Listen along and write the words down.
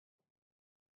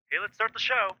Okay, let's start the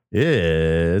show.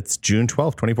 It's June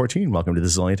 12th, 2014. Welcome to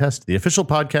This Is Only a Test, the official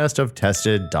podcast of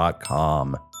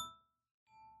Tested.com.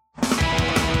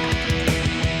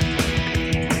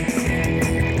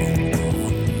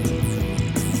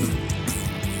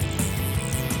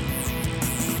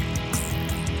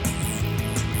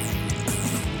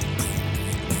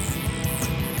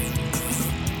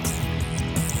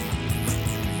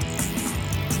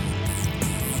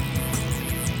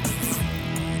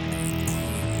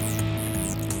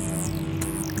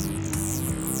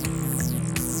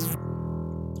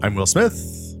 I'm Will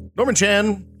Smith. Norman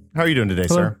Chan, how are you doing today,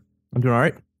 Hello. sir? I'm doing all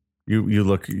right. You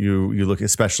look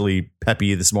especially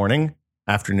peppy this morning,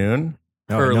 afternoon,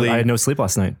 No, early. I had no sleep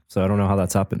last night, so I don't know how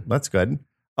that's happened. That's good.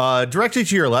 Directly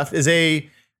to your left is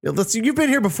you've been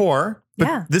here before, but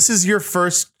Yeah. this is your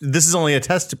first, this is only a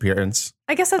test appearance.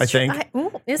 I guess that's I think. true.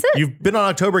 Is it? You've been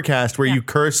on Oktobercast where Yeah. you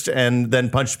cursed and then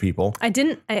punched people. I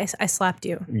didn't. I slapped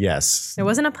you. Yes. It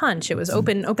wasn't a punch. It was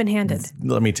open-handed.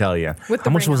 Let me tell you. With How the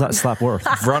much ring was on. that slap worth?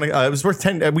 Veronica, it was worth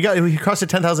 10. We crossed a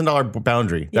 $10,000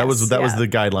 boundary. That was Yes, the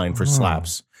guideline for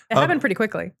slaps. It happened pretty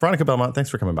quickly. Veronica Belmont, thanks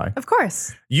for coming by. Of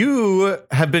course. You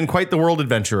have been quite the world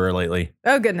adventurer lately.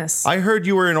 Oh goodness. I heard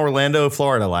you were in Orlando,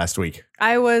 Florida last week.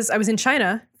 I was in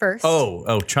China first.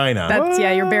 Oh, China.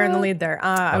 Yeah, you're bearing the lead there.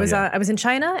 I was yeah. I was in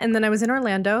China, and then I was in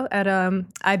Orlando at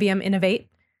IBM Innovate,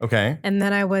 Okay. and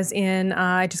then I was in.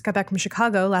 I just got back from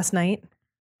Chicago last night.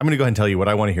 I'm going to go ahead and tell you what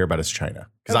I want to hear about is China.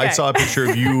 Because I Okay. saw a picture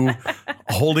of you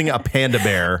holding a panda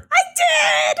bear.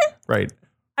 I did. Right.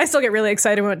 I still get really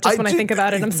excited when I think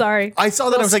about it. I'm sorry. I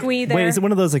saw that. I was like, Squee there. Wait, is it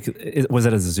one of those was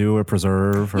it a zoo or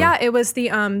preserve? Or? Yeah, it was the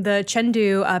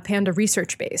Chengdu Panda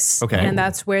Research Base. Okay. And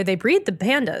that's where they breed the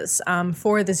pandas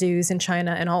for the zoos in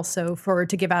China and also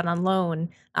to give out on loan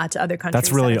to other countries.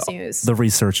 That's really that have zoos. the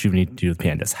research you need to do with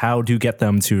pandas. How to get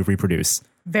them to reproduce.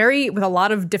 With a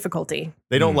lot of difficulty.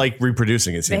 they don't like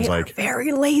reproducing, it seems They like. are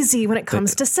very lazy when it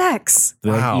comes to sex.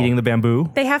 They're like Wow. eating the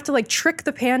bamboo. They have to trick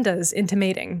the pandas into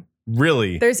mating.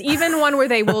 Really? There's even one where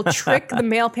they will trick the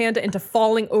male panda into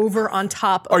falling over on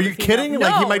top of Are the you female. kidding?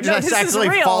 Like he might just this is accidentally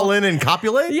real. fall in and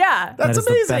copulate? Yeah. That's That is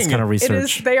amazing. the best kind of It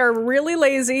research. is. They are really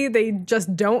lazy. They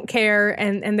just don't care,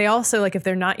 and they also if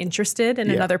they're not interested in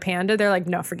Yeah. another panda, they're like,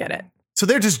 no, forget it. So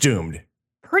they're just doomed.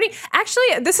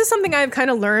 Actually, this is something I've kind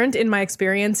of learned in my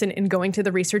experience in going to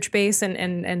the research base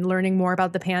and learning more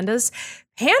about the pandas.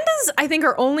 Pandas, I think,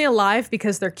 are only alive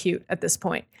because they're cute at this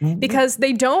point. Because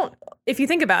they don't, if you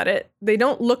think about it, they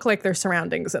don't look like their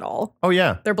surroundings at all. Oh,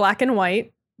 yeah. They're black and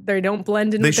white. They don't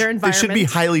blend in They, with their they environment. should be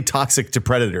highly toxic to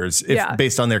predators Yeah.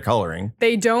 based on their coloring.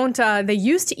 They don't. They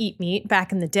used to eat meat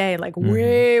back in the day,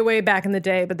 way back in the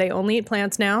day, but they only eat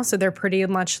plants now. So they're pretty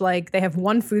much they have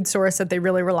one food source that they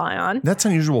really rely on. That's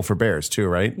unusual for bears, too,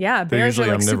 right? Yeah, They're bears are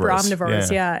usually super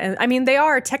omnivorous. Yeah. And I mean, they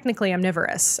are technically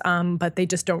omnivorous, but they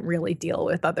just don't really deal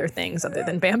with other things other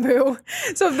than bamboo.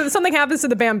 So if something happens to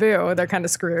the bamboo, they're kind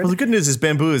of screwed. Well, the good news is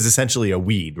bamboo is essentially a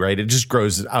weed, right? It just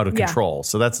grows out of Yeah. control.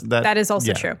 So That is also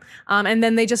yeah. true. And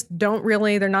then they just don't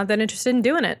really, they're not that interested in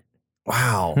doing it.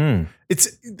 Wow. Hmm.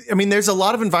 There's a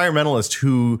lot of environmentalists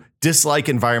who dislike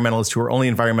environmentalists who are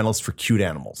only environmentalists for cute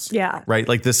animals. Yeah. Right?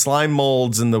 Like the slime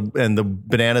molds and the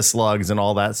banana slugs and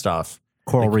all that stuff.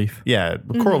 Coral reef. Yeah.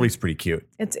 Coral reef's pretty cute.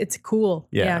 It's cool.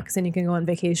 Yeah. Because then you can go on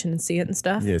vacation and see it and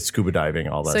stuff. Yeah. Scuba diving,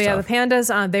 all that So stuff. yeah, the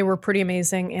pandas, they were pretty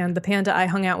amazing. And the panda I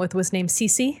hung out with was named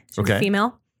Cece. She's Okay. a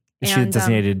female. Is she And,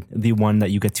 designated the one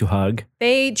that you get to hug?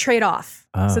 they trade off.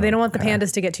 So they don't want the okay.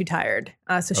 pandas to get too tired.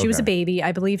 So she was a Okay. baby.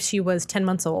 I believe she was 10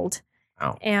 months old.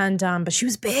 Wow. And but she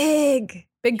was big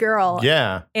girl.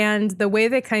 Yeah. And the way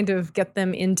they kind of get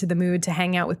them into the mood to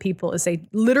hang out with people is they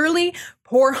literally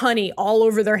pour honey all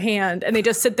over their hand and they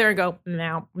just sit there and go,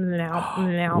 meow, meow,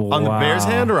 meow. On the bear's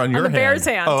hand or on your the hand? bear's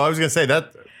hand. Oh, I was going to say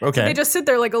that. Okay. They just sit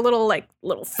there like a little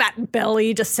fat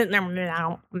belly, just sitting there.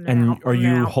 Meow, meow, And are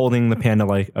you meow. holding the panda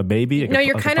like a baby? No,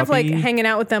 you're kind of like puppy? hanging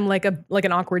out with them like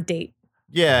an awkward date.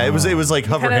 yeah. It was like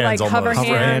hover Kinda hands like almost. hover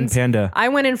Hover hand hands. panda. I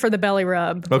went in for the belly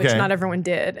rub, which Okay. not everyone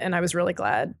did, and I was really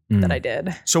glad that I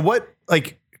did. So what,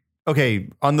 okay,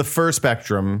 on the fur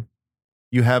spectrum,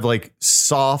 you have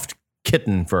soft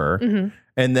kitten fur, Mm-hmm.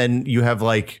 and then you have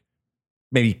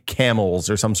maybe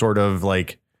camels or some sort of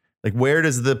where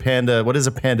does what does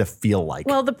a panda feel like?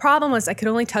 Well, the problem was I could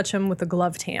only touch him with a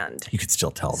gloved hand. You could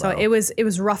still tell So though. it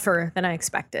was rougher than I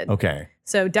expected. Okay.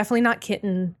 So definitely not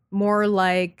kitten, more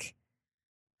like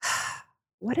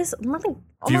what is nothing.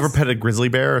 Have you ever pet a grizzly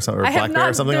bear or something, or a black bear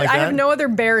or something like that? I have no other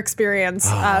bear experience,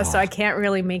 so Oh. I can't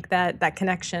really make that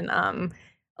connection.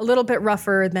 A little bit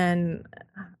rougher than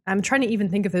I'm trying to even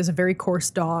think if there's a very coarse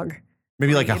dog.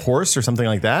 Maybe like a horse or something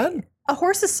like that? A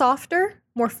horse is softer,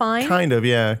 more fine, Kind of,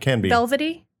 yeah, can be.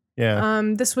 velvety. Yeah.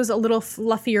 This was a little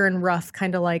fluffier and rough,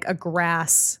 kind of like a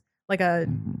grass, like a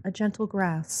gentle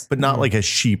grass, But not like a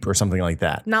sheep or something like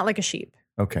that. not like a sheep.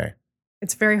 Okay.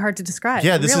 It's very hard to describe.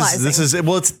 Yeah, I'm this realizing. is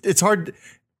well, it's hard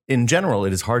in general.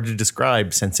 It is hard to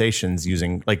describe sensations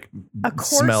using like a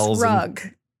coarse smells. rug.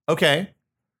 Okay,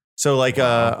 so like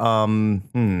like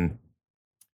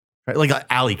an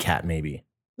alley cat maybe.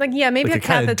 Like, yeah, maybe Like a a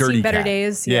kinda cat that's dirty seen better cat.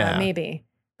 days. Yeah, Yeah. maybe.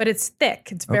 But it's thick.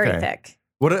 It's very Okay. thick.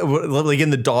 What like in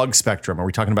the dog spectrum? Are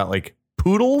we talking about like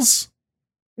poodles?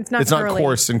 It's not It's curly. not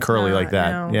coarse and curly No, like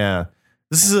that. no. Yeah.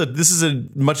 This is a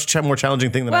much more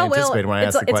challenging thing than I anticipated when I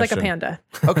asked the it's question. like a panda.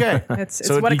 Okay. It's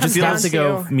So what you it comes just down have to to.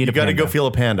 go meet You a got to panda. go feel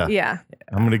a panda. Yeah.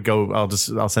 I'm going to go. I'll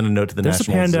send a note to the There's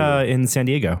a National panda Zoo. in San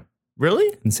Diego.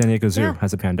 Really? In San Diego Zoo Yeah.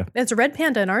 has a panda. It's a red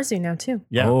panda in our zoo now, too.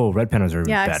 Yeah. Oh, red pandas are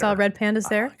Yeah, better. I saw red pandas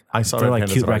there. I saw They're red like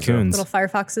pandas cute at our zoo. raccoons. Little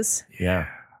firefoxes. Yeah.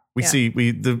 We Yeah. see let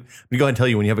me go ahead and tell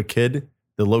you, when you have a kid,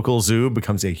 the local zoo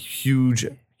becomes a huge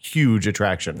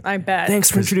attraction. I bet. Thanks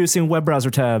for introducing web browser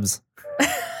tabs.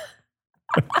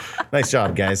 Nice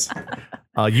job, guys.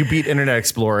 You beat Internet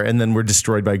Explorer and then we're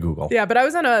destroyed by Google. Yeah, but I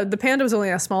was the panda was only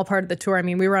a small part of the tour. I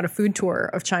mean, we were on a food tour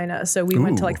of China. So we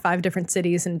went to Ooh. like 5 different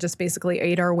cities and just basically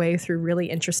ate our way through really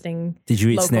interesting Did you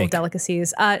eat local snake?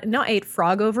 delicacies. No, I ate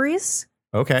frog ovaries.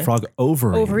 Okay. Frog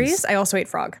ovaries. Ovaries. I also ate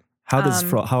frog.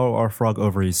 How are frog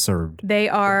ovaries served? They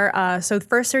are, so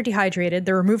first they're dehydrated.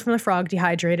 They're removed from the frog,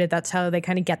 dehydrated. That's how they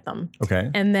kind of get them. Okay.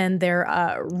 And then they're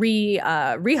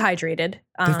rehydrated.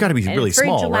 They've gotta be and really it's very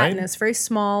small, right? gelatinous, very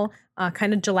small,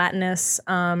 kind of gelatinous,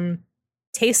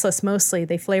 tasteless mostly.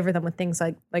 They flavor them with things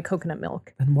like coconut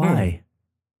milk. And why?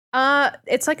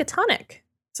 It's like a tonic.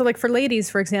 So like for ladies,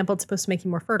 for example, it's supposed to make you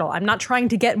more fertile. I'm not trying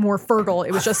to get more fertile.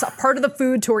 It was just a part of the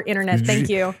food tour internet. Thank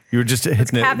you. You were just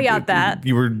hitting it. caveat that.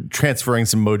 You were transferring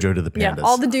some mojo to the pandas. Yeah,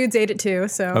 all the dudes ate it too.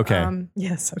 So Okay.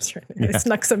 yes, I was trying. I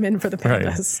snuck some in for the Right.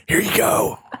 pandas. Here you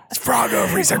go. It's frog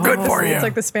ovaries. They're good for you. It's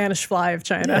like the Spanish fly of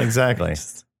China. Yeah, exactly.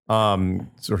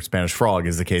 Or Spanish frog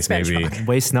is the case, Spanish maybe. frog.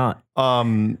 Waste not.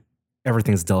 Um,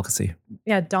 Everything's a delicacy.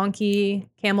 Yeah, donkey,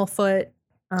 camel foot.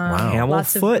 Wow. Camel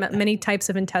lots foot? of many types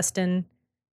of intestine.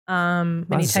 Many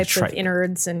Lots of types of tripe.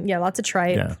 innards, and lots of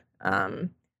tripe. Yeah.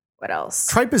 What else?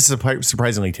 tripe is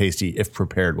surprisingly tasty if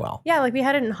prepared well. Yeah, like we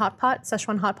had it in hot pot,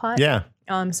 Szechuan hot pot. Yeah.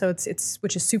 So it's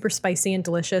which is super spicy and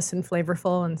delicious and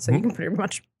flavorful, and so you Mm-hmm. can pretty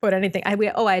much put anything. I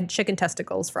had chicken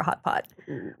testicles for hot pot.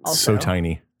 Also. So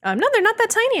tiny. No, they're not that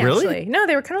tiny. Really? Actually, no,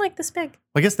 they were kind of like this big.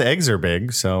 I guess the eggs are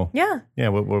big, so Yeah. yeah.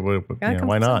 Gotta come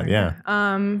Why from not? somewhere.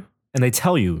 Yeah. And they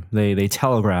tell you, they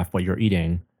telegraph what you're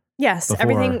eating. Yes, Before-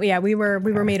 everything. Yeah, we were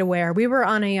made aware. We were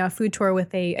on a food tour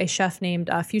with a chef named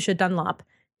Fuchsia Dunlop,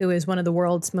 who is one of the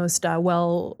world's most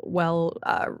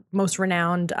most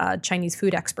renowned Chinese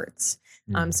food experts.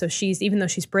 So even though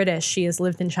she's British, she has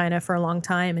lived in China for a long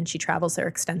time, and she travels there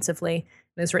extensively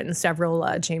and has written several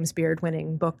James Beard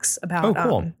winning books about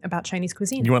cool. about Chinese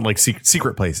cuisine. You want like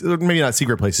secret places, maybe not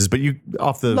secret places, but you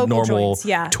off the Local normal joints,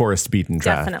 yeah. tourist beaten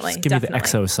track. Definitely, Give me the definitely.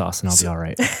 exo sauce and I'll be all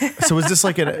right. So was this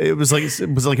like it was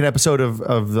like an episode of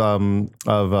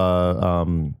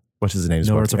what's his name?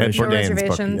 No Reservations. No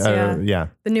Reservations, yeah.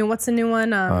 What's the new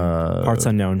one? Parts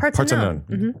unknown. Parts Unknown.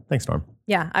 Mhm. Thanks, Norm.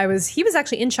 Yeah, he was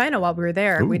actually in China while we were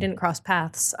there. We didn't cross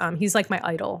paths. He's like my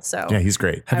idol. So Yeah, he's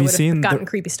great. Have I you would seen have gotten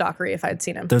creepy stalkery if I'd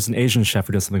seen him. There's an Asian chef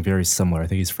who does something very similar. I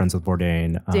think he's friends with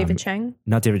Bourdain. David Cheng.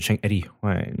 Not David Cheng, Eddie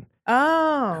Huang.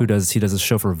 Oh. He does a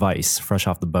show for Vice, fresh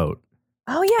off the boat.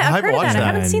 Oh yeah, I've I've heard of watched that. I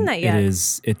that. haven't seen that yet.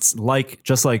 It's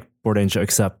just like Bourdain show,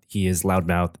 except he is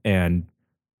loudmouth and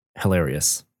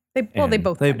hilarious. They and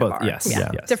both they kind of both- are. yes, Yeah.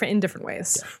 yes. Different in different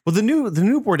ways. Well, the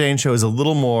new Bourdain show is a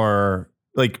little more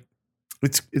like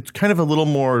it's kind of a little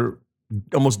more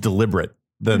almost deliberate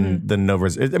than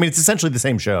Nova's. I mean, it's essentially the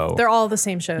same show. They're all the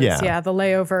same shows. Yeah. Yeah, the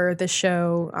layover, this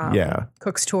show, Yeah.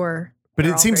 Cook's Tour. but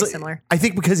they're it all seems very like similar. I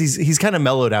think because he's kind of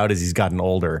mellowed out as he's gotten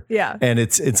older. Yeah. And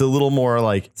it's a little more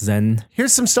like Zen.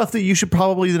 here's some stuff that you should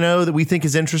probably know that we think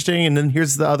is interesting, and then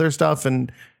here's the other stuff,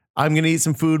 and I'm going to eat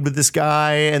some food with this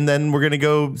guy, and then we're going to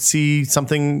go see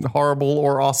something horrible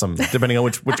or awesome, depending on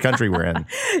which country we're in.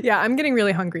 Yeah, I'm getting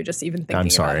really hungry just even thinking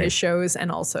about sorry. his shows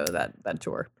and also that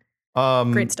tour.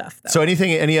 Great stuff. Though. So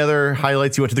any other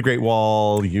highlights? You went to the Great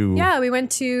Wall. Yeah, we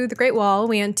went to the Great Wall.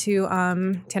 We went to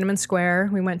Tiananmen Square.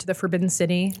 We went to the Forbidden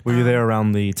City. Were you there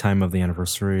around the time of the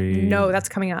anniversary? No, that's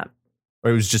coming up.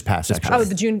 Or it was just past. actually. Oh,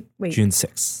 the June. Wait, June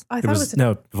 6th. I thought it was.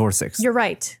 No, before 6th. You're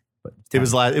right. It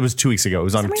was 2 weeks ago. It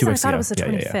was For on some 2 reason, I weeks thought ago. it was the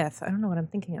Yeah, 25th. yeah, I don't know what I'm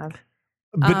thinking of.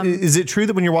 But is it true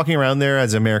that when you're walking around there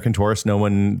as an American tourist, no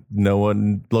one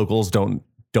locals don't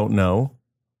know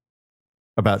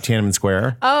about Tiananmen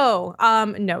Square? Oh,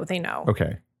 no, they know.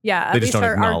 Okay. Yeah, They at just least don't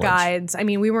our acknowledge. guides. I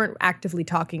mean, we weren't actively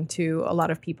talking to a lot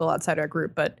of people outside our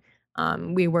group, but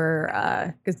we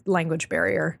were 'cause language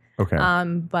barrier. Okay.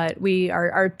 But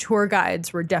our tour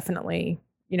guides were definitely,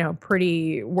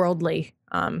 pretty worldly.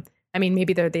 I mean,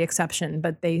 maybe they're the exception,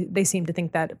 but they seem to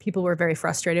think that people were very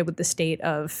frustrated with the state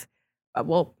of,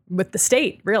 with the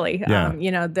state, really.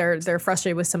 Yeah. They're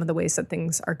frustrated with some of the ways that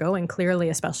things are going, clearly,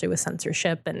 especially with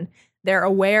censorship, and they're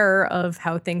aware of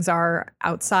how things are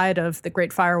outside of the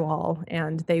Great Firewall,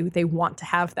 and they want to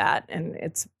have that, and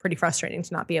it's pretty frustrating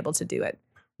to not be able to do it.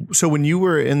 So when you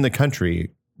were in the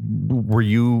country, were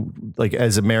you like,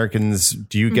 as Americans,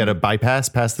 do you get a bypass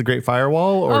past the Great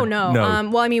Firewall? Or Oh no.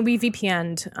 Well, I mean, we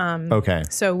VPN'd. Okay.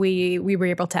 So we were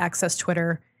able to access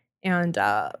Twitter and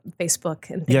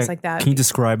Facebook and things like that. Can you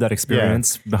describe that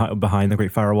experience behind the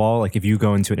Great Firewall? Like if you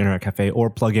go into an internet cafe or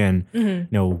plug in,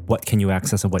 what can you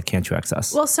access and what can't you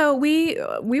access? Well, so we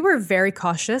were very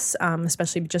cautious,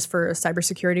 especially just for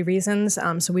cybersecurity reasons.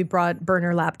 So we brought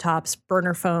burner laptops,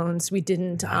 burner phones. We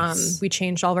didn't. We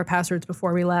changed all of our passwords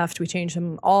before we left. We changed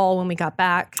them all when we got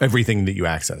back. Everything that you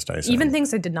accessed, I assume. Even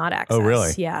things I did not access. Oh,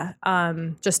 really? Yeah.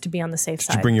 Just to be on the safe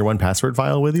side. Did you bring your 1Password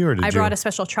file with you, or did I you? brought a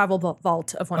special travel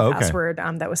vault of 1Password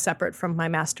that was separate from my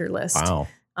master list. Wow.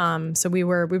 So we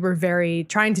were very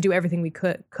trying to do everything we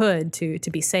could to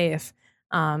be safe.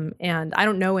 And I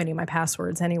don't know any of my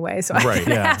passwords anyway, so I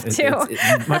didn't have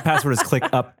to. My password is click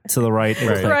up to the right, and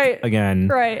click Right. again.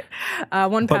 Right.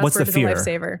 1Password But what's the is fear? a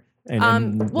lifesaver.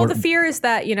 And The fear is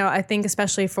that, I think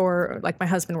especially for, like, my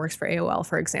husband works for AOL,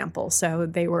 for example. So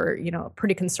they were,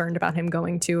 pretty concerned about him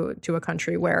going to a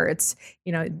country where it's,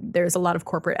 there's a lot of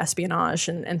corporate espionage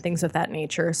and things of that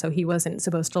nature. So he wasn't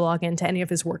supposed to log into any of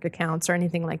his work accounts or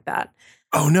anything like that.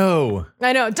 Oh no.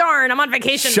 I know. Darn, I'm on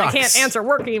vacation. Shucks. I can't answer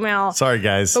work email. Sorry,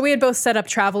 guys. But we had both set up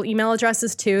travel email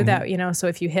addresses too, that, so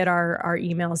if you hit our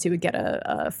emails, you would get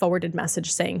a forwarded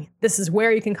message saying, this is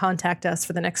where you can contact us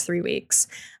for the next 3 weeks.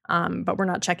 But we're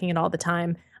not checking it all the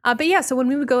time. But yeah, so when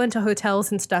we would go into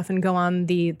hotels and stuff and go on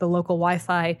the local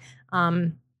Wi-Fi,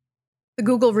 the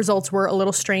Google results were a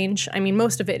little strange. I mean,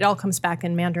 most of it all comes back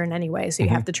in Mandarin anyway, so you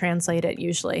have to translate it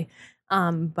usually.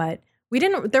 But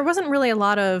there wasn't really a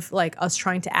lot of like us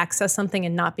trying to access something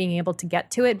and not being able to get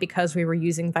to it because we were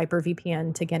using Viper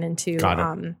VPN to get into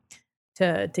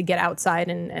to get outside,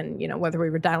 and whether we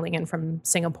were dialing in from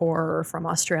Singapore or from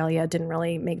Australia didn't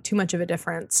really make too much of a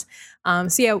difference.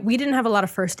 So yeah, we didn't have a lot of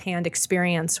firsthand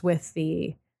experience with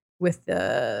the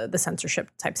censorship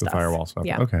type stuff. The firewall stuff.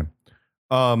 Yeah. Okay.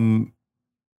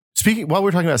 Speaking, while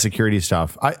we're talking about security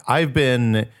stuff, I've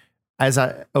been,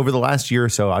 over the last year or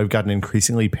so, I've gotten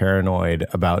increasingly paranoid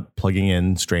about plugging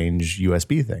in strange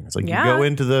USB things. Like you go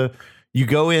into the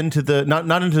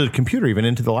not into the computer, even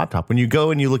into the laptop. When you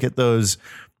go and you look at those,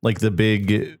 like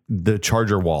the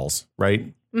charger walls,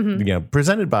 right?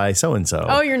 Presented by so and so.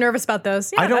 Oh, you're nervous about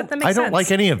those? Yeah, that makes sense. I don't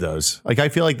like any of those. Like, I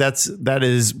feel like that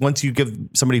is once you give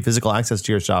somebody physical access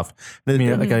to your stuff. I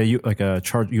mean, like a USB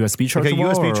charger, like a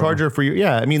USB charger for your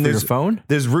I mean, there's your phone.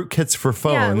 There's rootkits for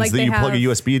phones like that you plug a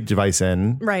USB device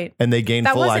in, right? And they gain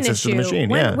full access to the machine.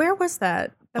 Where was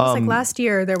that? That was like last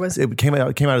year. There was it came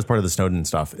out as part of the Snowden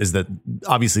stuff. Is that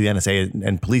obviously the NSA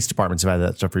and police departments have had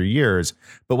that stuff for years,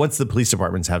 but once the police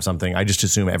departments have something, I just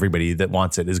assume everybody that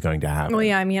wants it is going to have it. Well,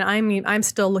 yeah, I mean, I'm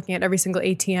still looking at every single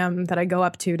ATM that I go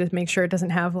up to make sure it doesn't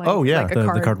have like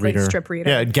the card reader, strip reader.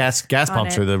 Yeah, gas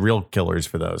pumps are the real killers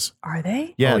for those. Are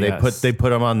they? Yeah, they put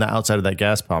them on the outside of that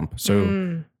gas pump.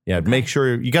 So make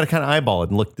sure you got to kind of eyeball it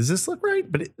and look. Does this look right?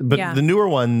 But the newer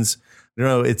ones.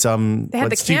 No, it's They have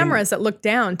the cameras that look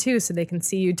down too, so they can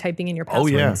see you typing in your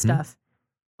password and stuff.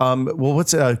 Well,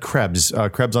 what's Krebs?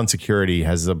 Krebs on Security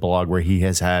has a blog where he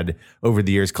has had over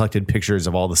the years collected pictures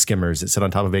of all the skimmers that sit on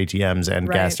top of ATMs and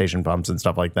gas station pumps and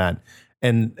stuff like that.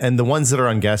 And the ones that are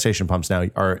on gas station pumps now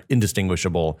are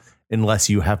indistinguishable unless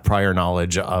you have prior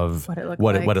knowledge of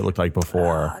what it looked like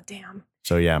before. Oh, damn.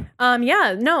 So yeah. I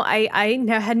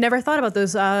had never thought about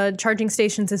those charging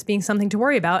stations as being something to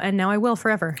worry about, and now I will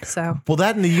forever. So well,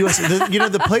 that in the US,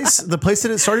 the place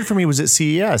that it started for me was at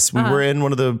CES. We were in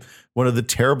one of the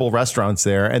terrible restaurants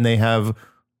there, and they have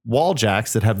wall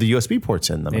jacks that have the USB ports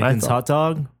in them. Nathan's Hot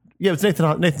Dog. Yeah, it's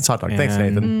Nathan's Hot Dog. Thanks,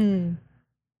 Nathan.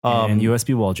 And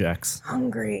USB wall jacks.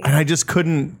 Hungry. And I just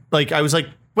couldn't I was like,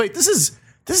 wait, this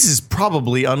is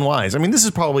probably unwise. I mean, this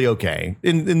is probably okay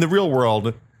in the real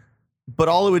world. But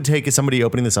all it would take is somebody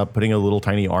opening this up, putting a little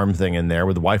tiny arm thing in there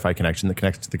with a Wi-Fi connection that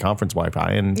connects to the conference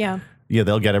Wi-Fi, and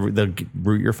they'll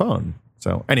root your phone.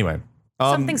 So anyway,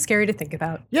 something scary to think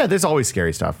about. Yeah, there's always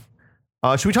scary stuff.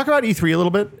 Should we talk about E3 a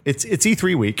little bit? It's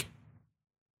E3 week.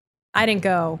 I didn't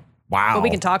go. Wow. But we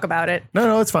can talk about it.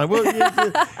 No, it's fine. Well,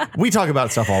 we talk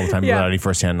about stuff all the time Yeah. without any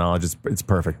firsthand knowledge. It's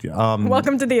perfect.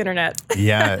 Welcome to the internet.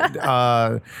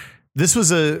 Yeah. This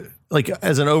was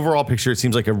as an overall picture, it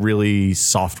seems like a really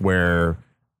software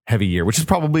heavy year, which is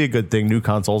probably a good thing. New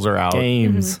consoles are out.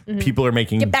 Games. People are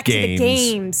making Get back games. to the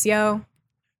games, yo.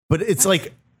 But it's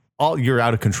like you're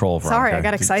out of control. Sorry, Veronica. I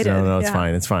got excited. No, it's Yeah.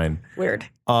 fine. It's fine. Weird.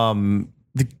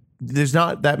 There's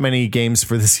not that many games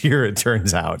for this year, it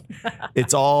turns out.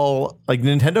 It's all like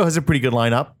Nintendo has a pretty good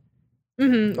lineup.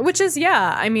 Which is,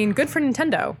 I mean, good for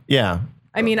Nintendo. Yeah.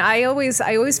 I mean, I always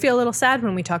feel a little sad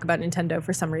when we talk about Nintendo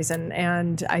for some reason,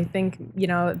 and I think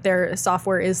their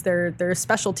software is their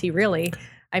specialty, really.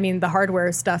 I mean, the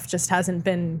hardware stuff just hasn't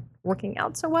been working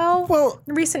out so well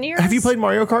in recent years. Have you played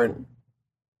Mario Kart?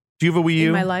 Do you have a Wii U?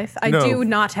 In my life? I No. do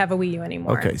not have a Wii U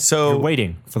anymore. Okay, You're so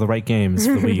waiting for the right games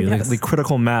for Wii U. Yes. The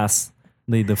critical mass,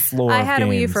 the floor I of had a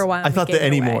Wii U games. for a while. I thought and the gave it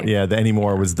anymore, away. the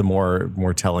anymore was the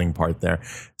more telling part there.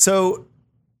 So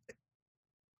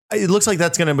it looks like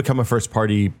that's going to become a first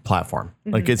party platform.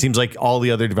 Like it seems like all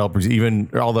the other developers, even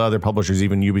all the other publishers,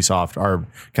 even Ubisoft, are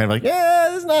kind of like,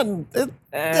 it's not. So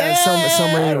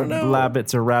I many don't know.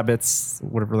 Labbits or Rabbits,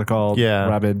 whatever they're called. Yeah.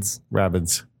 Rabbids.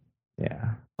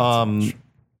 Yeah. Yeah.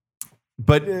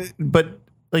 But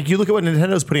like you look at what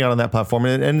Nintendo's putting out on that platform,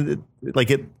 and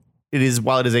it is,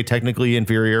 while it is a technically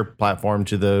inferior platform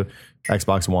to the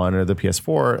Xbox One or the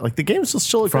PS4, like the games will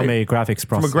still look From great. a graphics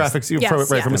from a process.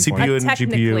 graphics from a CPU and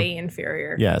technically GPU.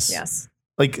 inferior. Yes.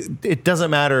 Like it doesn't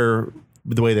matter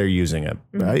the way they're using it.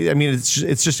 I mean, it's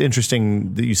just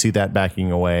interesting that you see that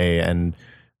backing away, and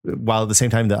while at the same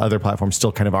time the other platforms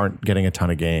still kind of aren't getting a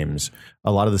ton of games.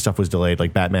 A lot of the stuff was delayed,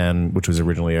 like Batman, which was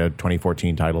originally a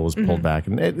 2014 title, was pulled back,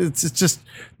 and it's just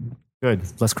Good.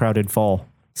 Less crowded fall.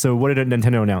 So what did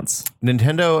Nintendo announce?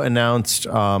 Nintendo announced.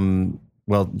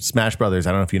 Smash Brothers.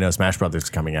 I don't know if you know, Smash Brothers is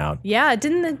coming out. Yeah,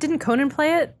 didn't Conan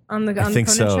play it on the think Conan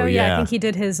so, show? yeah. I think he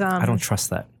did his. I don't trust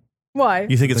that. Why?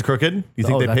 You think it's crooked? You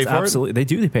think they pay for absolutely. They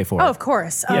do. They pay for it. Oh, of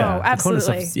course. Yeah, Oh, the Conan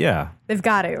absolutely. stuff- yeah. They've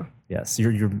got to. Yes.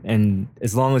 You're and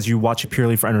as long as you watch it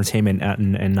purely for entertainment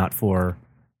and not for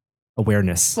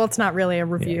awareness. Well, it's not really a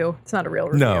review. It's not a real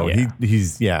it? review. No,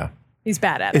 Yeah. He's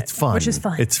bad at it. It's fun. Which is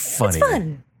fun. It's funny. It's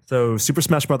fun. So Super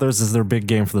Smash Brothers is their big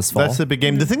game for this fall. That's the big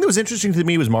game. The thing that was interesting to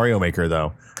me was Mario Maker,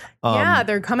 though. Yeah,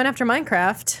 they're coming after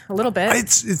Minecraft a little bit.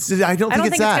 I don't think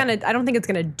it's that. I don't think it's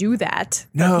gonna do that.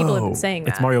 No. But people have been saying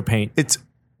that. It's Mario Paint. It's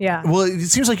Yeah. well, it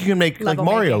seems like you can make like Level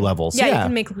Mario making. levels. Yeah, you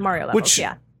can make Mario levels. Which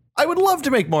yeah. I would love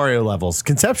to make Mario levels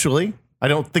conceptually. I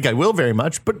don't think I will very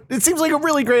much, but it seems like a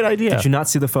really great idea. Did you not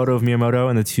see the photo of Miyamoto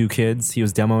and the two kids? He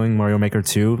was demoing Mario Maker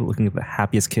 2, looking at the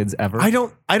happiest kids ever. I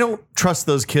don't trust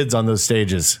those kids on those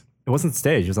stages. It wasn't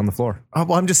stage; it was on the floor.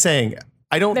 Well, I'm just saying,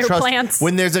 I don't They're trust plants.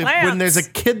 when there's a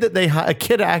kid that a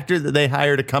kid actor that they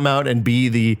hire to come out and be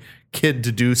the kid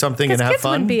to do something and Because have kids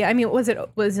fun. wouldn't be. I mean, was it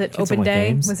Kids open don't like day?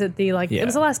 games. Was it the like? Yeah. It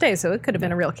was the last day, so it could have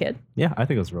been a real kid. Yeah, I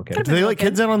think it was a real kid. Do they let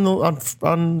kids in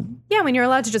on? Yeah, when you're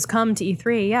allowed to just come to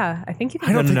E3. Yeah, I think you can.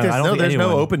 I don't think no, there's I don't think there's no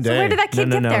anyone- open day. So where did that kid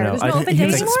get there? There's no I open think day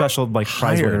he's anymore. special like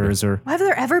prize Hired. winners or Have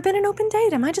there ever been an open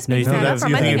date? Am I just No, making you that think up? Or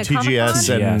am I you thinking think of of TGS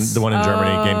Comic-Con? and TGS. the one in Germany,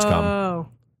 Gamescom.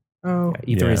 Oh,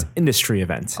 E3 is Yeah. industry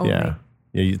event. Only. Yeah,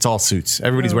 it's all suits.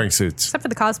 Everybody's wearing suits. Except for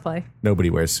the cosplay. Nobody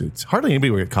wears suits. Hardly anybody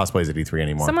wears cosplays at E3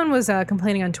 anymore. Someone was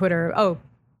complaining on Twitter.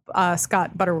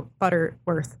 Scott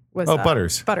Butterworth was.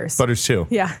 Butters. Butters too.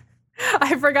 Yeah.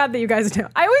 I forgot that you guys know.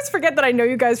 I always forget that I know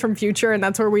you guys from Future, and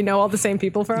that's where we know all the same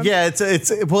people from. Yeah, and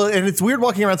it's weird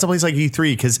walking around someplace like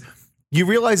E3 because you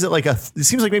realize that it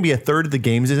seems like maybe a third of the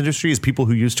games industry is people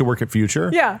who used to work at Future.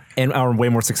 Yeah. And are way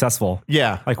more successful.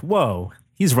 Yeah. Like, whoa,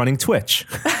 he's running Twitch.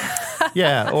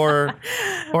 Yeah. Or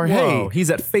Whoa, hey, he's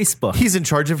at Facebook. he's in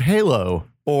charge of Halo.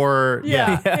 Or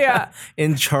Yeah.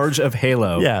 In charge of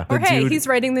Halo. Yeah. Or The hey, dude- he's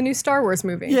writing the new Star Wars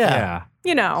movie. Yeah.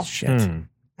 You know. Shit.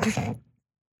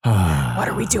 What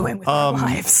are we doing with our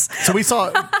lives? So we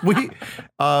saw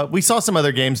some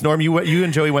other games. Norm, you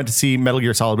and Joey went to see Metal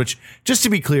Gear Solid, which, just to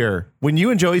be clear, when you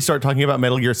and Joey start talking about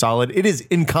Metal Gear Solid, it is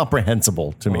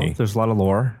incomprehensible to me. There's a lot of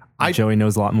lore. Joey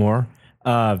knows a lot more.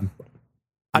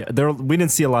 We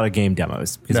didn't see a lot of game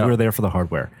demos because No. we were there for the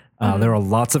hardware. There are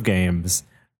lots of games.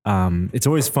 It's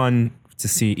always fun to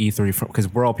see E3 because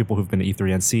we're all people who've been to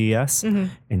E3 and CES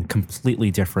in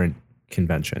completely different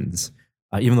conventions,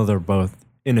 even though they're both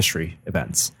industry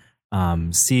events.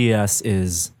 CES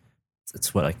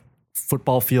it's what, like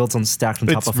football fields stacked on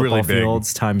top It's of football really big.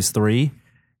 fields times 3,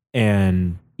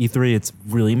 and E3 it's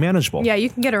really manageable. Yeah, you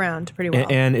can get around pretty well.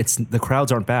 And the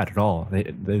crowds aren't bad at all.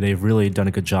 They've really done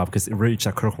a good job because it reached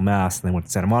that critical mass. And they went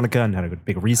to Santa Monica and had a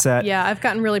big reset. Yeah, I've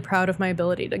gotten really proud of my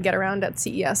ability to get around at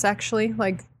CES, actually.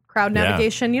 Like, crowd Yeah.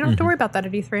 navigation. You don't have to worry about that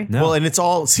at E3. No. Well, and it's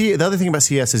all, see, the other thing about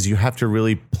CS is you have to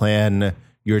really plan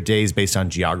your days based on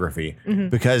geography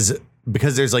because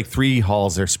there's like 3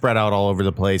 halls, they're spread out all over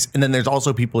the place. And then there's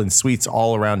also people in suites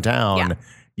all around town. Yeah.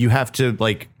 You have to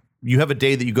you have a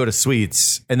day that you go to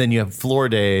suites and then you have floor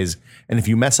days. And if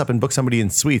you mess up and book somebody in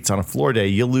suites on a floor day,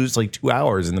 you'll lose like 2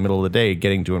 hours in the middle of the day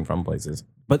getting to and from places.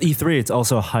 But E3, it's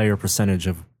also a higher percentage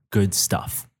of good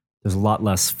stuff. There's a lot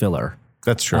less filler.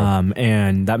 That's true.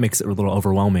 And that makes it a little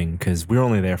overwhelming because we were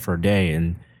only there for a day,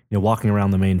 and walking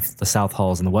around the south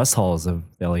halls and the west halls of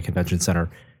the LA Convention Center,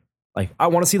 like, I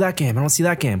want to see that game,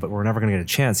 but we're never going to get a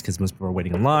chance because most people are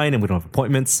waiting in line and we don't have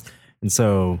appointments, and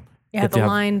so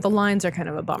the lines are kind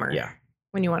of a bummer. Yeah.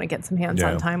 When you want to get some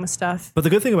hands-on time with stuff. But the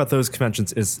good thing about those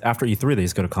conventions is after E3, they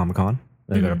just go to Comic-Con,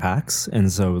 they go to PAX,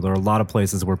 and so there are a lot of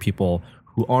places where people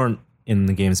who aren't in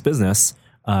the games business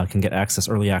can get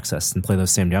early access, and play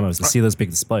those same demos and see those big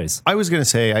displays. I was going to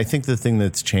say, I think the thing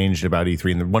that's changed about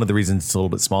E3, and one of the reasons it's a little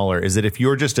bit smaller, is that if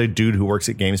you're just a dude who works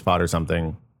at GameSpot or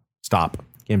something,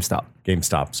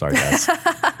 GameStop, sorry guys.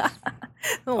 A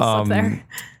little stuff there.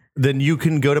 Then you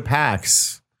can go to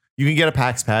PAX. You can get a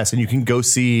PAX pass and you can go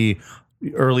see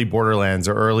early Borderlands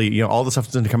or early, all the stuff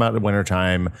that's going to come out at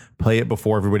wintertime, play it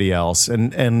before everybody else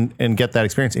and get that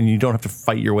experience. And you don't have to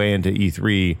fight your way into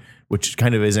E3, which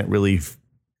kind of isn't really,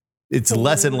 it's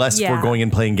less and less for going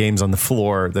and playing games on the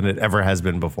floor than it ever has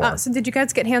been before. So did you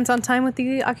guys get hands-on time with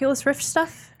the Oculus Rift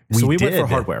stuff? So we went for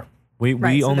hardware.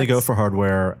 We only go for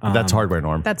hardware. That's hardware,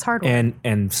 Norm. That's hardware.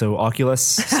 And so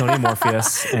Oculus, Sony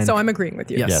Morpheus. And, so I'm agreeing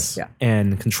with you. Yes. Yeah.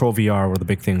 And Control VR were the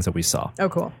big things that we saw. Oh,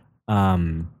 cool.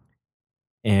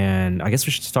 And I guess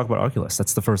we should just talk about Oculus.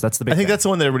 That's the big I think thing. that's the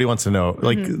one that everybody wants to know.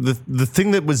 Like the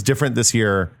thing that was different this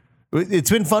year,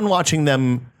 it's been fun watching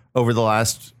them over the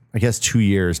last, I guess, 2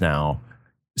 years now.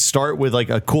 Start with like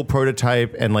a cool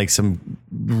prototype and like some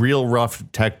real rough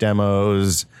tech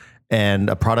demos and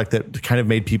a product that kind of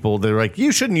made people, they're like,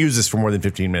 you shouldn't use this for more than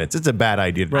 15 minutes. It's a bad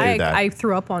idea to do that. I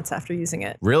threw up once after using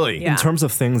it. Really? Yeah. In terms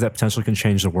of things that potentially can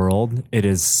change the world, it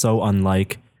is so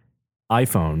unlike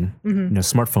iPhone,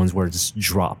 smartphones where it just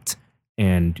dropped.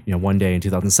 And one day in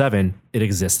 2007, it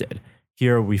existed.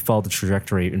 Here we followed the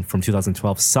trajectory from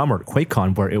 2012 summer at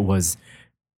QuakeCon, where it was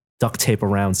duct tape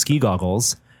around ski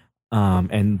goggles,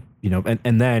 and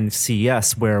then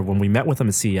CES, where when we met with them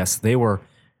at CES, they were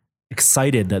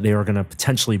excited that they were going to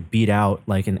potentially beat out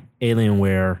like an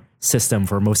Alienware system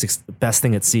for best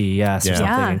thing at CES or something,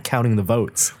 and counting the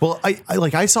votes. Well,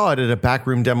 I saw it at a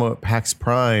backroom demo at PAX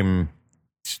Prime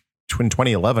in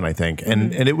 2011, I think,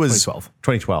 and it was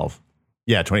 2012.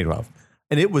 Yeah, 2012,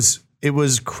 and it was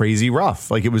crazy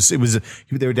rough. Like it was they were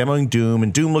demoing Doom,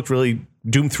 and Doom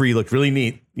 3 looked really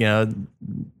neat,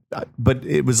 but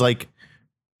it was like,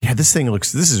 yeah, this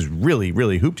is really,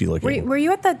 really hoopty looking. Were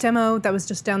you at that demo that was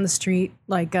just down the street,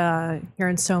 like here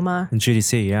in Soma? In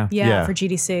GDC, Yeah, for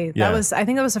GDC. Yeah. I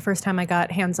think that was the first time I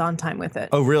got hands-on time with it.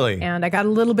 Oh, really? And I got a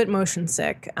little bit motion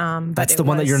sick. But that's the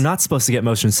one that you're not supposed to get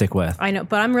motion sick with. I know,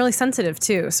 but I'm really sensitive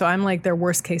too. So I'm like their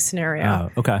worst case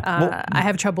scenario. Oh, okay. I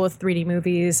have trouble with 3D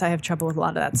movies. I have trouble with a lot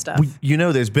of that stuff.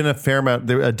 There's been a fair amount.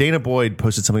 Dana Boyd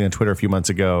posted something on Twitter a few months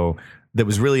ago that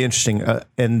was really interesting.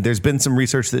 And there's been some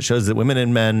research that shows that women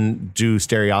and men do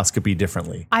stereoscopy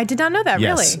differently. I did not know that,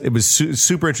 Yes, really. it was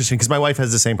super interesting because my wife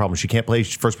has the same problem. She can't play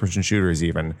first-person shooters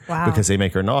even because they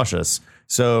make her nauseous.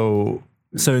 So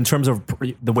in terms of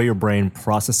the way your brain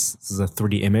processes a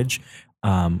 3D image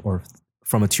or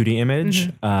from a 2D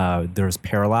image, there's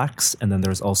parallax, and then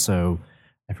there's also,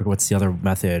 I forget what's the other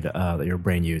method that your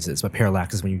brain uses, but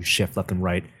parallax is when you shift left and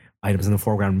right, items in the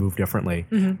foreground move differently.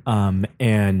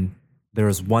 And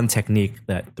there's one technique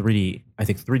that 3D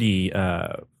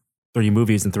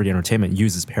movies and 3D entertainment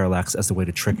uses parallax as a way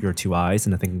to trick your two eyes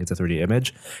into thinking it's a 3D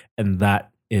image. And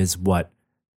that is what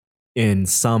in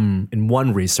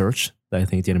one research that I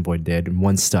think Dana Boyd did, in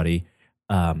one study,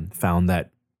 found that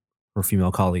her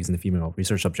female colleagues and the female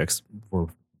research subjects were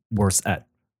worse at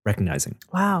recognizing.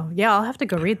 Wow. Yeah, I'll have to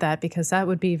go read that because that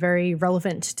would be very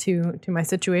relevant to my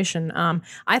situation.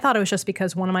 I thought it was just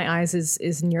because one of my eyes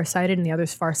is nearsighted and the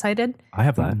other's farsighted. I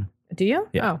have that. Do you?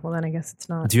 Yeah. Oh, well then I guess it's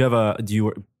not. But you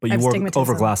wore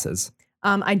over glasses.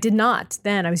 I did not.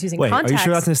 Then I was using contacts. Are you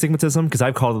sure that's an astigmatism? Because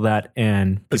I've called it that,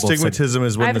 and astigmatism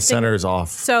is when the center is off.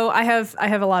 So I have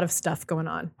a lot of stuff going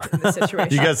on in this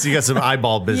situation. you got some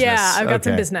eyeball business. Yeah, I've got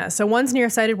some business. So one's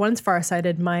nearsighted, one's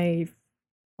farsighted. My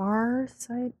far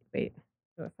side. Wait.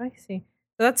 So if I see.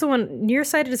 So that's the one.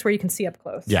 Nearsighted is where you can see up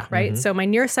close. Yeah. Right. So my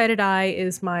nearsighted eye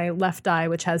is my left eye,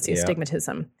 which has the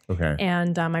astigmatism. Okay.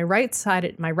 And my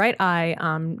right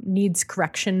eye needs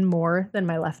correction more than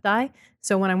my left eye.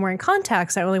 So when I'm wearing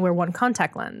contacts, I only wear one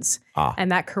contact lens,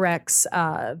 and that corrects the right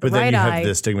eye. But then you have the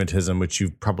astigmatism, which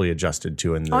you've probably adjusted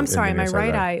to in the. Oh, I'm sorry. My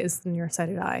right eye is the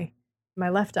nearsighted eye. My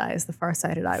left eye is the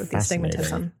farsighted eye with the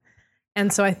astigmatism.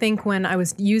 And so I think when I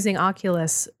was using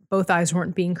Oculus, both eyes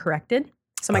weren't being corrected.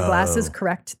 So my glasses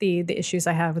correct the issues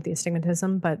I have with the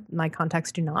astigmatism, but my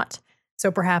contacts do not. So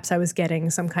perhaps I was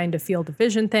getting some kind of field of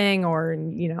vision thing, or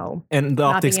and the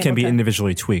optics can be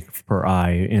individually tweaked per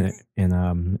eye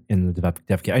in the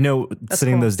dev kit. I know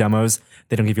sitting in those demos,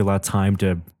 they don't give you a lot of time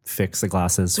to fix the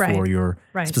glasses for your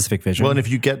specific vision. Well, and if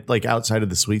you get like outside of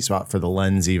the sweet spot for the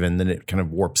lens, even then it kind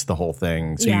of warps the whole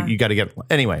thing. So you got to get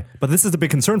anyway. But this is the big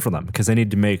concern for them because they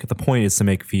need to make the point is to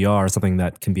make VR something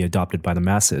that can be adopted by the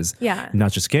masses,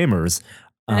 not just gamers.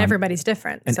 And everybody's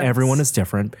different. And everyone is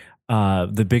different.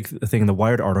 The big thing in the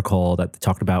Wired article that they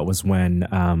talked about was when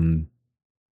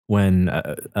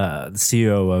the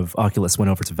CEO of Oculus went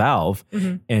over to Valve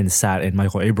and sat in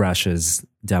Michael Abrash's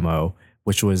demo,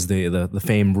 which was the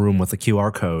famed room with the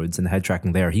QR codes and the head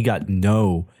tracking there. He got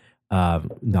no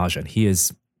nausea. He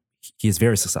is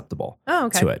very susceptible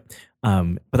to it.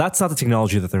 But that's not the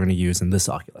technology that they're going to use in this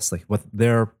Oculus. Like what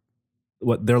they're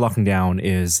locking down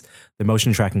is the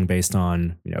motion tracking based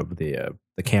on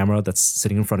the camera that's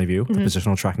sitting in front of you, the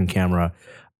positional tracking camera,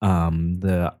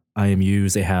 the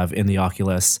IMUs they have in the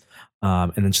Oculus,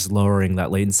 and then just lowering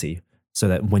that latency so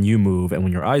that when you move and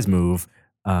when your eyes move,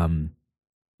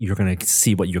 you're going to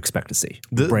see what you expect to see.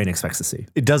 The brain expects to see.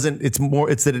 It doesn't. It's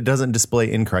that it doesn't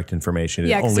display incorrect information.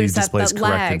 It only displays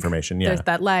correct information. Yeah,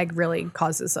 that lag really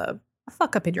causes a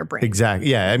fuck up in your brain. Exactly.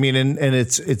 Yeah. I mean, and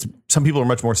it's some people are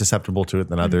much more susceptible to it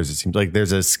than others. It seems like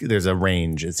there's a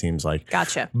range. It seems like.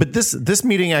 Gotcha. But this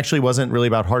meeting actually wasn't really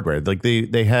about hardware. Like they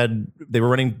were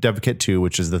running DevKit 2,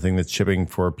 which is the thing that's shipping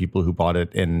for people who bought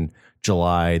it in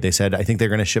July. They said I think they're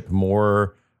going to ship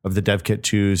more of the DevKit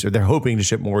 2s, or they're hoping to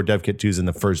ship more DevKit 2s in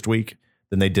the first week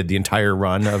than they did the entire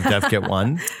run of DevKit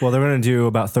 1. Well, they're going to do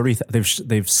about 30.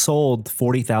 They've sold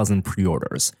 40,000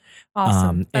 pre-orders.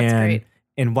 Awesome. That's great.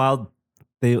 And while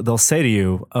they'll say to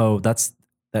you, "Oh, that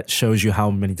shows you how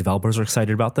many developers are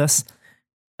excited about this,"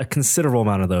 a considerable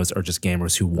amount of those are just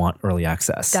gamers who want early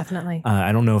access. Definitely.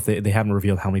 I don't know if they haven't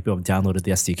revealed how many people have downloaded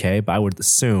the SDK, but I would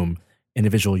assume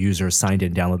individual users signed in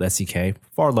and downloaded the SDK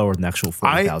far lower than the actual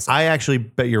 40,000. I actually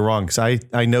bet you're wrong because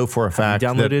I know for a fact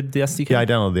downloaded the SDK. Yeah, I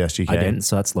downloaded the SDK. I didn't,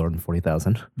 so that's lower than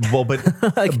 40,000. Well,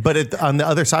 but on the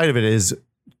other side of it is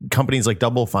companies like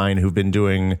Double Fine who've been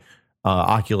doing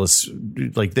Oculus,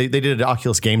 like they did an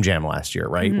Oculus Game Jam last year,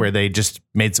 right? Where they just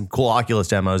made some cool Oculus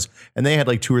demos, and they had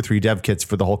like 2 or 3 dev kits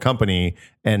for the whole company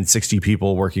and 60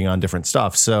 people working on different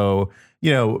stuff. So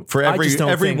for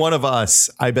every one of us,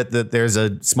 I bet that there's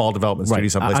a small development studio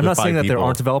someplace. I'm with not saying that people. there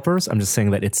aren't developers. I'm just saying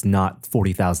that it's not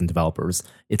 40,000 developers.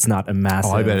 It's not a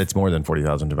massive. Oh, I bet it's more than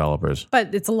 40,000 developers.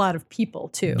 But it's a lot of people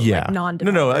too. Yeah, like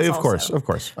non-developers. Of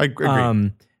course, I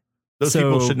agree. Those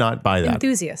people should not buy that.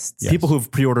 Enthusiasts. Yes. People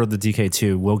who've pre-ordered the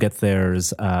DK2 will get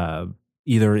theirs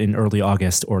either in early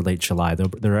August or late July.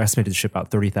 They're estimated to ship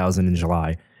out 30,000 in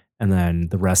July, and then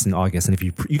the rest in August. And if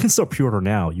you can still pre-order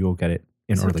now, you will get it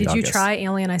in early August. Did you try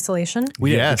Alien Isolation?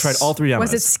 We tried all 3 demos.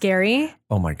 Was it scary?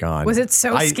 Oh my God. Was it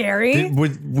so scary?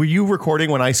 Were you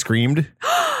recording when I screamed?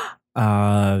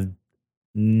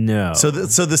 No. So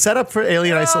the setup for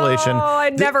Alien Isolation. Oh,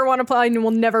 I never want to play. I will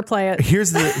never play it.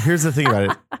 Here's the thing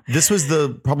about it. This was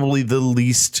probably the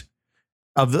least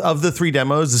of the 3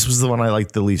 demos. This was the one I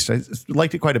liked the least. I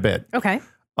liked it quite a bit. Okay.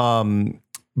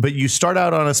 But you start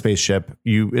out on a spaceship.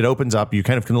 It opens up. You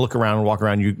kind of can look around and walk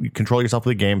around. You control yourself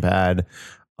with a gamepad.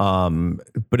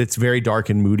 But it's very dark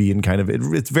and moody and kind of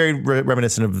it's very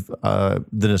reminiscent of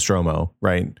the Nostromo,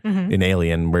 right? In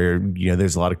Alien, where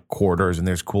there's a lot of corridors and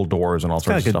there's cool doors and all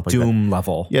sorts of stuff like that. Doom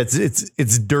level. Yeah,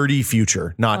 it's dirty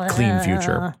future, not clean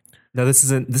future. No, this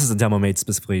is a demo made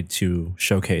specifically to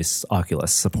showcase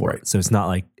Oculus support. Right. So it's not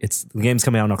like the game's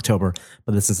coming out in October,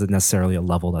 but this isn't necessarily a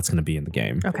level that's going to be in the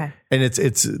game. Okay. And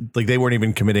it's like they weren't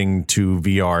even committing to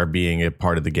VR being a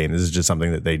part of the game. This is just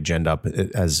something that they ginned up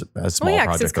as a small project.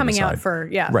 Because it's coming out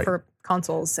for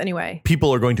consoles anyway.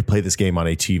 People are going to play this game on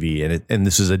a TV, and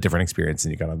this is a different experience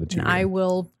than you got on the TV. And I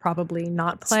will probably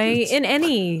not play in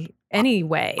any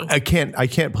way. I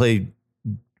can't play.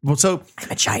 Well, so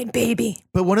I'm a giant baby.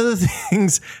 But one of the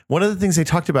things they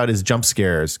talked about is jump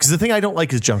scares. Because the thing I don't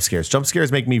like is jump scares. Jump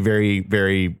scares make me very,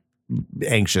 very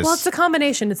anxious. Well, it's a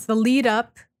combination. It's the lead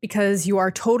up because you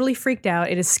are totally freaked out.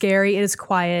 It is scary. It is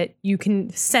quiet. You can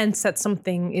sense that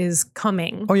something is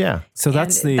coming. Oh yeah. So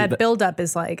that's that buildup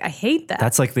is like, I hate that.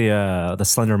 That's like the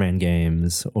Slenderman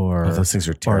games, or those things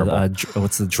are terrible. Or,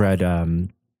 what's the Dread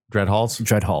Halls?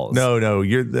 Dread Halls. No,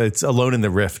 it's Alone in the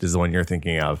Rift is the one you're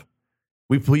thinking of.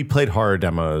 We played horror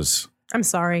demos. I'm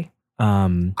sorry.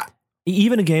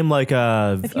 Even a game like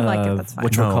if you like it, that's fine.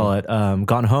 What you call it,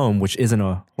 Gone Home, which isn't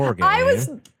a horror game. I was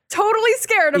totally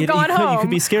scared of Gone Home. You could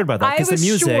be scared about that I because was the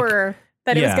music. sure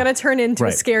that it was going to turn into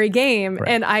a scary game, Right.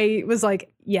 and I was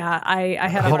like, "Yeah, I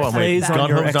had a Hold hard on, time wait. with that. Gone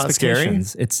your Home's not scary?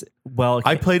 expectations. It's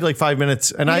I played like 5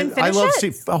 minutes, and didn't I finish love it?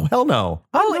 Steve. Oh hell no!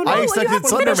 Oh, no, I you expected have to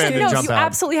finish Slenderman it. to No, jump you out.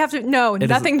 absolutely have to. No, is-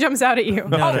 nothing jumps out at you.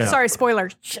 no. Sorry,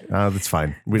 spoiler. That's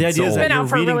fine. the idea is been that out you're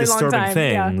for a reading really long disturbing time,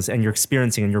 yeah. things and you're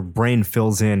experiencing, and your brain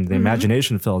fills in, the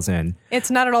imagination fills in. It's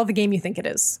not at all the game you think it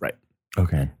is. Right.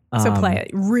 Okay. So play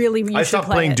it. Really, you I should stopped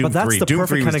play playing it. Doom But that's 3. the Doom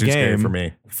 3 perfect was kind of too scary game for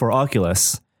me. for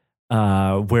Oculus,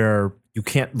 where you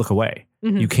can't look away.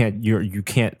 You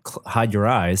can't hide your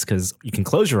eyes because you can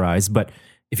close your eyes, but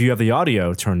if you have the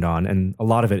audio turned on, and a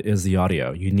lot of it is the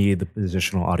audio, you need the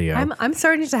positional audio. I'm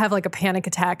starting to have like a panic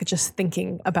attack just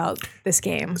thinking about this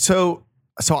game. So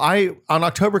I on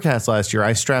Oktobercast last year,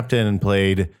 I strapped in and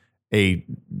played a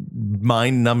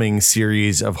mind-numbing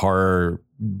series of horror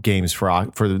games for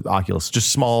the Oculus,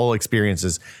 just small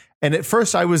experiences. And at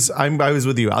first, I was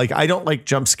with you. Like, I don't like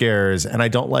jump scares, and I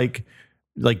don't like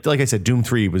I said, Doom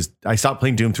 3 was. I stopped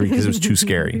playing Doom 3 because it was too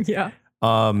scary. Yeah.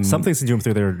 Some things in Doom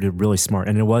 3 they're really smart,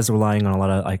 and it was relying on a lot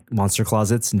of like monster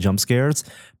closets and jump scares,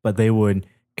 but they would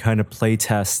kind of play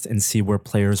test and see where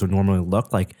players would normally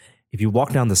look. Like if you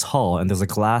walk down this hall and there's a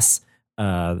glass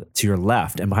to your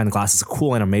left, and behind the glass is a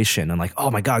cool animation, and like,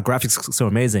 oh my god, graphics are so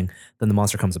amazing, then the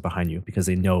monster comes up behind you because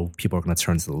they know people are going to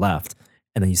turn to the left,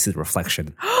 and then you see the reflection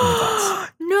in the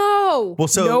glass. No. Well,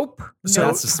 so nope. So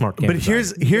that's a smart game. But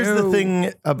here's the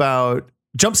thing about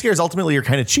jump scares. Ultimately, are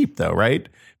kind of cheap, though, right?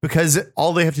 Because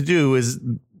all they have to do is,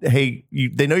 hey,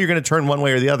 they know you're going to turn one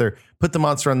way or the other. Put the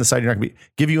monster on the side. You're not going to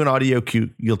give you an audio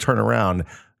cue. You'll turn around.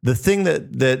 The thing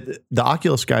that the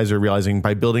Oculus guys are realizing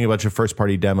by building a bunch of first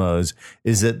party demos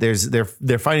is that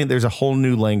they're finding there's a whole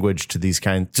new language to these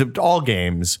kinds to all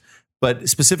games, but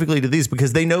specifically to these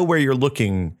because they know where you're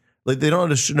looking. Like they don't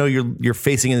just know you're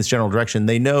facing in this general direction.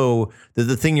 They know that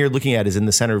the thing you're looking at is in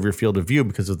the center of your field of view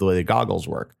because of the way the goggles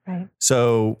work. Right.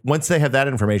 So once they have that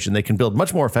information, they can build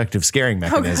much more effective scaring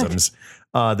mechanisms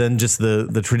than just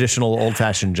the traditional old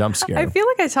fashioned jump scare. I feel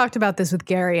like I talked about this with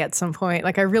Gary at some point.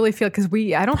 Like I really feel because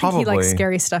I don't think he likes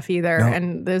scary stuff either. No.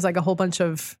 And there's like a whole bunch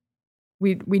of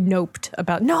we noped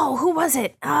about. No, who was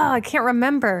it? Oh, I can't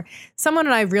remember. Someone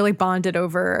and I really bonded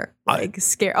over like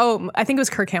scare. Oh, I think it was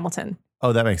Kirk Hamilton.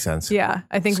 Oh, that makes sense. Yeah,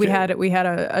 I think we had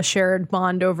a shared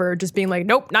bond over just being like,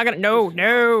 nope, not gonna,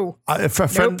 no. A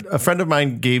friend of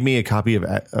mine gave me a copy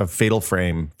of Fatal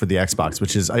Frame for the Xbox,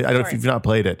 which is I don't know if you've not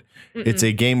played it. It's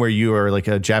a game where you are like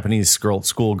a Japanese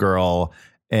schoolgirl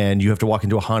and you have to walk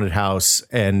into a haunted house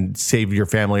and save your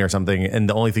family or something, and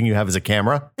the only thing you have is a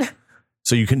camera.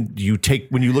 So you take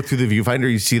when you look through the viewfinder,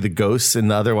 you see the ghosts in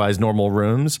the otherwise normal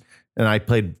rooms. And I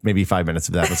played maybe 5 minutes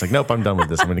of that. I was like, nope, I'm done with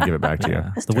this. I'm going to give it back to you.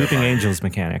 It's the Weeping Angels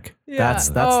mechanic. Yeah. That's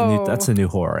the new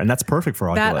horror, and that's perfect for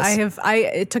Oculus.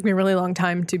 It took me a really long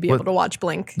time to be able to watch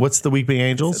Blink. What's the Weeping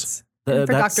Angels? For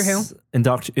Doctor Who. And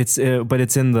but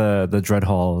it's in the Dread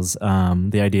Halls.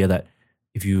 The idea that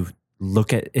if you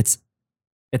look at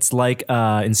it's like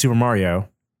in Super Mario,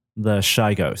 the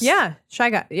Shy Ghost. Yeah, Shy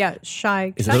Guy. Yeah, Shy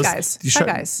Guys. Shy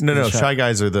Guys. No, Shy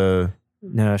Guys are the.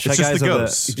 No, Shy it's just Guys the are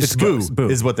ghosts. the, It's Boo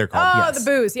is what they're called. Oh, Yes. the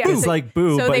Boos. Yeah, It's like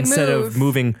Boo, so but they instead move. of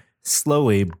moving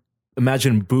slowly,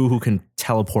 imagine Boo who can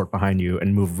teleport behind you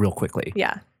and move real quickly.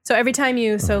 Yeah. So every time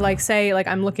say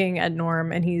I'm looking at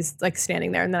Norm and he's like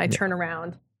standing there, and then I turn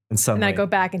around And suddenly, and I go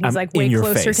back and he's I'm like in way your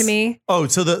closer face. to me. Oh,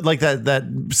 so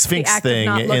that Sphinx act of thing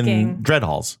not in looking. Dread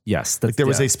Halls. Yes, Like there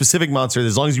was a specific monster.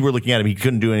 As long as you were looking at him, he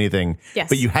couldn't do anything. Yes.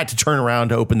 But you had to turn around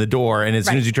to open the door, and as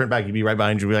soon Right. as you turn back, he'd be right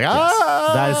behind you. Be like,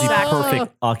 ah! That is the Exactly.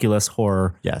 perfect Oculus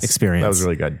horror experience. That was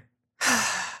really good.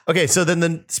 Okay, so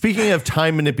then speaking of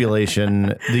time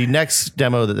manipulation, the next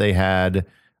demo that they had,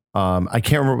 I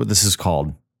can't remember what this is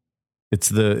called. It's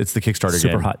the Kickstarter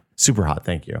Super game. Hot. Super Hot.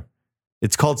 Thank you.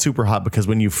 It's called Super Hot because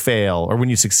when you fail or when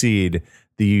you succeed,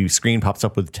 the screen pops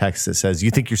up with text that says,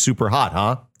 "You think you're super hot,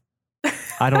 huh?"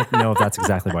 I don't know if that's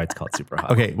exactly why it's called Super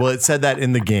Hot. Okay, well, it said that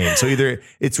in the game. So either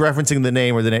it's referencing the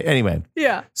name or the name. Anyway,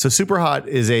 Yeah. so Super Hot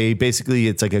is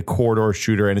it's like a corridor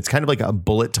shooter, and it's kind of like a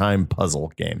bullet time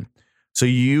puzzle game. So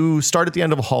you start at the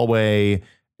end of a hallway,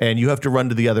 and you have to run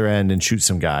to the other end and shoot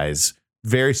some guys.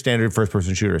 Very standard first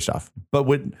person shooter stuff. But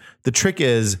what the trick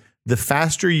is, the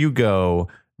faster you go,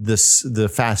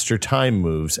 the faster time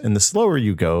moves, and the slower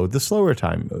you go, the slower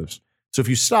time moves. So if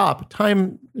you stop,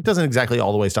 time, it doesn't exactly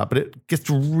all the way stop, but it gets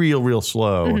real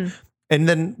slow. Mm-hmm. And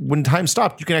then when time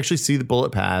stopped, you can actually see the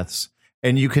bullet paths,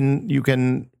 and you can,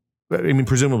 I mean,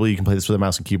 presumably you can play this with a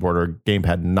mouse and keyboard or a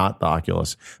gamepad, not the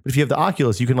Oculus. But if you have the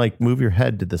Oculus, you can like move your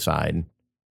head to the side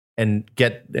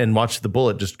and watch the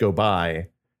bullet just go by.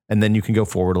 And then you can go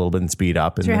forward a little bit and speed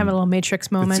up. And so you're having a little Matrix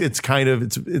moment.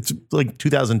 It's like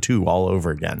 2002 all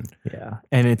over again. Yeah.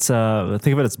 And it's,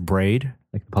 think of it as Braid,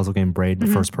 like the puzzle game Braid, but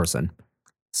first person.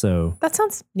 So that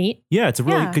sounds neat. Yeah, it's a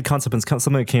really good concept. It's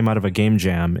something that came out of a game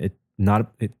jam. They have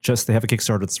a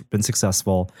Kickstarter that's been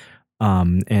successful.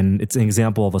 And it's an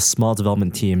example of a small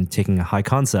development team taking a high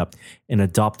concept and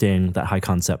adopting that high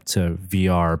concept to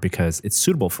VR because it's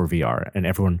suitable for VR and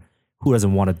everyone who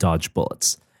doesn't want to dodge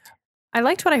bullets. I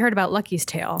liked what I heard about Lucky's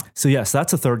Tale. So yes,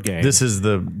 that's a third game. This was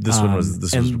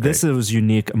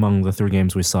unique among the 3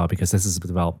 games we saw because this is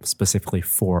developed specifically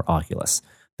for Oculus.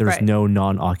 There's no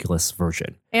non-Oculus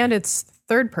version. And it's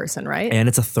third person, right? And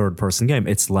it's a third person game.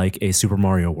 It's like a Super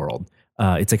Mario World.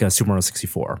 It's like a Super Mario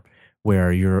 64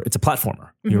 where it's a platformer.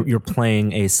 You're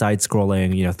playing a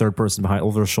side-scrolling, third person behind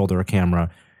over the shoulder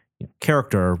camera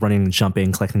character running,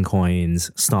 jumping, collecting coins,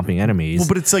 stomping enemies. Well,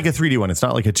 but it's like a 3D one. It's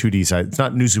not like a 2D side. It's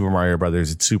not New Super Mario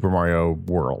Brothers. It's Super Mario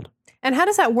World. And how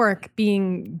does that work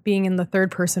being in the third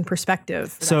person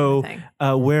perspective? So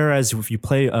whereas if you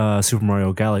play Super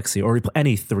Mario Galaxy or you play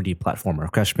any 3D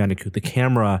platformer, Crash Bandicoot, the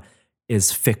camera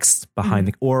is fixed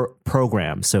behind or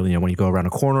programmed. So, when you go around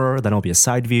a corner, then it'll be a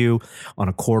side view. On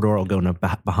a corridor, it'll go in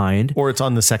behind. Or it's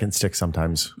on the second stick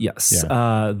sometimes. Yes.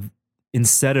 Yeah.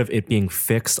 Instead of it being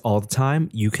fixed all the time,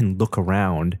 you can look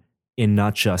around in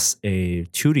not just a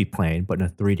 2D plane, but in a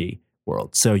 3D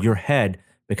world. So your head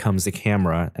becomes the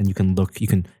camera and you can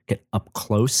get up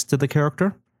close to the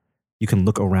character. You can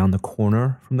look around the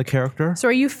corner from the character. So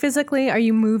are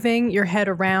you moving your head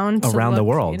around the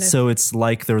world? So it's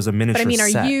like there's a miniature But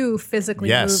set. Are you physically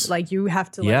move? Like you have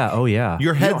to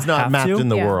Your head's not mapped in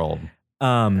the world.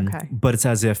 But it's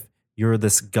as if you're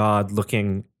this god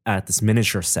looking at this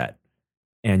miniature set.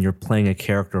 And you're playing a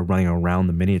character running around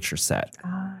the miniature set.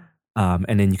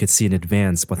 And then you can see in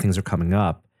advance what things are coming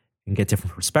up and get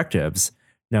different perspectives.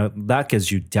 Now, that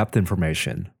gives you depth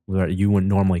information where you wouldn't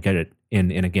normally get it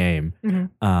in a game in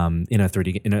a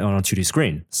 3D on a 2D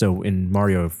screen. So in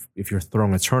Mario, if you're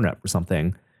throwing a turnip or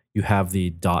something, you have the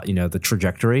dot, the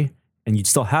trajectory, and you'd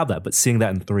still have that. But seeing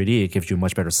that in 3D, it gives you a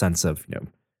much better sense of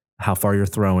how far you're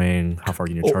throwing, how far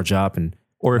you need to charge up, and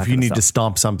or if you need to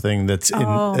stomp something that's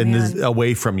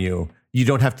away from you, you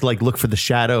don't have to look for the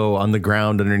shadow on the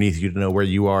ground underneath you to know where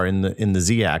you are in the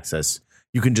Z-axis.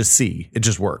 You can just see. It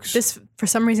just works. This, for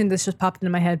some reason, this just popped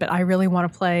into my head, but I really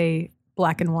want to play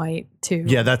Black and White too.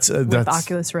 Yeah, that's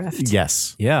Oculus Rift.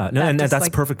 Yes. Yeah, no, and that's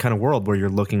a perfect kind of world where you're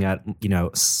looking at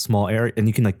small area, and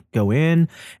you can go in,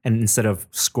 and instead of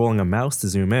scrolling a mouse to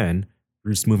zoom in,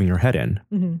 you're just moving your head in.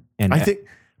 And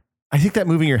I think that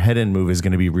moving your head in move is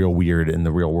going to be real weird in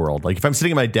the real world. Like if I'm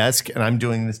sitting at my desk and I'm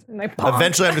doing this,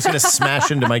 eventually I'm just going to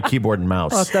smash into my keyboard and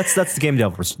mouse. Well, that's the game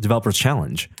developers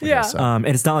challenge. Yeah. And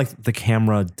it's not like the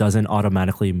camera doesn't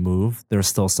automatically move. There's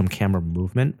still some camera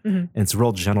movement, and it's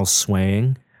real gentle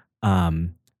swaying.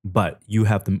 But you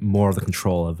have more of the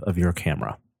control of your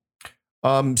camera.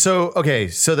 So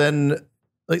then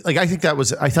I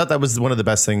thought that was one of the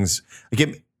best things.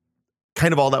 Like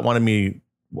kind of all that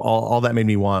made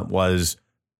me want was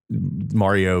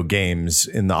Mario games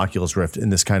in the Oculus Rift in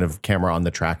this kind of camera on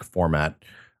the track format.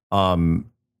 So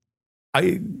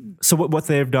what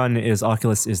they've done is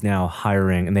Oculus is now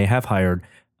hiring, and they have hired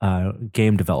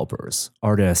game developers,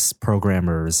 artists,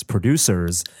 programmers,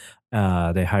 producers.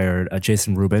 They hired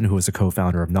Jason Rubin, who is a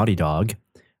co-founder of Naughty Dog.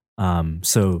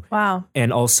 Wow.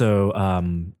 And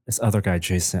also this other guy,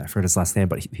 Jason, I forget his last name,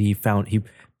 but he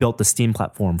built the Steam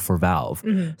platform for Valve.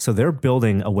 So they're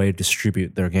building a way to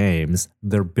distribute their games.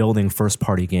 They're building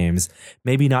first-party games,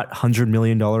 maybe not $100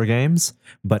 million games,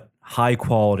 but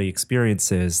high-quality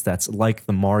experiences that's like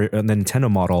the Nintendo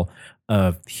model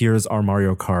of here's our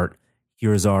Mario Kart,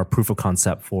 here's our proof of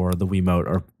concept for the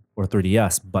Wiimote or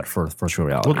 3DS, but for virtual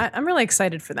reality. Well, I'm really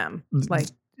excited for them. I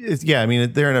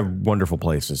mean, they're in a wonderful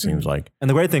place, it seems like. And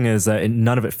the great thing is that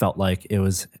none of it felt like it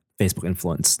was Facebook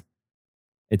influenced.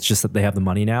 It's just that they have the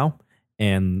money now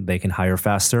and they can hire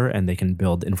faster and they can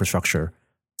build infrastructure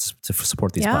to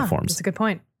support these platforms. That's a good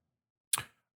point.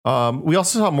 We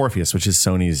also saw Morpheus, which is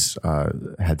Sony's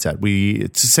headset.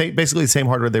 It's basically the same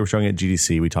hardware they were showing at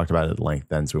GDC. We talked about it at length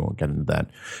then, so we won't get into that.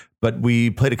 But we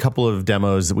played a couple of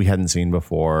demos that we hadn't seen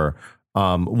before.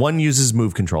 One uses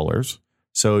Move controllers.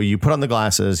 So you put on the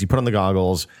glasses, you put on the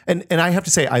goggles, and I have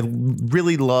to say, I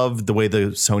really love the way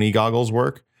the Sony goggles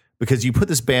work, because you put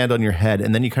this band on your head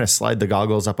and then you kind of slide the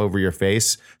goggles up over your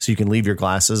face so you can leave your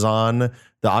glasses on.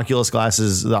 The Oculus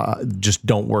glasses just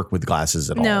don't work with glasses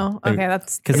at all. No, okay,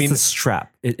 that's because it's a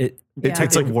strap. It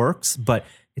like- works, but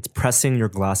it's pressing your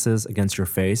glasses against your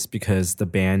face because the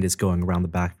band is going around the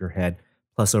back of your head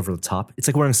plus over the top. It's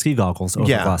like wearing ski goggles over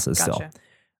glasses Gotcha.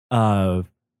 still.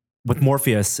 With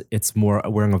Morpheus, it's more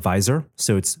wearing a visor.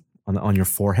 So it's on your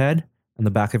forehead, on the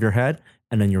back of your head,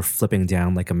 and then you're flipping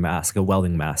down like a mask, a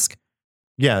welding mask.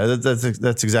 Yeah,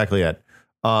 that's exactly it.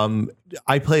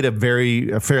 I played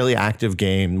a fairly active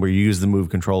game where you use the Move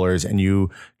controllers and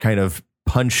you kind of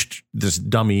punched this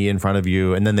dummy in front of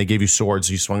you, and then they gave you swords.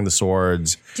 So you swung the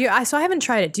swords. So I haven't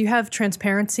tried it. Do you have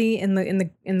transparency in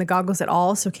the goggles at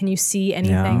all? So can you see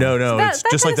anything? No, So it's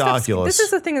just like the Oculus. This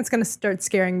is the thing that's going to start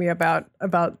scaring me about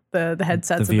the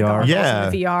headsets The and the VR. goggles Yeah.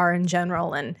 and the VR in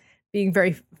general, and being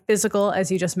very physical,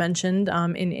 as you just mentioned,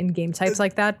 in game types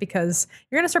like that, because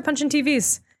you're going to start punching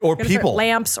TVs. Or You're gonna start people.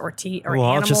 lamps or Well,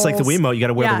 animals. just like the Wiimote, you got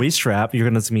to wear Yeah. the Wii strap. You're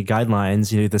going to see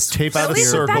guidelines. You know, this Tape out At a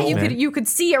least with that, circle. you could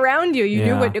see around you. You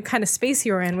knew Yeah. what kind of space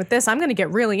you were in. With this, I'm going to get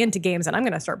really into games and I'm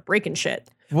going to start breaking shit.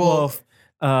 Well,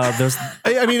 There's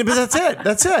I mean, but that's it.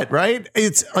 That's it, right?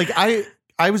 It's like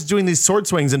I was doing these sword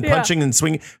swings and Yeah. punching and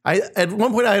swinging. At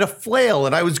one point I had a flail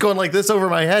and I was going like this over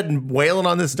my head and wailing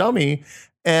on this dummy.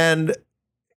 And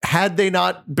had they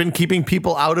not been keeping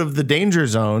people out of the danger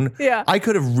zone, Yeah. I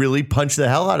could have really punched the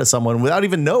hell out of someone without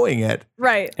even knowing it.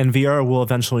 Right. and VR will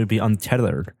eventually be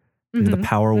untethered. The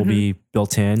power will be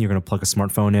built in. You're going to plug a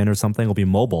smartphone in or something. It'll be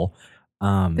mobile.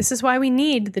 This is why we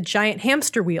need the giant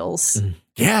hamster wheels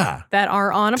Yeah. that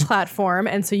are on a platform.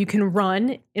 And so you can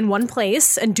run in one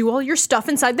place and do all your stuff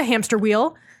inside the hamster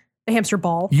wheel, the hamster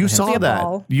ball. You the saw that.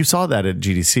 ball. You saw that at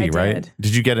GDC, I right? did.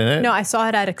 Did you get in it? No, I saw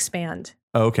it at Expand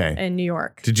Oh, okay. in New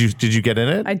York. Did you get in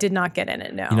it? I did not get in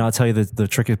it, no. You know, I'll tell you the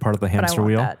tricky part of the but I hamster want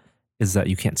wheel that. is that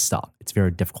you can't stop. It's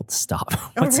very difficult to stop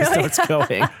once really? it starts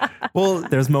going. Well,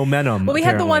 There's momentum. Well, we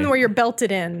had the one apparently. where you're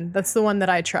belted in. That's the one that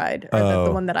I tried, or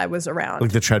the one that I was around.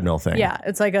 like the treadmill thing. Yeah,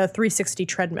 it's like a 360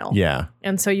 treadmill. Yeah.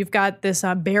 And so you've got this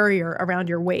barrier around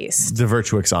your waist. The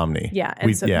Virtuix Omni. Yeah.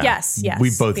 And yes.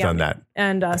 We've both the done Omni. that.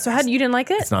 And so you didn't like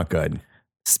it? It's not good.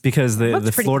 It's because the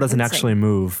Looks pretty floor doesn't convincing. actually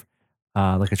move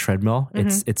like a treadmill.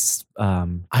 It's had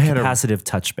a- capacitive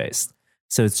touch based.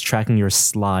 So it's tracking your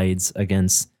slides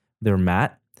against their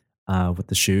mat with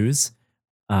the shoes.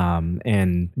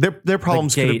 And Their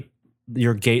problems the could gait,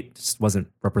 your gait just wasn't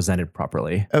represented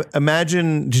properly.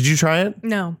 imagine. Did you try it?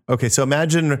 No. Okay, so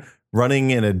imagine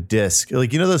running in a disc,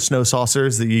 like those snow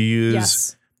saucers that you use.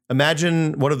 Yes.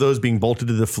 Imagine one of those being bolted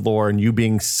to the floor and you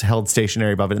being held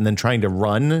stationary above it, and then trying to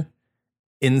run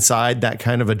inside that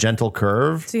kind of a gentle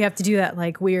curve. So you have to do that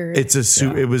like weird. It was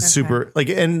Okay. super like,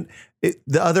 and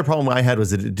the other problem I had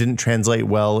was that it didn't translate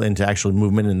well into actual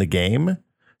movement in the game.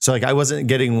 So like I wasn't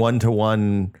getting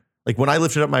 1-to-1. Like when I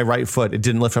lifted up my right foot, it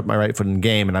didn't lift up my right foot in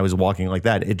game, and I was walking like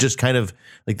that. It just kind of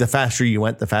like the faster you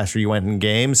went in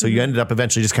game. So you ended up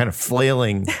eventually just kind of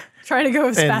flailing. Trying to go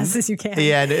as And- fast as you can.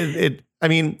 Yeah, and I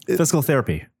mean, Physical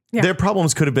therapy. Yeah. their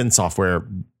problems could have been software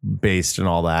based and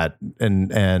all that,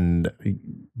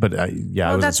 but I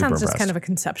Well, was that super sounds just impressed. kind of a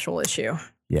conceptual issue.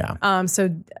 Yeah.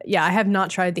 So yeah, I have not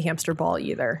tried the hamster ball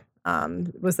either.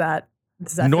 Does that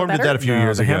feel Norm did better? that a few No,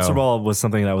 years the ago. hamster ball was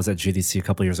something that was at GDC a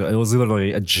couple years ago. It was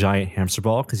literally a giant hamster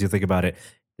ball because you think about it,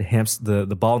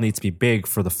 the ball needs to be big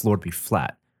for the floor to be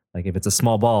flat. Like if it's a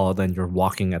small ball, then you're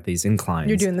walking at these inclines.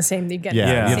 You're doing the same. You get Yeah,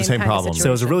 you have the same kind of problem. So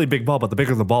it was a situation. really big ball, but the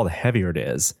bigger the ball, the heavier it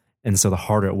is. And so the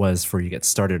harder it was for you to get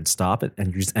started and stop it, and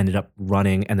you just ended up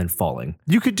running and then falling.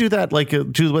 You could do that like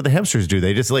do what the hamsters do.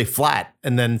 They just lay flat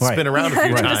and then Right. spin around a few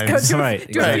Just times. go do, Right,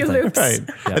 do a few exactly. loops.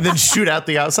 Right. And then shoot out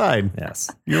the outside. Yes.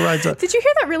 You're right. Did you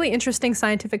hear that really interesting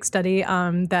scientific study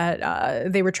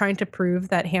that they were trying to prove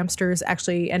that hamsters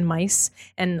actually and mice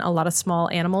and a lot of small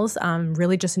animals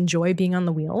really just enjoy being on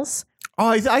the wheels? Oh,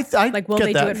 I Like, will get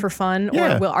they that. do it for fun,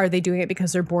 Yeah. or are they doing it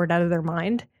because they're bored out of their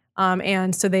mind?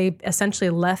 And so they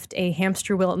essentially left a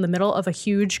hamster wheel in the middle of a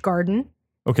huge garden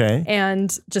Okay.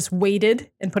 and just waited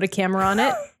and put a camera on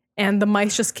it. And the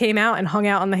mice just came out and hung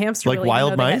out on the hamster Like wheel. even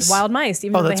wild though they had- mice? Wild mice,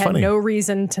 even Oh, though they that's had funny. no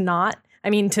reason to not.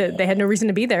 They had no reason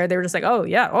to be there. They were just like, oh,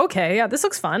 yeah, okay, yeah, this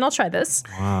looks fun. I'll try this.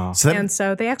 Wow. So that, And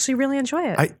so they actually really enjoy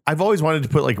it. I've always wanted to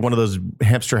put like one of those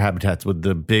hamster habitats with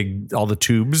all the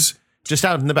tubes just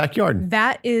out in the backyard.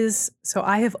 That is, so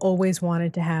I have always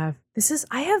wanted to have,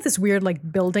 I have this weird like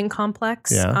building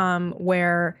complex Yeah.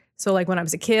 where, so like when I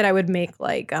was a kid, I would make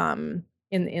like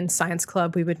in science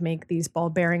club, we would make these ball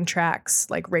bearing tracks,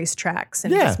 like race tracks,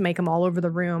 and just make them all over the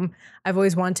room. I've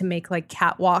always wanted to make like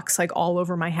catwalks, like all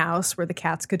over my house, where the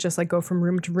cats could just like go from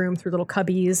room to room through little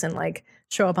cubbies and like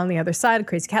show up on the other side,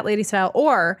 crazy cat lady style.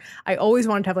 Or I always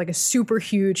wanted to have like a super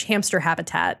huge hamster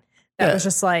habitat that was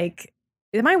just like,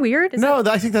 am I weird?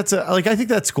 I think that's I think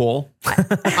that's cool.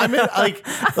 I mean,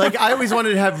 like I always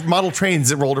wanted to have model trains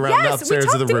that rolled around the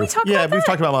upstairs of the roof. We've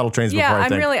talked about model trains before.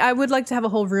 I would like to have a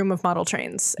whole room of model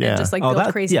trains and just like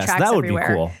build crazy tracks that would everywhere.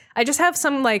 Be cool. I just have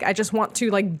some I just want to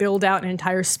like build out an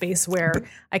entire space where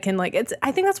I can I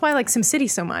think that's why I like SimCity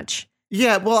so much.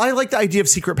 Yeah, well, I like the idea of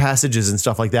secret passages and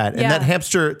stuff like that. And that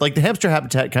hamster, like the hamster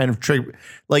habitat kind of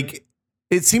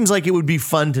it seems like it would be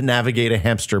fun to navigate a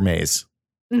hamster maze.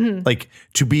 Mm-hmm. Like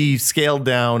to be scaled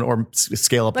down or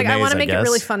scale up the maze, I want to make it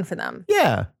really fun for them.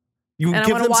 Yeah. You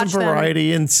give them some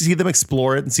variety and see them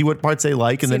explore it and see what parts they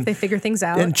like. And then if they figure things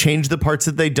out. And change the parts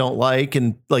that they don't like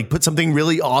and like put something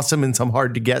really awesome in some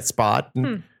hard to get spot.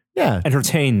 And,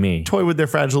 entertain me. Toy with their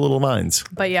fragile little minds.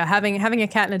 But yeah, having a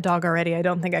cat and a dog already, I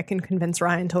don't think I can convince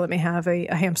Ryan to let me have a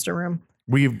hamster room.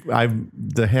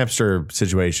 The hamster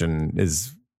situation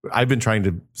is... I've been trying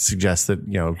to suggest that,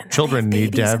 children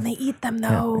need to have. And they eat them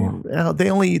though.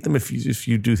 They only eat them if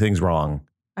you do things wrong.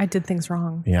 I did things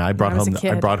wrong. Yeah, I brought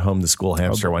home the school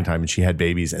hamster one time, and she had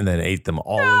babies, and then ate them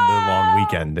all in the long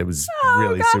weekend. It was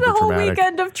really super a whole traumatic.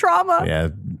 Weekend of trauma. Yeah,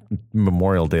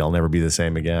 Memorial Day will never be the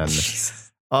same again.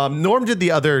 Norm did the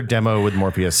other demo with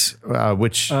Morpheus,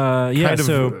 which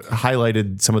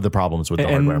highlighted some of the problems with the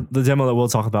hardware. The demo that we'll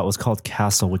talk about was called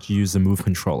Castle, which used the Move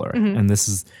controller, and this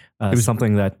is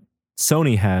something that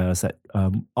Sony has that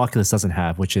Oculus doesn't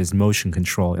have, which is motion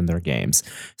control in their games.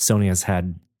 Sony has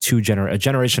had a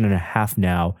generation and a half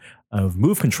now of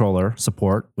Move controller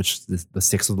support, which is the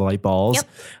sticks with the light balls. Yep.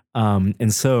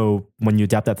 And so when you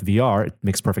adapt that to VR, it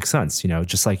makes perfect sense.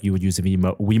 Just like you would use a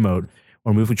Wiimote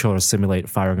or Move controller to simulate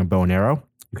firing a bow and arrow,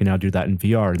 you can now do that in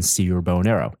VR and see your bow and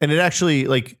arrow. And it actually,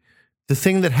 like, the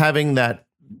thing that having that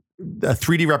a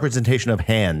 3D representation of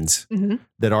hands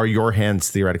that are your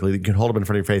hands theoretically that you can hold up in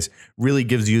front of your face really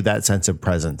gives you that sense of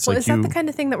presence. Well, is that the kind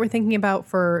of thing that we're thinking about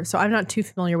so I'm not too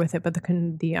familiar with it, but the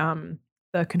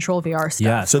Control VR stuff.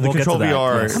 Yeah, so the Control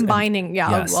VR yes. Combining,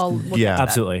 yes. I'll look at that.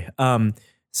 Absolutely.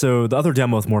 So the other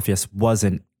demo with Morpheus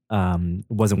wasn't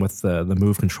with the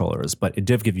Move controllers, but it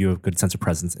did give you a good sense of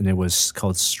presence, and it was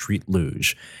called Street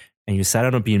Luge. And you sat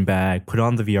on a beanbag, put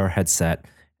on the VR headset,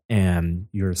 and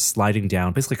you're sliding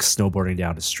down, basically like snowboarding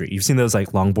down the street. You've seen those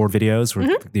like longboard videos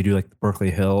where they do like the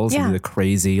Berkeley Hills and do the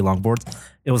crazy longboards.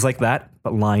 It was like that,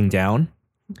 but lying down.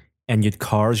 And you're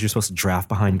supposed to draft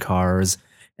behind cars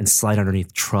and slide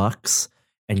underneath trucks,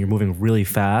 and you're moving really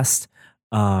fast.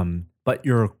 But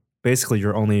your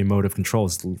only mode of control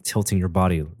is tilting your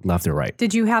body left or right.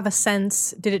 Did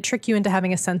it trick you into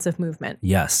having a sense of movement?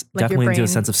 Yes, like definitely into a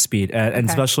sense of speed. And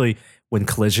especially when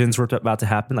collisions were about to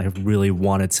happen, I really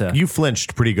wanted to... You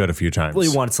flinched pretty good a few times.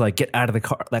 Really wanted to like get out of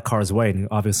that car's way. And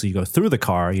obviously you go through the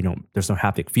car, there's no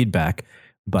haptic feedback,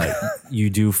 but you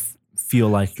do feel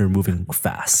like you're moving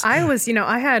fast.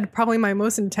 I had probably my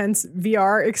most intense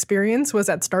VR experience was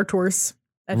at Star Tours.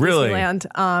 At really?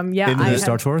 Disneyland. The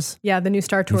Star Tours? Yeah, the new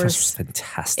Star Tours. Was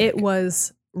fantastic. It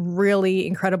was really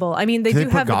incredible. I mean, they do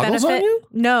have the benefit. On you?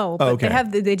 No,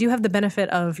 but they do have the benefit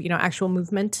of actual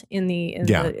movement in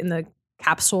the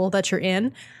capsule that you're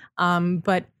in.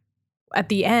 But at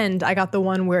the end, I got the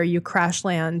one where you crash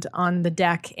land on the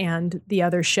deck and the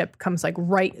other ship comes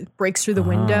breaks through the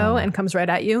window and comes right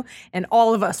at you, and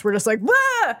all of us were just like,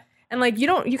 wah! And like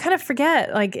you kind of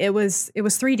forget, like it was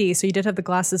 3D, so you did have the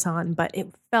glasses on, but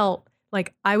it felt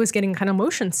like I was getting kind of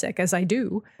motion sick as I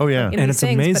do. Oh yeah, and it's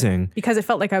amazing because it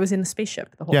felt like I was in the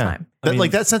spaceship the whole time.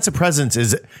 That sense of presence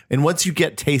is, and once you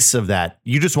get tastes of that,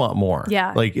 you just want more.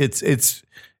 Yeah, like it is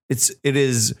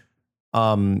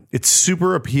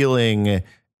super appealing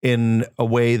in a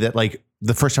way that, like,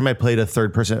 the first time I played a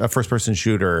first person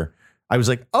shooter, I was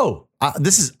like, I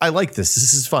like this.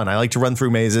 This is fun. I like to run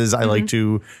through mazes. I like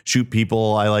to shoot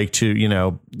people. I like to,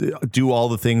 do all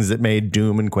the things that made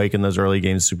Doom and Quake in those early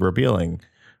games super appealing.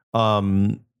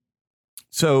 So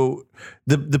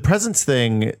the presence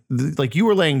thing, like you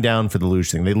were laying down for the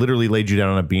luge thing. They literally laid you down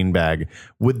on a beanbag.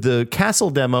 With the castle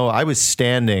demo, I was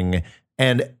standing,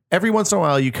 and every once in a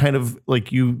while you kind of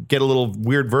like you get a little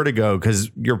weird vertigo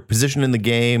because your position in the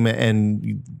game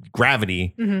and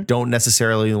gravity don't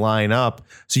necessarily line up.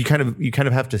 So you kind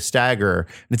of have to stagger.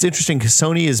 And it's interesting because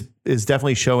Sony is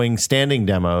definitely showing standing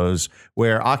demos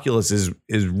where Oculus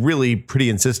is really pretty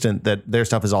insistent that their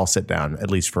stuff is all sit down, at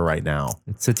least for right now.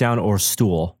 Sit down or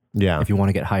stool. Yeah. If you want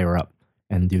to get higher up.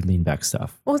 and do lean back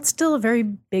stuff. Well, it's still a very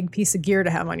big piece of gear to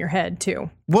have on your head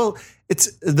too. Well,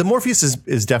 the Morpheus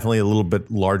is definitely a little bit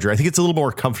larger. I think it's a little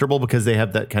more comfortable because they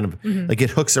have that kind of like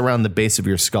it hooks around the base of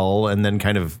your skull and then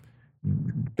kind of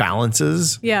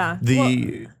balances. Yeah.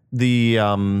 Interesting.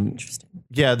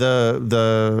 Yeah,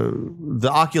 the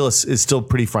Oculus is still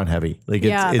pretty front heavy. Like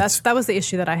that was the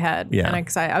issue that I had. Yeah.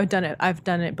 And I've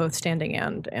done it both standing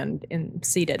and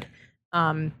seated.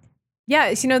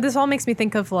 This all makes me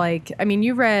think of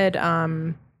you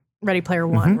read Ready Player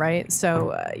One, right?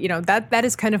 So that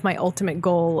is kind of my ultimate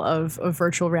goal of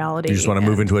virtual reality. You just want to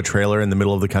move into a trailer in the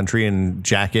middle of the country and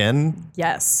jack in?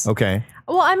 Yes. Okay.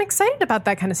 Well, I'm excited about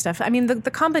that kind of stuff. I mean,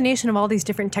 the combination of all these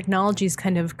different technologies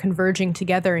kind of converging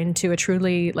together into a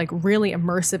truly really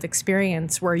immersive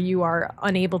experience where you are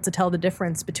unable to tell the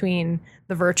difference between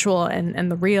the virtual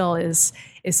and the real is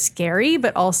scary,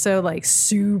 but also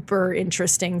super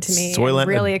interesting to me. Soylent,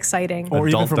 really exciting. Or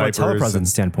even from a diapers telepresence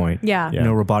standpoint. Yeah.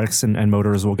 Robotics and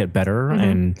motors will get better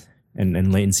and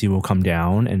latency will come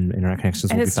down and internet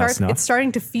connections will be fast enough. It's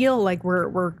starting to feel like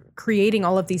we're creating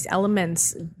all of these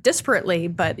elements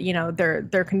disparately, but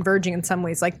they're converging in some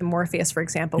ways, like the Morpheus, for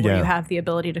example, where you have the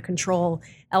ability to control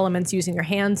elements using your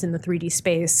hands in the 3D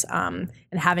space, and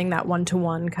having that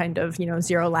one-to-one kind of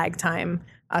zero lag time.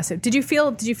 So did you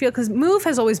feel because Move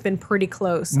has always been pretty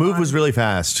close. Move was really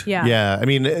fast. Yeah. I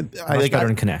mean, much better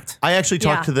than Connect. I actually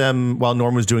talked to them while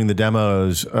Norm was doing the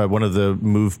demos, one of the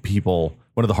Move people,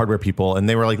 one of the hardware people, and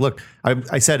they were like, look,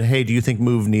 I said, hey, do you think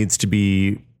Move needs to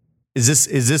be, is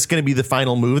this going to be the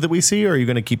final Move that we see, or are you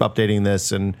going to keep updating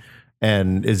this, and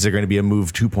is there going to be a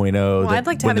Move 2.0 well, I'd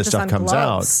like to when have this it just stuff on comes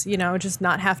gloves, out? Just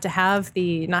not have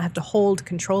to hold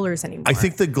controllers anymore. I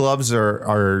think the gloves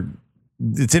are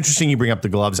it's interesting you bring up the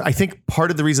gloves. I think part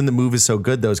of the reason the Move is so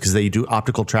good, though, is because they do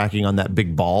optical tracking on that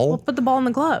big ball. Well, put the ball in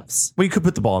the gloves. Well, you could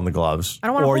put the ball in the gloves. I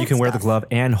don't want to Or hold you can wear the stuff. glove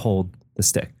and hold the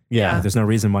stick. Yeah. There's no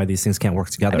reason why these things can't work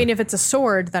together. I mean, if it's a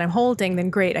sword that I'm holding, then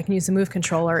great, I can use the Move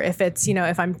controller. If it's,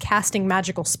 if I'm casting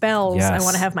magical spells, I Yes.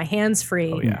 want to have my hands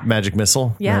free. Oh, yeah. Magic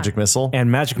Missile. Yeah. Magic Missile.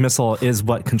 And Magic Missile is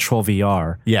what Control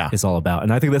VR is all about.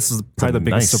 And I think this is probably the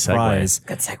biggest nice surprise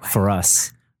Good segue. for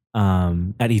us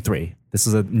at E3. This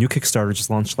is a new Kickstarter just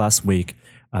launched last week.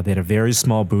 They had a very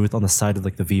small booth on the side of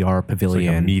the VR Like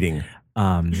pavilion. a meeting.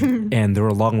 And there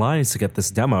were long lines to get this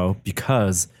demo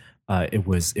because it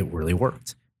really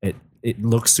worked. It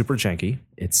looks super janky.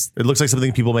 It looks like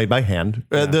something people made by hand.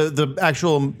 The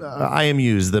actual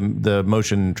IMUs, the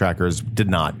motion trackers, did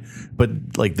not. But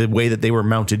like the way that they were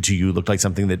mounted to you looked like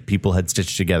something that people had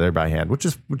stitched together by hand, which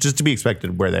is to be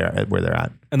expected where they're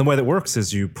at. And the way that works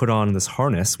is you put on this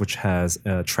harness, which has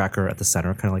a tracker at the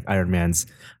center, kind of like Iron Man's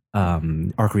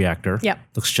arc reactor. Yep.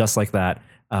 Looks just like that.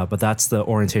 But that's the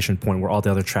orientation point where all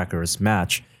the other trackers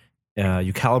match.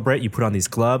 You calibrate, you put on these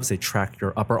gloves, they track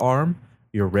your upper arm,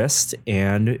 your wrist,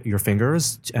 and your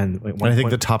fingers. And I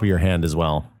think the top of your hand as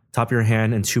well. Top of your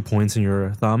hand and 2 points in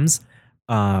your thumbs.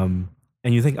 And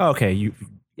you think,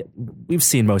 we've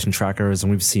seen motion trackers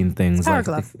and we've seen things Power like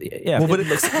glove.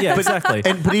 Exactly.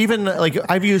 But even like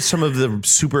I've used some of the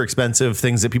super expensive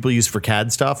things that people use for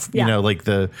CAD stuff, like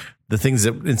the things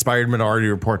that inspired Minority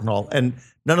Report and all, and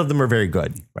none of them are very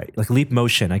good. Right. Like Leap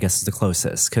Motion, I guess, is the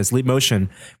closest, because Leap Motion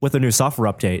with the new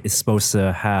software update is supposed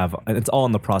to have, and it's all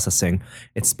in the processing,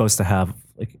 it's supposed to have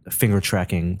like finger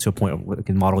tracking to a point where it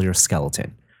can model your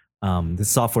skeleton. The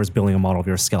software is building a model of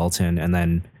your skeleton and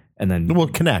then Well,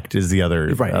 Connect is the other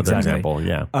exactly. example.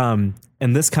 Yeah.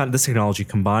 And this technology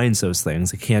combines those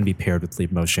things. It can be paired with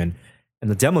Leap Motion. And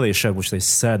the demo they showed, which they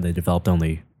said they developed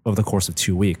only over the course of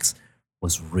 2 weeks,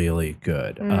 was really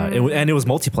good. And it was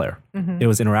multiplayer. It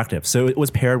was interactive. So it was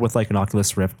paired with like an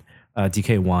Oculus Rift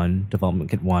DK1, Development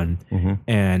Kit 1.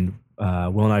 And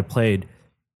Will and I played.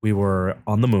 We were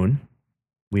on the moon.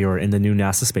 We were in the new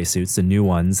NASA spacesuits, the new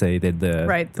ones. They did the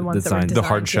ones that were The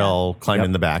hard shell climbed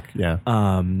in the back. Yeah.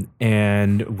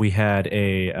 And we had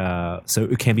so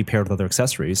it can be paired with other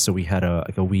accessories. So we had a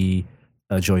Wii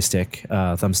joystick,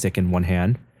 thumbstick in one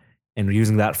hand, and we're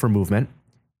using that for movement.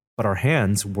 But our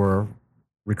hands were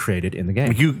recreated in the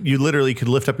game. You literally could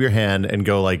lift up your hand and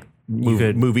go like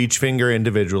move each finger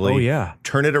individually. Oh yeah.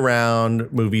 Turn it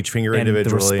around, move each finger and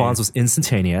individually. The response was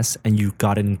instantaneous, and you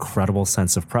got an incredible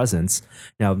sense of presence.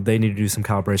 Now they need to do some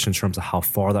calibration in terms of how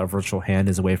far that virtual hand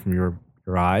is away from your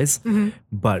eyes,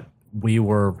 but we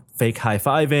were fake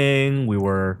high-fiving.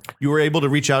 You were able to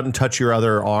reach out and touch your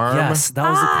other arm. Yes, that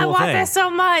was the cool I want thing. this so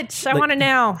much. I want it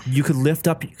now. You could lift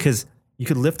up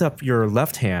your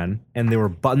left hand, and there were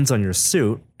buttons on your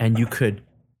suit, and you could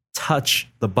touch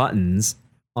the buttons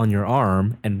on your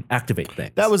arm and activate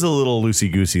things. That was a little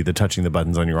loosey goosey, the touching the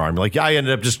buttons on your arm. Like I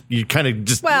ended up you kind of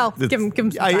just give him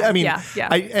some time. I mean,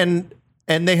 yeah.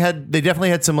 And they definitely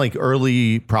had some like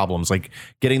early problems, like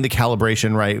getting the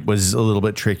calibration right was a little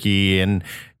bit tricky, and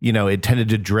it tended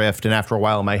to drift. And after a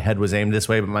while, my head was aimed this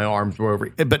way, but my arms were over.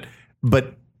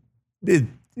 But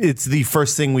it's the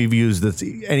first thing we've used that's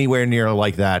anywhere near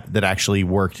like that actually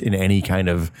worked in any kind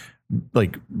of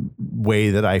like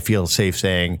way that I feel safe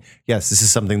saying, yes, this is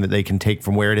something that they can take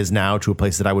from where it is now to a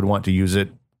place that I would want to use it.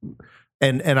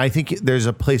 And I think there's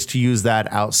a place to use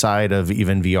that outside of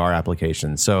even VR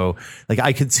applications. So like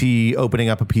I could see opening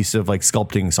up a piece of like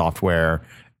sculpting software,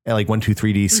 like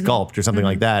 123D Sculpt or something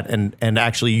like that, and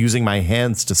actually using my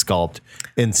hands to sculpt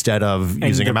instead of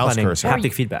using a mouse cursor.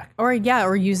 Haptic feedback. Or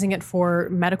using it for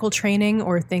medical training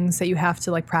or things that you have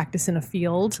to like practice in a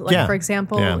field. Like for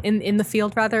example, in the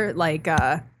field rather, like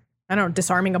I don't know,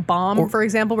 disarming a bomb, for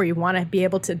example, where you want to be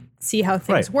able to see how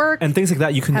things work. And things like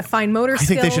that. You can have fine motor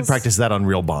skills. I think they should practice that on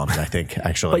real bombs, I think,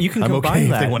 actually. But you can combine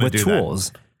that with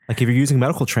tools. Like if you're using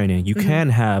medical training, you can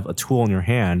have a tool in your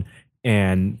hand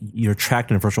and you're tracked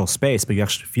in a virtual space, but you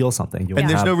actually feel something. And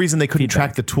there's no reason they couldn't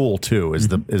track the tool too, is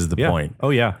the point.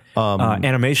 Oh yeah.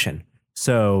 Animation.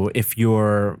 So if you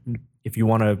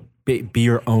want to be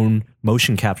your own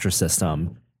motion capture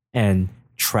system and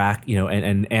track,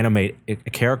 and animate a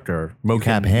character,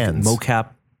 mocap hands,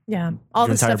 all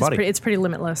this stuff is pretty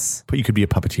limitless. But you could be a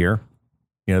puppeteer.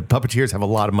 Puppeteers have a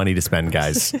lot of money to spend,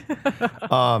 guys.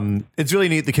 It's really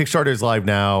neat. The Kickstarter is live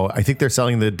now. I think they're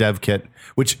selling the dev kit,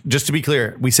 which, just to be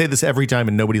clear, we say this every time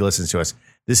and nobody listens to us.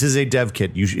 This is a dev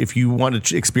kit. If you want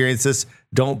to experience this,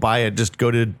 don't buy it. Just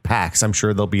go to PAX. I'm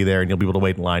sure they'll be there and you'll be able to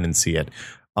wait in line and see it.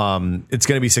 It's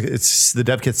going to be the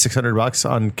dev kit's $600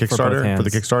 on Kickstarter for the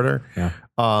Kickstarter. Yeah.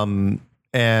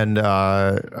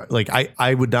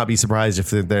 I would not be surprised if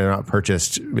they're not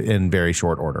purchased in very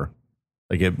short order.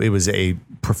 Like it was a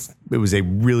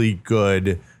really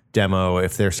good demo.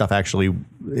 If their stuff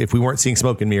if we weren't seeing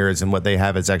smoke and mirrors and what they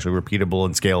have is actually repeatable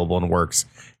and scalable and works,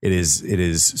 it is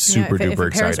super duper if it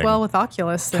exciting. pairs well with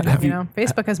Oculus, then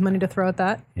Facebook has money to throw at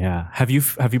that. Yeah. Have you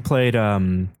played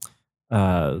the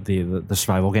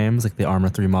survival games like the Arma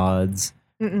 3 mods,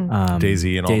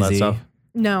 Daisy and all that stuff?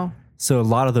 No. So a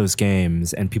lot of those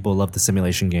games, and people love the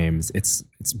simulation games. It's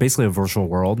basically a virtual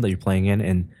world that you're playing in,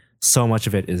 and so much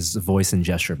of it is voice and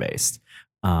gesture based,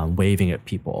 waving at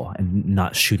people and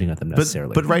not shooting at them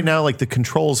necessarily. But right now, like the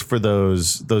controls for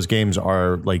those games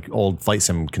are like old flight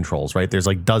sim controls, right? There's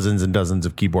like dozens and dozens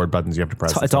of keyboard buttons you have to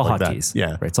press. It's all like hotkeys.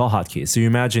 Yeah, right. It's all hotkeys. So you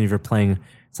imagine if you're playing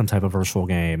some type of virtual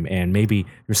game, and maybe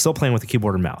you're still playing with a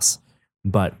keyboard and mouse,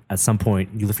 but at some point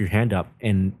you lift your hand up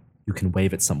and you can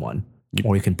wave at someone,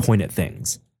 or you can point at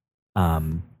things.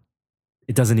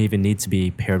 It doesn't even need to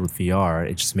be paired with VR.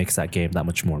 It just makes that game that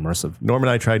much more immersive. Norm and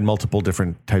I tried multiple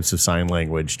different types of sign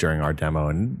language during our demo,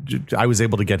 and I was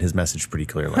able to get his message pretty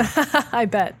clearly. I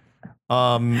bet.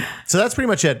 So that's pretty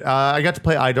much it. I got to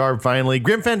play iDarb finally.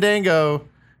 Grim Fandango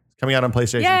coming out on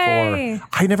PlayStation 4.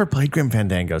 I never played Grim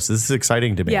Fandango, so this is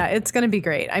exciting to me. Yeah, it's going to be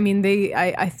great. I mean,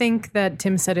 I think that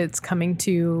Tim said it's coming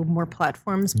to more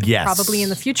platforms probably in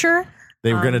the future.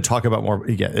 They were going to talk about more.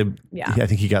 I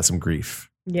think he got some grief.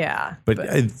 Yeah. But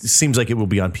it seems like it will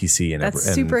be on PC and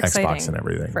super Xbox and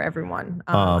everything. For everyone.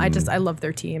 I love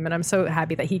their team, and I'm so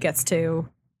happy that he gets to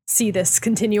see this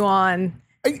continue on.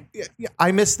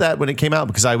 I missed that when it came out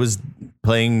because I was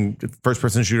playing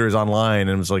first-person shooters online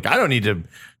and was like, I don't need to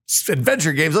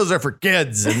adventure games. Those are for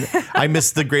kids. And I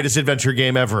missed the greatest adventure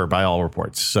game ever by all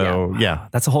reports. So, yeah.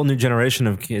 That's a whole new generation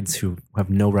of kids who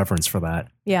have no reverence for that.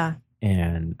 Yeah.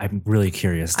 And I'm really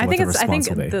curious to what the response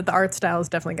will be. The art style is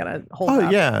definitely going to hold up. Oh,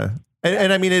 yeah.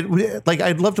 And I mean,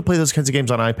 I'd love to play those kinds of games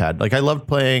on iPad. Like, I loved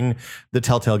playing the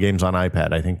Telltale games on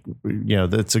iPad. I think,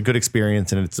 it's a good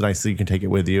experience, and it's nice that you can take it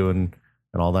with you and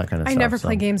all that kind of stuff. I never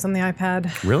play games on the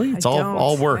iPad. Really? It's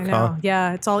all work, huh?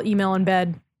 Yeah, it's all email in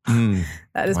bed.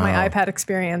 That is my iPad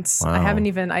experience. Wow.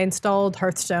 I installed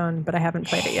Hearthstone, but I haven't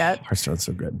played it yet. Hearthstone's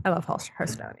so good. I love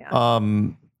Hearthstone,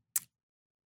 yeah.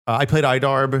 I played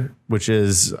iDarb, which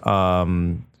is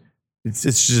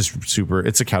it's just super.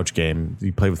 It's a couch game.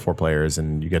 You play with 4 players,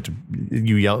 and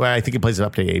you yell. I think it plays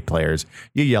up to 8 players.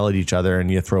 You yell at each other, and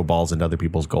you throw balls into other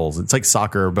people's goals. It's like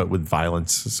soccer, but with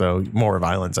violence. So more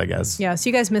violence, I guess. Yeah. So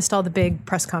you guys missed all the big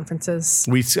press conferences.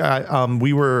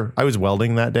 I was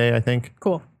welding that day, I think.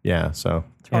 Cool. Yeah. So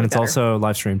it's also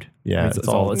live streamed. Yeah. It's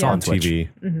on TV.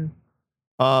 Mm-hmm.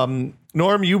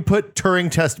 Norm, you put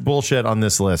Turing test bullshit on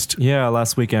this list. Yeah,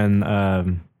 last weekend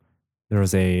there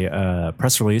was a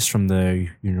press release from the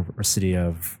University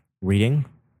of Reading.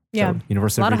 Yeah,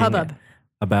 University a lot of Reading of hubbub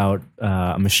about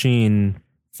a machine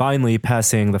finally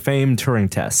passing the famed Turing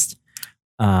test.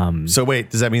 So wait,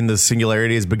 does that mean the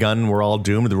singularity has begun? We're all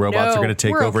doomed. The robots are going to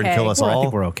take we're over and kill us I all.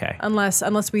 think we're okay.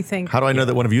 Unless we think. How do I know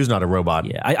that one of you is not a robot?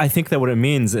 Yeah, I think that what it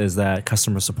means is that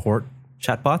customer support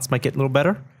chatbots might get a little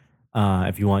better.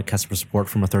 If you want customer support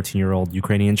from a 13-year-old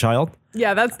Ukrainian child.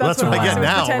 Yeah, that's what I get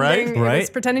now, right? It was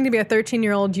pretending to be a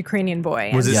 13-year-old Ukrainian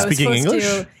boy. Was it speaking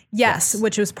English? Yes,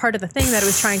 which was part of the thing that it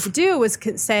was trying to do was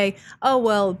say, oh,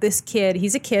 well, this kid,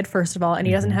 he's a kid, first of all, and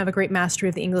he doesn't have a great mastery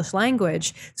of the English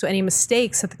language. So any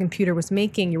mistakes that the computer was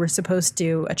making, you were supposed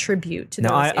to attribute to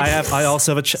those. Now, I have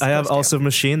also a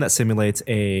machine that simulates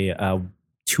a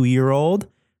 2-year-old.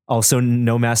 Also,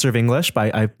 no master of English,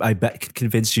 but I bet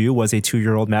convinced you was a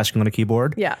 2-year-old mashing on a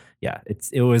keyboard. Yeah. Yeah.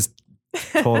 It was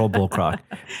total bullcrock.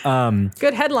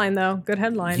 Good headline, though. Good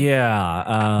headline.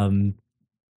 Yeah.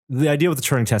 The idea with the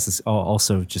Turing test is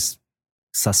also just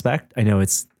suspect. I know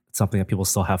it's something that people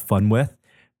still have fun with,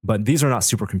 but these are not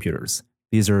supercomputers.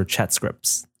 These are chat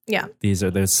scripts. Yeah.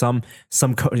 There's some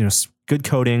good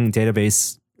coding,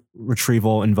 database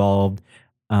retrieval involved.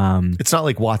 It's not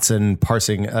like Watson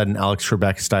parsing an Alex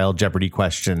Trebek style Jeopardy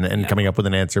question and coming up with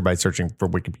an answer by searching for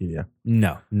Wikipedia.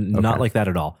 No, not like that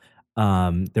at all.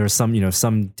 There's some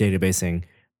databasing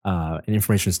and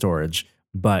information storage,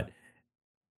 but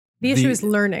the issue is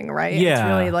learning, right? Yeah. It's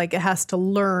really like it has to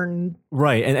learn.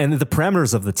 Right. And the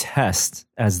parameters of the test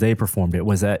as they performed it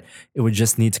was that it would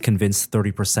just need to convince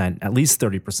 30%, at least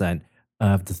 30%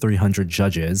 of the 300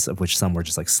 judges, of which some were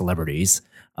just like celebrities,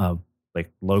 like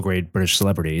low-grade British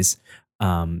celebrities,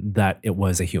 that it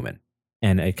was a human.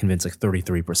 And it convinced like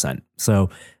 33%. So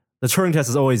the Turing test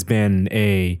has always been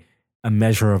a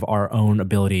measure of our own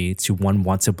ability to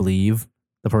want to believe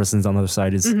the person's on the other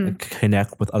side is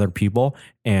connect with other people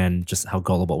and just how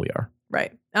gullible we are.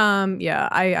 Right. Yeah.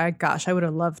 I would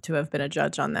have loved to have been a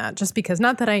judge on that, just because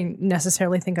not that I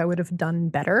necessarily think I would have done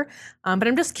better. But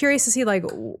I'm just curious to see,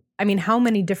 how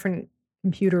many different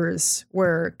computers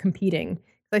were competing.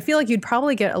 I feel like you'd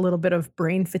probably get a little bit of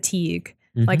brain fatigue,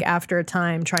 like after a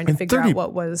time trying to figure out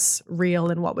what was real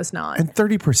and what was not. And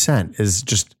 30% is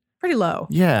just pretty low.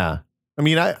 Yeah. I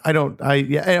mean,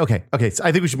 okay. So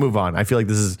I think we should move on. I feel like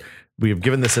we have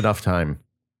given this enough time.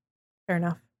 Fair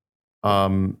enough.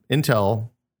 Intel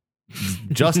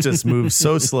justice moves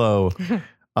so slow.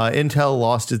 Intel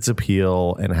lost its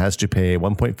appeal and has to pay a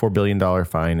 $1.4 billion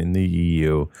fine in the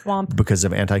EU because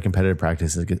of anti-competitive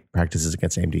practices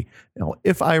against AMD. Now,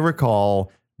 if I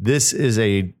recall, this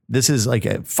is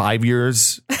like 5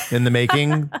 years in the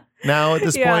making now at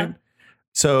this point.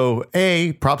 So,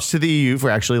 props to the EU for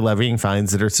actually levying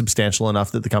fines that are substantial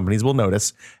enough that the companies will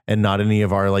notice, and not any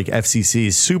of our like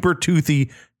FCC's super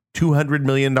toothy $200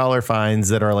 million fines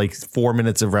that are like 4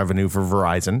 minutes of revenue for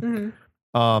Verizon.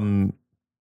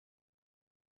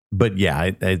 But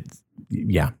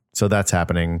so that's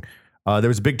happening. There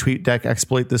was a big TweetDeck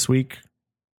exploit this week.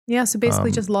 Yeah, so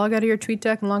basically just log out of your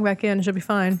TweetDeck and log back in. It should be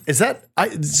fine. Is that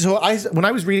when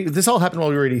I was reading, this all happened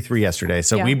while we were at E3 yesterday.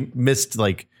 So we missed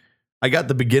I got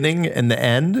the beginning and the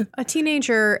end. A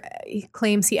teenager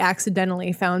claims he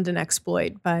accidentally found an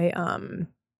exploit by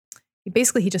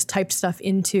he just typed stuff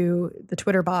into the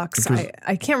Twitter box.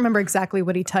 I can't remember exactly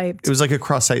what he typed. It was like a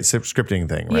cross-site scripting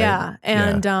thing, right? Yeah,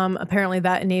 and apparently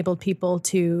that enabled people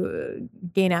to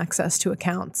gain access to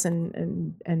accounts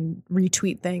and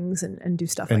retweet things and do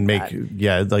stuff and like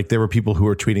that. Like there were people who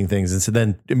were tweeting things and so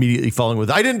then immediately following with,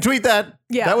 I didn't tweet that.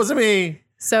 Yeah. That wasn't me.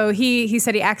 So he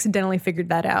said he accidentally figured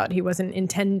that out. He wasn't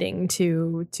intending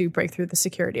to break through the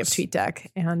security of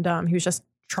TweetDeck, and he was just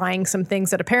trying some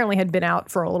things that apparently had been out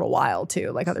for a little while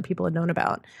too, like other people had known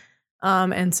about.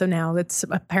 And so now it's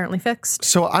apparently fixed.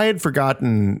 So I had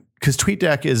forgotten, because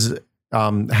TweetDeck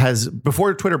has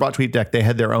before Twitter bought TweetDeck, they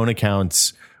had their own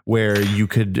accounts where you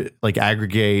could like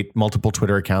aggregate multiple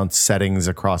Twitter accounts settings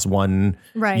across one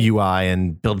UI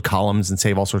and build columns and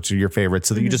save all sorts of your favorites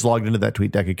so that you just logged into that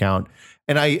TweetDeck account.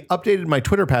 And I updated my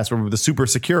Twitter password with a super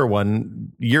secure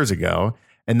one years ago.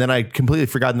 And then I completely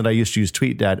forgotten that I used to use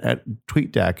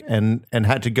TweetDeck and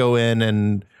had to go in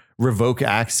and revoke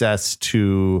access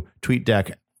to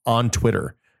TweetDeck on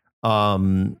Twitter,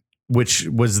 which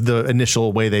was the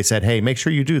initial way they said, hey, make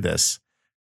sure you do this.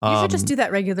 You should just do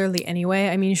that regularly anyway.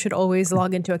 I mean, you should always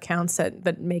log into accounts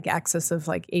that make access of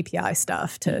like API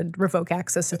stuff to revoke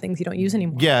access to things you don't use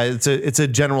anymore. Yeah, it's a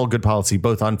general good policy,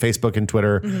 both on Facebook and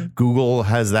Twitter. Google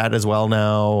has that as well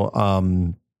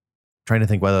now. Trying to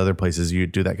think what other places you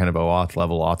do that kind of OAuth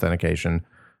level authentication.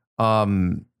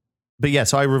 But yeah,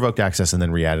 so I revoked access and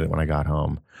then re-added it when I got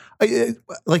home.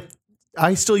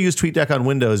 I still use TweetDeck on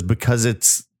Windows because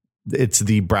it's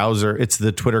the browser, it's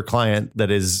the Twitter client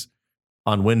that is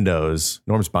on Windows.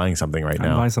 Norm's buying something right I'm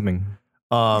now. buying something.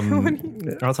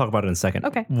 I'll talk about it in a second.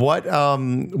 Okay.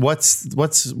 What's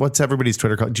everybody's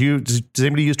Twitter called? Does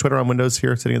anybody use Twitter on Windows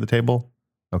here sitting at the table?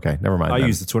 Okay, never mind. I then.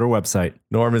 use the Twitter website.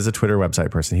 Norm is a Twitter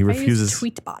website person. He refuses. I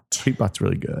use Tweetbot. Tweetbot's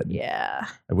really good. Yeah.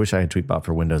 I wish I had Tweetbot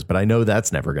for Windows, but I know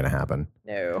that's never going to happen.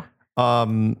 No.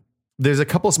 There's a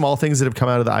couple small things that have come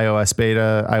out of the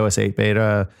iOS 8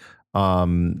 beta.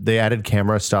 They added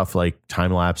camera stuff like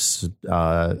time lapse,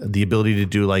 the ability to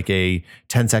do like a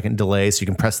 10-second delay, so you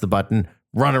can press the button,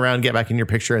 run around, get back in your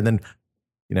picture, and then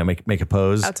make a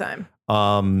pose. Out time.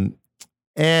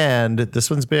 And this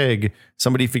one's big.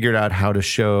 Somebody figured out how to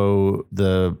show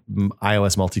the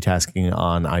iOS multitasking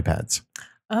on iPads.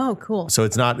 Oh, cool. So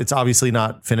it's obviously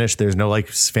not finished. There's no like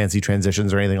fancy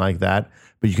transitions or anything like that,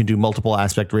 but you can do multiple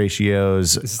aspect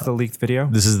ratios. Is this the leaked video?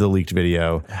 This is the leaked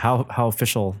video. How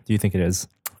official do you think it is?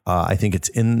 I think it's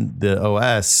in the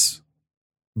OS,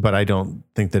 but I don't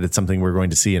think that it's something we're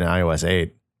going to see in iOS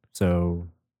 8. So,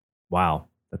 wow.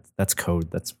 That's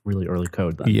code. That's really early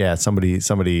code. Then. Yeah,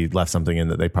 somebody left something in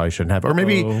that they probably shouldn't have. Or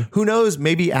maybe, who knows,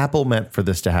 maybe Apple meant for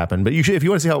this to happen. But if you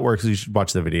want to see how it works, you should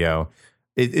watch the video.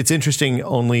 It's interesting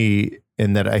only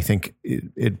in that I think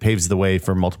it paves the way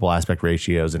for multiple aspect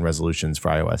ratios and resolutions for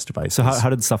iOS devices. So how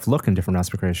did stuff look in different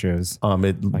aspect ratios?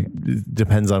 It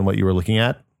depends on what you were looking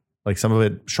at. Like some of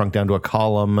it shrunk down to a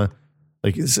column.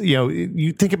 Like,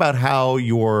 you think about how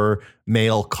your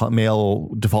default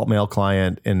mail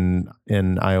client in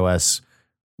iOS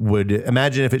would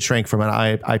imagine if it shrank from an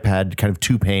iPad kind of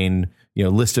 2-pane,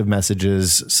 list of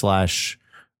messages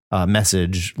 /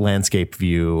 message landscape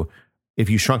view. If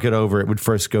you shrunk it over, it would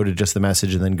first go to just the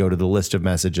message and then go to the list of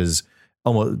messages,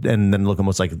 almost, and then look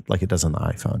almost like it does on the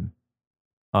iPhone.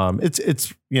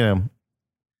 It's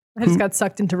I just got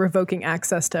sucked into revoking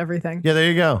access to everything. Yeah, there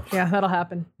you go. Yeah, that'll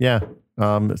happen. Yeah.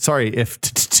 Sorry if.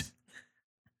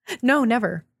 No,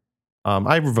 never.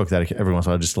 I revoke that every once in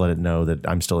a while just to let it know that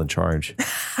I'm still in charge.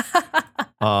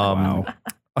 Wow.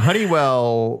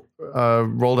 Honeywell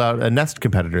rolled out a Nest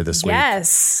competitor this week.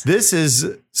 Yes.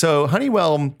 So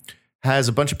Honeywell has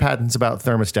a bunch of patents about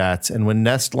thermostats. And when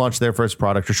Nest launched their first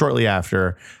product, or shortly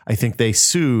after, I think they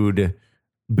sued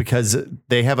because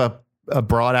they have a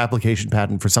broad application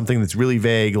patent for something that's really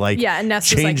vague, like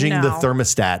changing the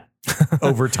thermostat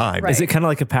over time. Right. Is it kind of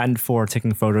like a patent for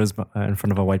taking photos in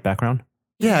front of a white background?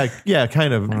 Yeah,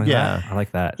 kind of. I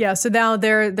like that. Yeah, so now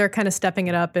they're kind of stepping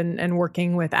it up and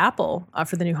working with Apple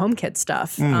for the new HomeKit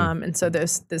stuff. And so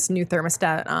there's this new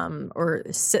thermostat or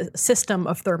system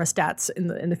of thermostats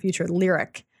in the future.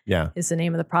 Lyric is the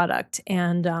name of the product,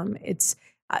 and it's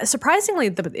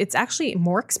surprisingly it's actually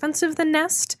more expensive than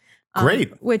Nest.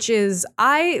 Great. Which is,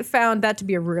 I found that to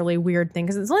be a really weird thing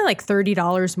because it's only like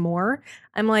 $30 more.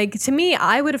 I'm like, to me,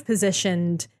 I would have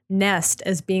positioned Nest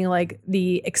as being like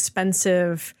the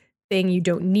expensive thing you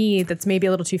don't need that's maybe a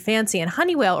little too fancy. And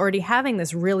Honeywell already having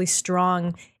this really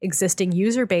strong existing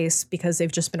user base because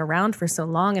they've just been around for so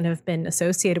long and have been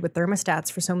associated with thermostats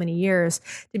for so many years,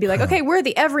 to be like, okay, we're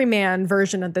the everyman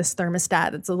version of this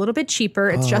thermostat. It's a little bit cheaper.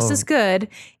 It's just as good.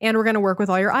 And we're going to work with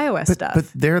all your iOS stuff. But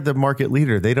they're the market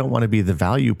leader. They don't want to be the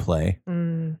value play.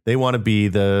 They want to be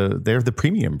they're the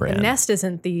premium brand. And Nest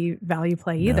isn't the value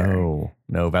play either.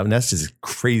 No, Nest is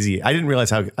crazy. I didn't realize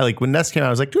how, when Nest came out, I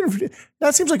was like,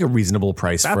 that seems like a reasonable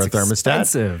price for a thermostat.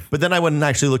 Expensive. But then I went and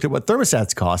actually looked at what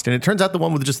thermostats cost. And it turns out the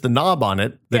one with just the knob on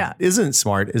it that isn't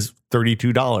smart is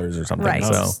 $32 or something. Right.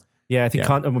 So yeah, I think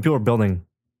when people are building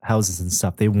houses and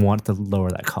stuff, they want to lower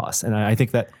that cost. And I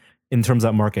think that in terms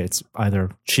of that market, it's either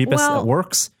cheapest that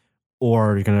works,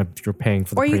 or you're paying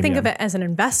for the premium. Or you think of it as an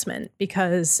investment,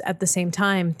 because at the same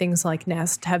time, things like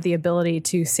Nest have the ability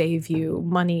to save you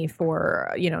money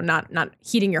for, not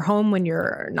heating your home when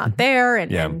you're not there,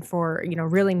 and for,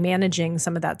 really managing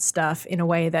some of that stuff in a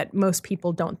way that most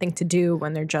people don't think to do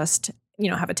when they're just,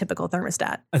 have a typical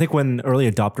thermostat. I think when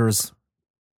early adopters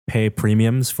pay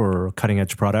premiums for cutting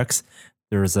edge products,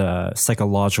 there's a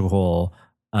psychological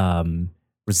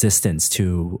resistance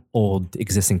to old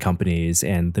existing companies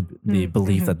and the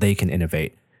belief that they can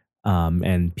innovate.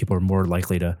 And people are more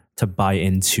likely to buy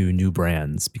into new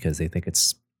brands because they think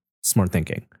it's smart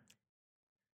thinking.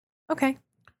 Okay.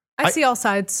 I see all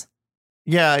sides.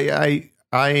 Yeah,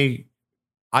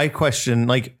 I question,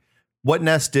 like, what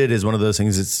Nest did is one of those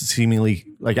things that's seemingly,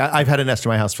 like, I've had a Nest in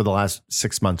my house for the last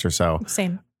 6 months or so.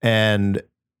 Same. And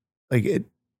like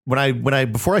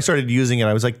before I started using it,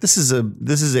 I was like, this is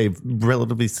a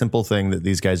relatively simple thing that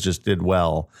these guys just did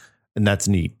well. And that's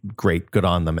neat. Great. Good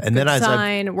on them. And good then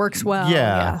design, works well.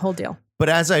 Yeah, whole deal. But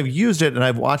as I've used it and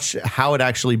I've watched how it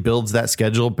actually builds that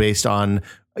schedule based on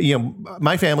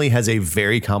my family has a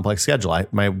very complex schedule.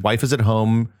 My wife is at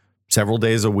home several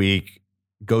days a week,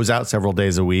 goes out several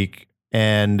days a week.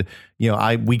 And,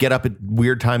 we get up at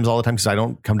weird times all the time because I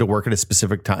don't come to work at a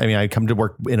specific time. I mean, I come to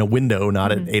work in a window,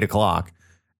 not at 8 o'clock.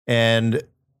 And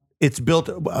it's built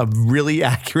a really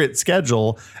accurate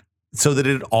schedule so that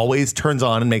it always turns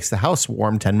on and makes the house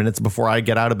warm 10 minutes before I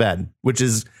get out of bed, which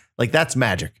is like, that's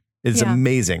magic. It's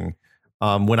amazing.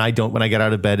 When I get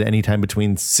out of bed anytime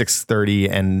between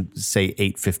 6:30 and say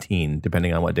 8:15,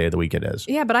 depending on what day of the week it is.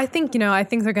 Yeah, but I think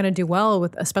they're going to do well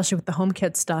especially with the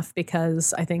HomeKit stuff,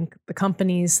 because I think the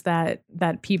companies that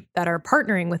are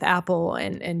partnering with Apple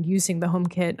and using the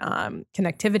HomeKit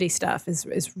connectivity stuff is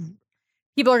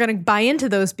people are going to buy into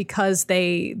those because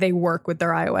they work with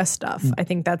their iOS stuff. I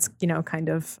think that's kind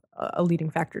of a leading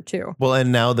factor too. Well,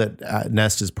 and now that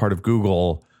Nest is part of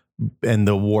Google, and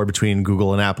the war between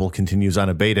Google and Apple continues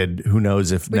unabated, who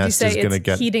knows if Nest is going to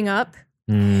get heating up?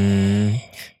 Do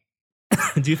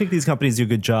you think these companies do a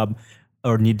good job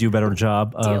or need to do a better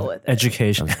job of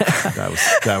education?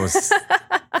 That was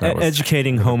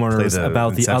educating homeowners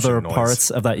about the other parts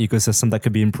of that ecosystem that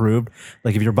could be improved.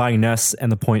 Like if you're buying Nest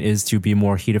and the point is to be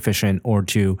more heat efficient or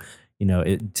to,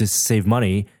 to save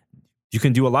money, you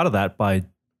can do a lot of that by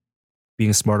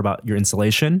being smart about your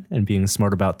insulation and being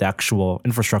smart about the actual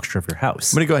infrastructure of your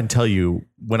house. I'm going to go ahead and tell you,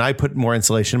 when I put more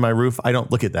insulation in my roof, I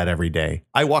don't look at that every day.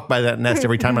 I walk by that Nest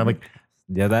every time. And I'm like,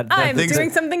 yeah, I'm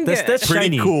doing something good. That's pretty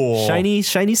shiny, cool.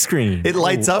 Shiny screen. It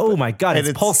lights up. Oh my God,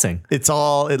 it's pulsing. It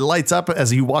lights up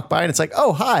as you walk by and it's like,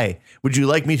 oh, hi. Would you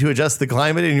like me to adjust the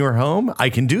climate in your home?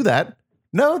 I can do that.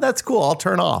 No, that's cool. I'll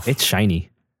turn off. It's shiny.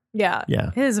 Yeah.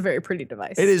 It is a very pretty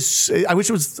device. It is. I wish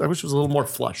it was a little more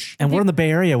flush. And we're in the Bay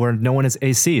Area where no one has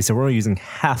AC, so we're only using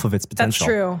half of its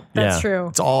potential. That's true.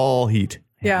 It's all heat.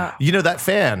 Yeah. That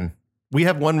fan, we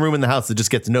have one room in the house that just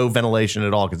gets no ventilation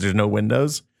at all because there's no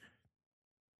windows.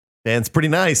 Fan's pretty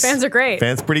nice. Fans are great.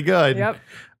 Fan's pretty good. Yep.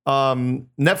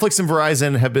 Netflix and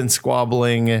Verizon have been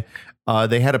squabbling.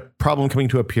 They had a problem coming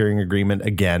to a peering agreement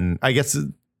again. I guess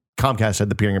Comcast had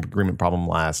the peering agreement problem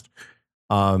last.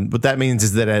 What that means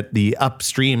is that at the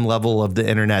upstream level of the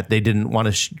internet, they didn't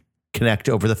want to connect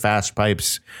over the fast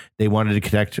pipes. They wanted to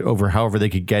connect over however they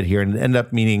could get here. And it ended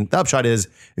up meaning, the upshot is,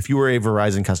 if you were a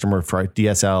Verizon customer for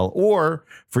DSL or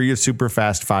for your super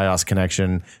fast Fios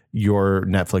connection, your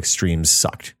Netflix streams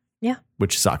sucked. Yeah.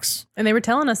 Which sucks. And they were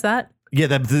telling us that. Yeah,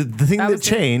 the thing that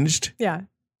changed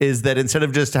is that instead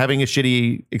of just having a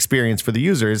shitty experience for the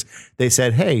users, they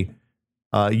said, hey,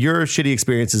 your shitty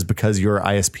experience is because your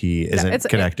ISP isn't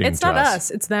connecting to us. It's not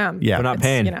us. It's them. Yeah. They're not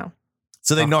paying.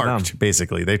 So they narked,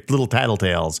 basically. They little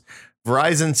tattletales.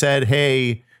 Verizon said,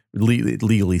 hey,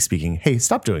 legally speaking, hey,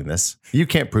 stop doing this. You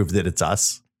can't prove that it's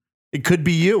us. It could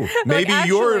be you. Maybe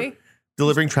you're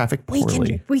delivering traffic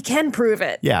poorly. We can prove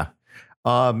it. Yeah.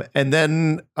 And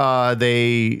then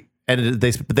they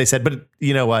said, but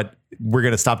you know what? We're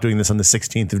going to stop doing this on the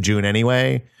 16th of June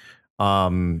anyway.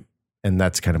 And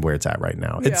that's kind of where it's at right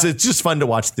now. It's just fun to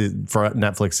watch for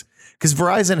Netflix, because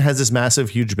Verizon has this massive,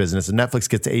 huge business and Netflix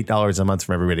gets $8 a month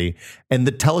from everybody. And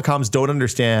the telecoms don't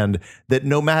understand that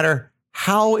no matter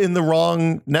how in the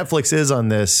wrong Netflix is on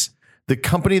this, the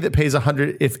company that pays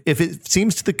 $100, if it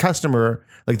seems to the customer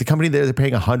like the company that they're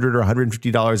paying $100 or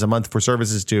 $150 a month for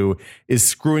services to is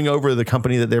screwing over the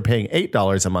company that they're paying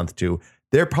 $8 a month to,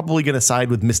 they're probably going to side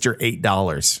with Mr.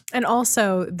 $8. And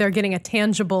also they're getting a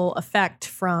tangible effect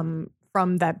from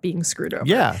that being screwed over.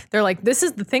 Yeah. They're like, this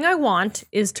is the thing I want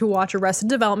is to watch Arrested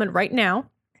Development right now.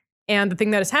 And the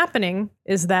thing that is happening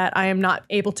is that I am not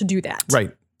able to do that.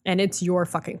 Right. And it's your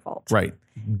fucking fault. Right.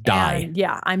 Die. And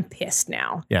yeah, I'm pissed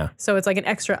now. Yeah. So it's like an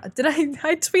extra. I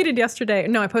tweeted yesterday.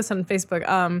 No, I posted on Facebook.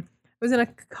 I was in a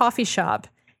coffee shop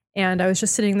and I was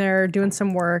just sitting there doing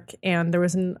some work, and there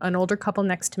was an older couple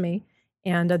next to me,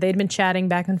 and they'd been chatting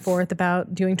back and forth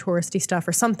about doing touristy stuff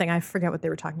or something. I forget what they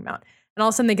were talking about. And all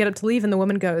of a sudden they get up to leave and the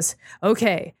woman goes,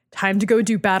 "Okay, time to go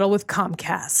do battle with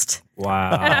Comcast."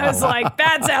 Wow. And I was like,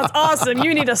 that sounds awesome.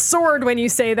 You need a sword when you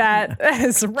say that. That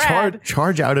is rad.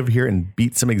 Charge out of here and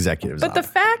beat some executives. But the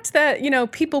fact that,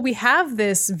 people, we have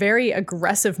this very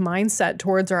aggressive mindset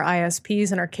towards our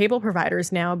ISPs and our cable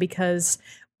providers now, because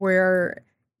we're,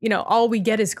 all we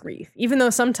get is grief. Even though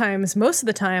sometimes, most of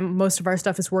the time, most of our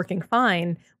stuff is working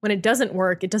fine. When it doesn't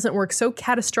work so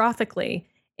catastrophically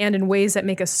and in ways that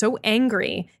make us so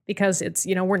angry, because it's,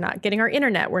 we're not getting our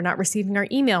internet, we're not receiving our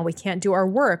email, we can't do our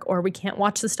work, or we can't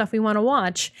watch the stuff we want to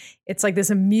watch. It's like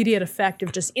this immediate effect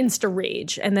of just insta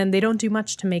rage. And then they don't do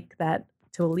much to make that,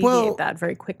 to alleviate that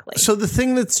very quickly. So the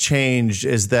thing that's changed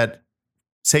is that,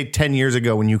 say 10 years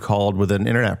ago when you called with an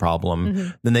internet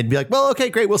problem, then they'd be like, well,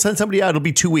 okay, great, we'll send somebody out. It'll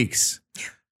be 2 weeks.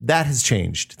 That has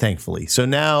changed, thankfully. So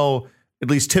now, at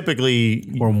least typically,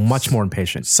 We're much more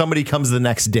impatient. somebody comes the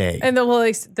next day. And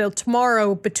they'll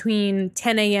tomorrow between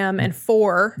 10 a.m. and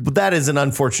 4. But that is an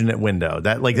unfortunate window.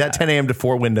 That 10 a.m. to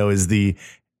 4 window is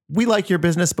we like your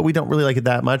business, but we don't really like it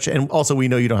that much. And also, we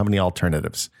know you don't have any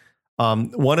alternatives.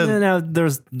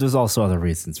 There's also other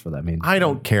reasons for that. I mean, I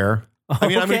don't care. I'm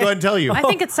going to go ahead and tell you. I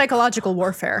think it's psychological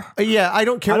warfare. Yeah, I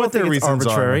don't care what their reasons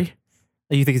arbitrary. are.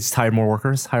 You think it's hire more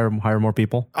workers, hire more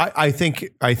people? I think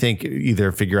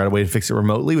either figure out a way to fix it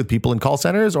remotely with people in call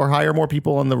centers or hire more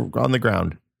people on the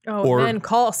ground. Oh, man,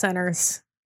 call centers.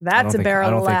 That's a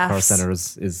barrel of laughs. I don't think call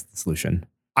centers is the solution.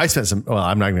 I spent some. Well,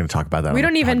 I'm not going to talk about that. We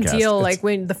don't even podcast. deal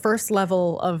when the first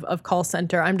level of call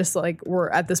center. I'm just like, we're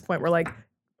at this point. We're like,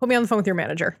 put me on the phone with your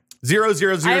manager.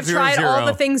 00000. I have tried all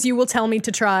the things you will tell me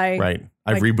to try. Right.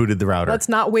 I've rebooted the router. Let's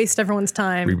not waste everyone's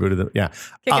time. Rebooted the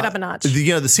Kick it up a notch.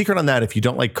 The secret on that, if you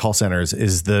don't like call centers,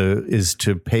 is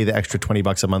to pay the extra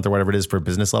 $20 a month or whatever it is for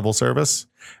business level service,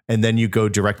 and then you go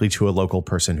directly to a local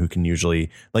person who can usually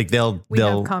we have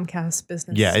Comcast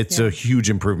business. Yeah, it's a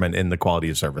huge improvement in the quality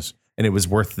of service, and it was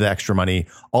worth the extra money.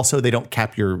 Also, they don't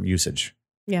cap your usage.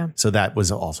 Yeah. So that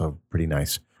was also pretty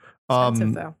nice.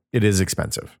 Expensive though. It is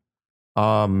expensive.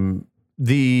 Speaking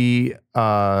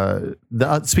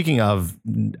of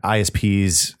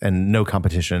ISPs and no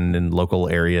competition in local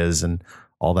areas and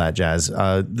all that jazz,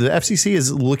 the FCC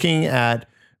is looking at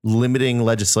limiting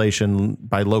legislation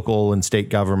by local and state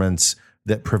governments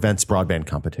that prevents broadband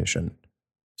competition.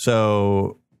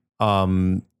 So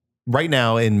right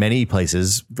now in many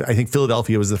places, I think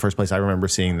Philadelphia was the first place I remember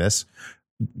seeing this.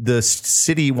 The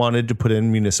city wanted to put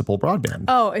in municipal broadband.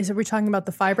 Oh, are we talking about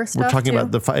the fiber stuff? We're talking about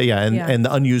and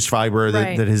the unused fiber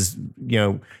that is,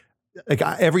 like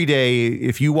every day,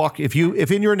 if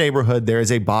in your neighborhood there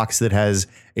is a box that has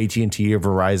AT&T or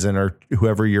Verizon or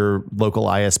whoever your local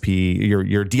ISP,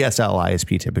 your DSL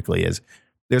ISP typically is,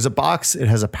 there's a box. It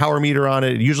has a power meter on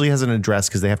it. It usually has an address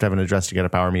because they have to have an address to get a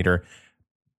power meter.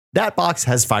 That box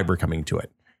has fiber coming to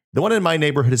it. The one in my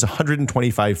neighborhood is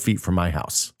 125 feet from my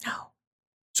house. Oh.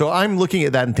 So I'm looking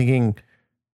at that and thinking,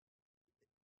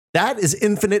 that is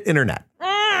infinite internet.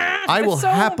 I will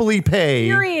happily pay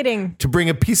to bring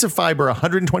a piece of fiber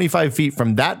 125 feet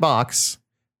from that box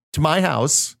to my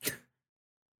house.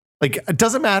 Like, it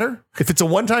doesn't matter. If it's a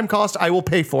one-time cost, I will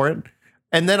pay for it.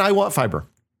 And then I want fiber.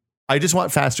 I just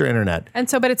want faster internet. And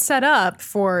so, but it's set up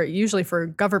usually for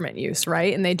government use,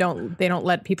 right? And they don't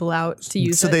let people out to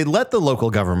use it. So they let the local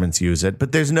governments use it,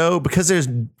 but there's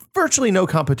virtually no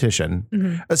competition.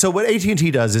 Mm-hmm. So what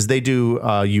AT&T does is they do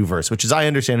UVerse, which, as I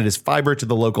understand it, is fiber to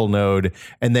the local node,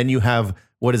 and then you have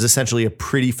what is essentially a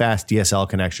pretty fast DSL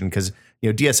connection because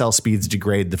DSL speeds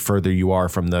degrade the further you are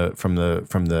from the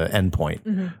endpoint.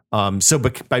 Mm-hmm. So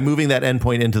by moving that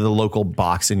endpoint into the local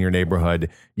box in your neighborhood,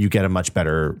 you get a much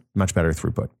better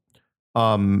throughput.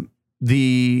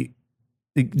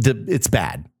 It's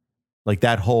bad. Like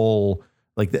that whole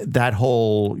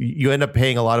you end up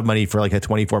paying a lot of money for like a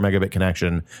 24 megabit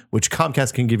connection, which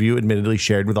Comcast can give you, admittedly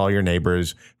shared with all your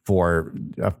neighbors for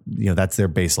that's their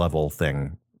base level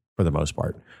thing for the most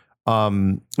part.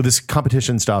 This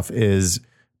competition stuff is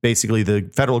basically the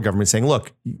federal government saying,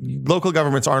 look, local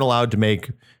governments aren't allowed to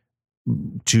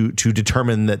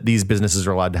determine that these businesses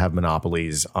are allowed to have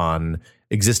monopolies on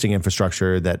existing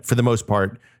infrastructure that, for the most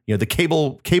part, the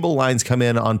cable lines come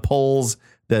in on poles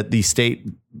that the state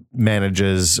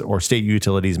manages or state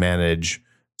utilities manage.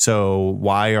 So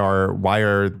why are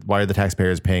the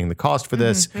taxpayers paying the cost for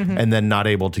this and then not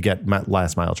able to get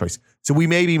last mile choice? So we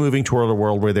may be moving toward a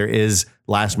world where there is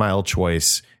last mile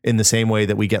choice in the same way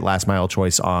that we get last mile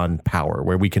choice on power,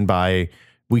 where we can buy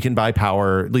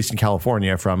power, at least in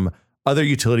California, from other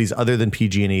utilities other than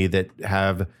PG&E that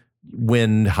have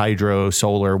wind, hydro,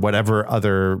 solar, whatever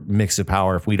other mix of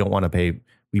power. If we don't want to pay,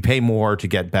 we pay more to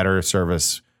get better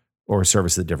service or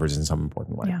service that differs in some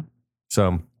important way. Yeah.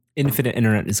 So infinite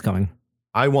internet is coming.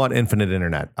 I want infinite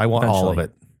internet. I want all of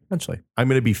it. Eventually. I'm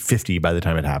going to be 50 by the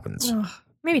time it happens.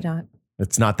 Maybe not.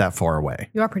 It's not that far away.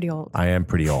 You are pretty old. I am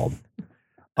pretty old.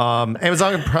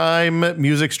 Amazon Prime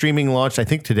music streaming launched, I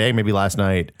think today, maybe last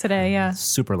night. Today, yeah.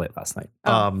 Super late last night.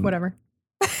 Whatever.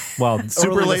 Well,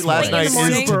 super late last night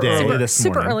is today.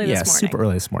 Super early this morning. Super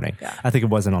early this morning. Yeah. I think it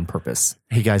wasn't on purpose.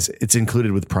 Hey guys, it's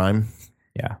included with Prime.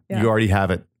 Yeah. You already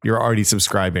have it. You're already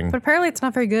subscribing. But apparently it's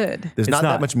not very good. There's not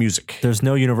that much music. There's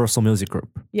no Universal Music Group.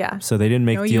 Yeah. So they didn't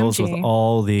make deals UMG. with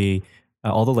all the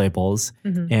labels.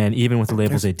 Mm-hmm. And even with the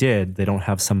labels they did, they don't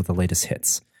have some of the latest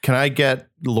hits. Can I get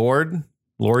Lordy?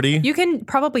 You can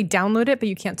probably download it, but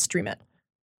you can't stream it.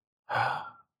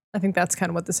 I think that's kind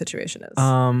of what the situation is.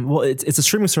 Well, it's a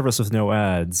streaming service with no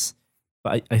ads.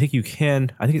 But I think you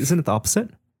can. I think isn't it the opposite?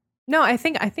 No, I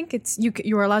think it's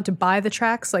you are allowed to buy the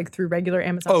tracks like through regular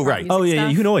Amazon. Oh, Prime right. Music Oh yeah,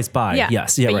 stuff. you can always buy. Yeah.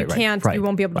 Yes, yeah, but right, you can't. right, You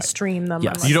won't be able right. to stream them.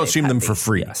 Yes. unless You don't they stream pay them the for fee.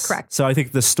 free. Yes. Correct. So I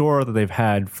think the store that they've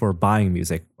had for buying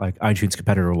music, like iTunes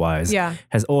competitor wise, Yeah.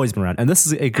 has always been around. And this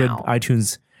is a good Ow.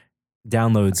 iTunes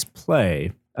downloads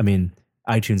play. I mean,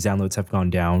 iTunes downloads have gone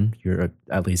down.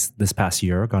 At least this past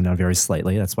year, gone down very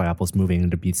slightly. That's why Apple's moving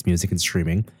into Beats Music and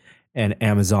streaming. And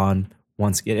Amazon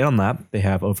wants to get in on that. They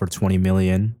have over 20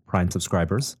 million Prime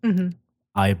subscribers. Mm-hmm.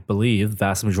 I believe the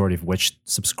vast majority of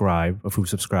who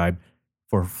subscribe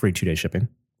for free 2-day shipping.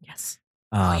 Yes.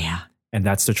 Yeah. And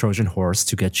that's the Trojan horse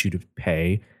to get you to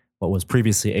pay what was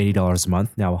previously $80 a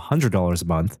month, now $100 a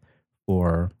month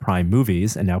for Prime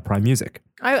Movies and now Prime Music.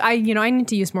 I need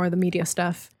to use more of the media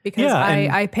stuff because Yeah,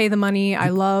 and- I pay the money. I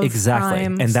love Exactly.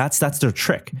 Prime. And that's their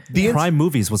trick. Prime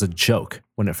Movies was a joke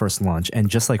when it first launched. And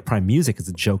just like Prime Music is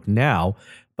a joke now,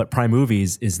 but Prime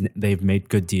Movies they've made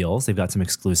good deals. They've got some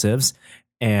exclusives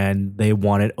and they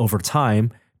want it over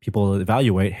time. People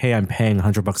evaluate, hey, I'm paying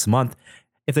 $100 a month.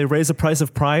 If they raise the price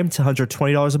of Prime to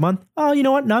 $120 a month, oh, you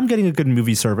know what? Now I'm getting a good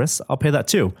movie service. I'll pay that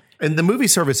too. And the movie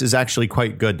service is actually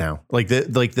quite good now. Like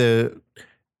the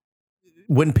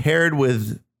when paired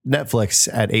with Netflix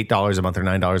at $8 a month or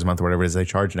 $9 a month or whatever it is they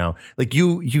charge now, like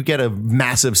you get a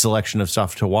massive selection of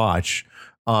stuff to watch.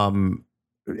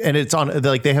 And it's on,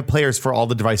 like, they have players for all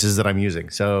the devices that I'm using.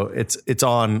 So it's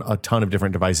on a ton of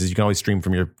different devices. You can always stream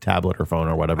from your tablet or phone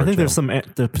or whatever. I think too.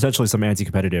 there's potentially some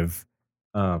anti-competitive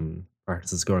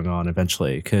practices going on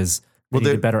eventually because they need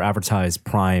to better advertise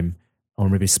Prime or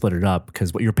maybe split it up,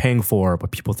 because what you're paying for, what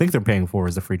people think they're paying for,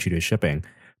 is the free 2-day shipping.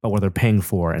 But what they're paying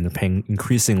for, and they're paying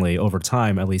increasingly over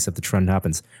time, at least if the trend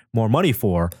happens, more money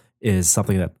for, is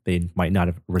something that they might not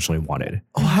have originally wanted.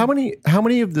 Oh, how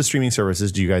many of the streaming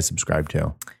services do you guys subscribe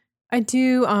to? I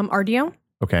do RDO.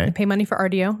 Okay. I pay money for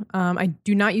RDO. I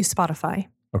do not use Spotify.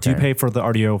 Okay. Do you pay for the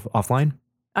RDO offline?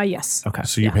 Yes. Okay.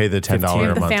 So you pay the $10 We a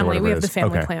have month the or family. whatever We it have the is.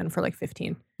 family Okay. plan for like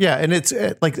 15. Yeah, and it's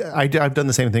like I've done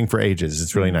the same thing for ages.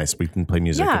 It's really nice. We can play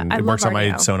music, Yeah, and I it works love on my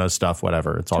RDO. Sonos stuff,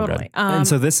 whatever. It's all Totally. good. And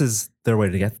so this is their way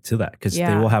to get to that, because they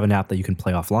Yeah. will have an app that you can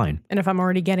play offline. And if I'm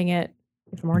already getting it,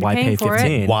 if I'm already Why paying pay for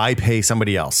 15? it. Why pay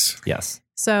somebody else? Yes.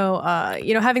 So,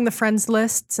 having the friends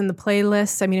lists and the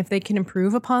playlists, I mean, if they can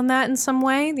improve upon that in some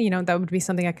way, that would be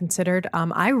something I considered.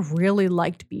 I really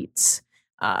liked Beats,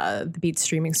 the Beats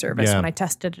streaming service, Yeah. when I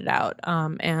tested it out.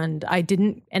 And I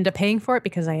didn't end up paying for it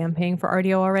because I am paying for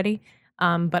RDO already.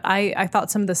 But I thought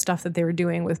some of the stuff that they were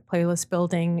doing with playlist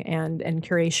building and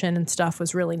curation and stuff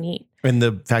was really neat. And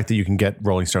the fact that you can get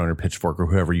Rolling Stone or Pitchfork or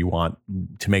whoever you want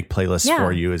to make playlists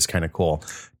for you is kind of cool.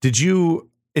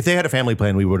 If they had a family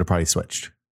plan, we would have probably switched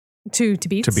To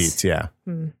Beats? to Beats, yeah,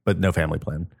 but no family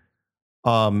plan.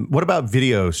 What about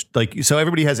videos? Like, so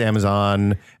everybody has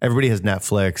Amazon, everybody has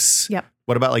Netflix. Yep.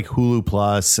 What about like Hulu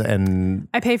Plus and?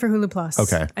 I pay for Hulu Plus.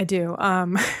 Okay. I do.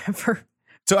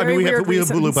 So I mean, very we have weird Hulu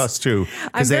reasons. Plus too. I'm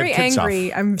they have very kid angry.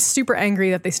 Stuff. I'm super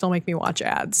angry that they still make me watch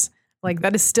ads. Like,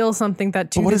 that is still something that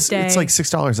to But what this is day, it's like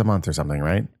 $6 a month or something,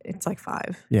 right? it's like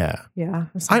 $5. Yeah. Yeah,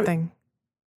 or something.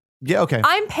 Yeah. Okay.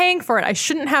 I'm paying for it. I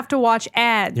shouldn't have to watch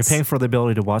ads. You're paying for the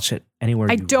ability to watch it anywhere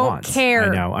I you don't want.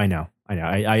 care. I know.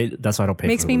 That's why I don't pay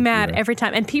Makes for me Hulu mad either. every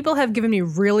time. And people have given me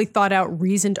really thought out,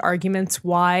 reasoned arguments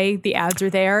why the ads are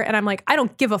there. And I'm like, I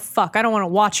don't give a fuck. I don't want to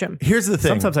watch them. Here's the thing.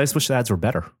 Sometimes I just wish the ads were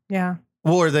better. Yeah.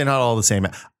 Well, are they not all the same?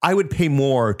 I would pay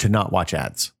more to not watch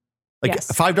ads. Like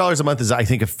Yes. $5 a month is, I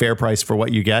think, a fair price for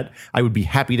what you get. I would be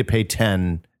happy to pay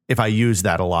 10 if I use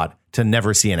that a lot to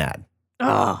never see an ad.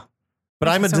 Ugh. But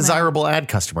I'm a so mad. desirable ad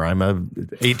customer. I'm a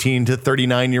 18 to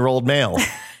 39-year-old male.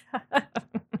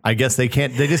 I guess they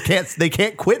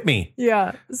can't quit me.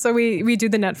 Yeah. So we do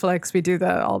the Netflix. We do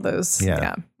all those.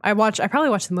 Yeah. I probably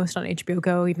watch the most on HBO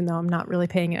Go, even though I'm not really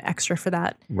paying an extra for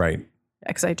that Right.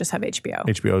 because I just have HBO.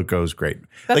 HBO Go's great.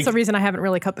 That's the reason I haven't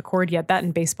really cut the cord yet. That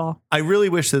and baseball. I really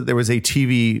wish that there was a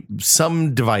TV,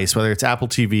 some device, whether it's Apple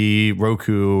TV,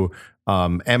 Roku,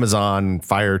 Amazon,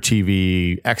 Fire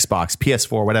TV, Xbox,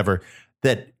 PS4, whatever,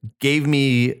 that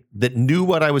knew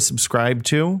what I was subscribed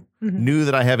to, knew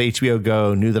that I have HBO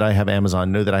Go, knew that I have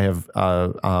Amazon, knew that I have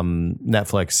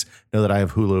Netflix, knew that I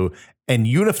have Hulu, and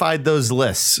unified those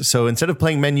lists. So instead of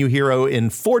playing Menu Hero in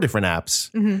 4 different apps,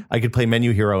 I could play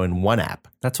Menu Hero in one app.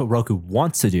 That's what Roku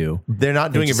wants to do. They're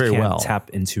not doing it just very can't well. Tap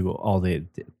into all the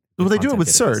Well, they do it content with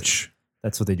databases. search,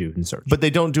 That's what they do in search. but they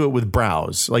don't do it with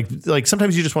browse. Like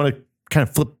sometimes you just want to kind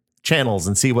of flip channels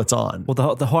and see what's on.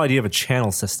 Well, the whole idea of a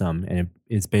channel system, and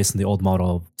it's based on the old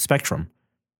model of Spectrum,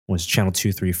 was channel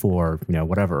 2, 3, 4,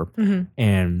 whatever.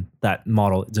 And that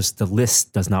model, just the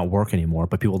list does not work anymore,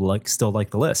 but people still like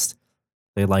the list.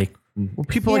 They like Well,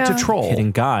 people like to troll.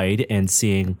 hitting guide and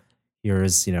seeing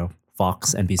here's,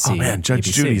 Fox, NBC. Oh man, Judge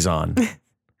ABC. Judy's on.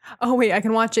 Oh wait, I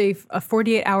can watch a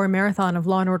 48-hour marathon of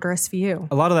Law and Order SVU.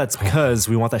 A lot of that's because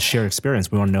we want that shared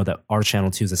experience. We want to know that our channel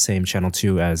 2 is the same channel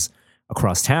 2 as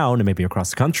across town and maybe across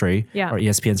the country. Yeah. Our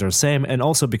ESPNs are the same. And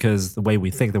also because the way we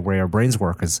think, the way our brains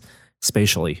work is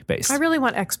spatially based. I really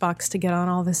want Xbox to get on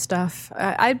all this stuff.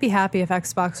 I'd be happy if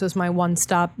Xbox was my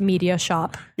one-stop media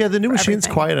shop. Yeah, the new machine's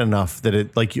everything. quiet enough that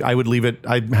I would leave it.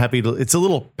 I'm happy to. It's a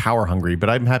little power hungry, but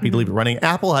I'm happy to leave it running.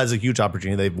 Apple has a huge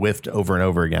opportunity. They've whiffed over and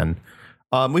over again.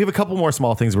 We have a couple more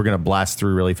small things we're going to blast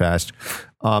through really fast.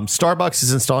 Starbucks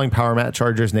is installing power mat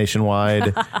chargers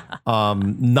nationwide.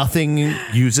 Nothing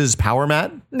uses power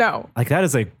mat. No. Like that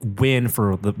is a win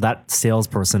for that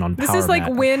salesperson on This Power is like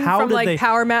Mat. win How from did like they-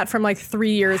 Power Mat from like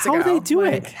 3 years ago. How did they do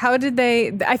it? How did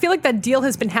they? I feel like that deal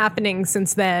has been happening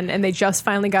since then, and they just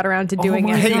finally got around to doing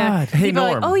my it. God. Hey, People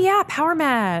are Norm. like, oh yeah, Power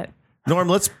Mat.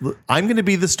 Norm, I'm going to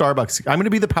be the Starbucks. I'm going to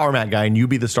be the power mat guy, and you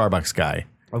be the Starbucks guy.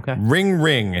 Okay. Ring,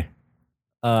 ring.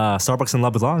 Starbucks and La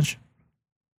Boulange.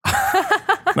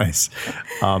 Nice.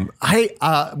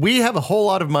 We have a whole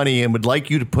lot of money and would like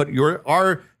you to put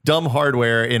our dumb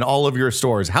hardware in all of your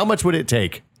stores. How much would it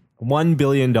take? $1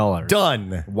 billion.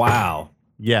 Done. Wow.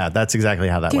 Yeah, that's exactly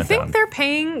how that Do you went think down. they're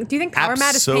paying? Do you think Power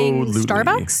Mat is paying Absolutely.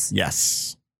 Starbucks?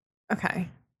 Yes. Okay.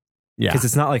 Yeah. Because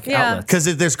it's not like Yeah. outlets.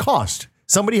 Because there's cost.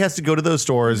 Somebody has to go to those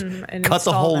stores, and cut the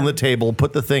install hole in the them. table,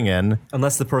 put the thing in.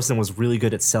 Unless the person was really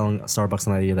good at selling Starbucks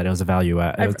an idea that it was a value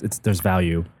at. There's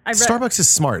value. I read, Starbucks is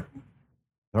smart.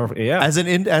 Yeah. As a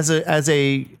you know what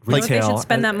they Retail. should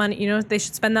spend that money. You know what they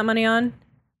should spend that money on?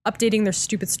 Updating their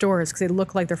stupid stores because they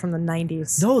look like they're from the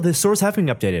 90s. No, the stores have been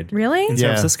updated. Really? In San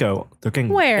Yeah. Francisco. They're getting,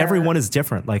 Where? everyone is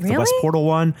different. Like the Really? West Portal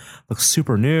one looks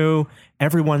super new.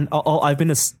 Everyone, I've been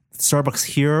to Starbucks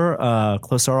here,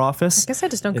 close to our office. I guess I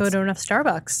just don't go to enough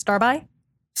Starbucks. Starbuy?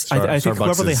 I think Starbucks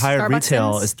whoever they is- hired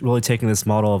retail Starbucksons? is really taking this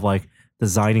model of like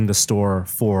designing the store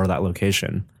for that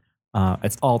location.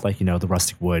 It's all like, the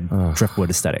rustic wood,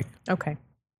 driftwood aesthetic. Okay.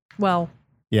 Well,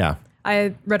 Yeah.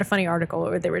 I read a funny article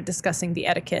where they were discussing the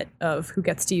etiquette of who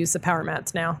gets to use the Power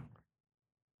Mats now.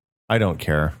 I don't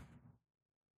care.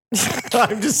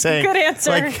 I'm just saying. Good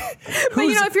answer. Like, But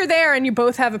if you're there and you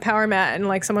both have a Power Mat and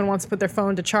like someone wants to put their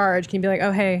phone to charge, can you be like,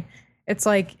 oh, hey, it's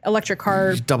like electric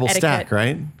car double etiquette. stack,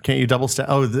 right? Can't you double stack?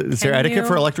 Oh, is there Can etiquette you?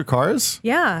 for electric cars?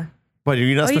 Yeah. But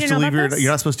you're not Oh, you supposed to didn't know leave about this?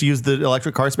 you're not supposed to use the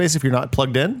electric car space if you're not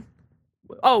plugged in?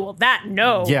 Oh, well,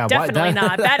 no. Yeah, why- definitely that-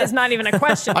 not. That is not even a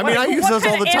question. I mean, I use what those all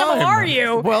kind the of animal time. are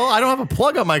you? Well, I don't have a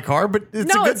plug on my car, but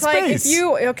it's No, a good it's like space. if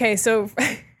you, okay, so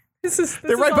this is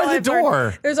They're right all by the I've learned.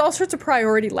 door. There's all sorts of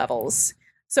priority levels.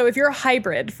 So if you're a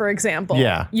hybrid, for example,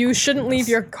 Yeah. you shouldn't leave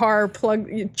your car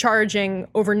charging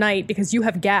overnight because you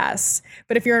have gas.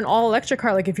 But if you're an all electric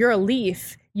car, like if you're a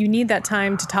Leaf, you need that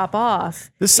time to top off.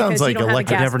 This sounds because you like don't have a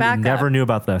electric- gas backup. Never knew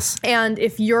about this. And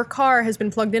if your car has been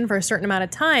plugged in for a certain amount of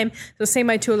time, so say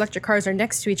my two electric cars are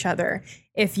next to each other,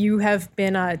 if you have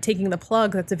been taking the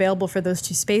plug that's available for those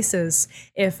two spaces,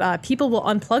 if people will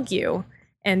unplug you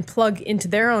and plug into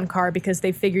their own car because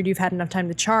they figured you've had enough time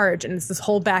to charge, and it's this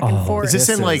whole back and forth. Is this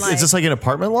in is this like in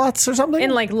apartment lots or something? in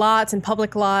like lots and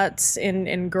public lots,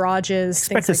 in garages,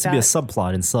 Expect things this like to be a that.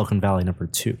 subplot in Silicon Valley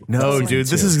 #2. No, dude,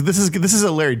 this is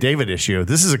a Larry David issue.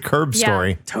 This is a Curb Yeah,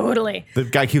 story. totally. The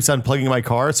guy keeps unplugging my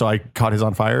car, so I caught his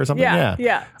on fire or something. Yeah.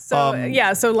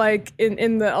 So like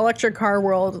in the electric car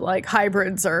world, like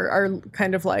hybrids are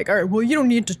kind of like, all right, well, you don't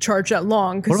need to charge that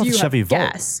long What because about you the have Chevy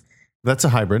Volt? gas. That's a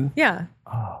hybrid. Yeah.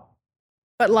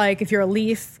 But like if you're a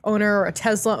Leaf owner or a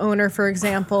Tesla owner, for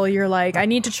example, you're like, I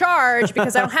need to charge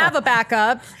because I don't have a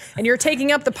backup, and you're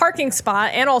taking up the parking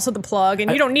spot and also the plug,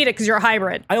 and you don't need it because you're a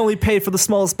hybrid. I only paid for the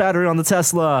smallest battery on the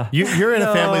Tesla. You're in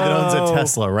a family that owns a No.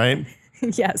 Tesla, right?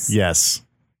 Yes. Yes.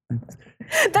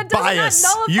 That does Bias.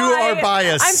 not nullify. You are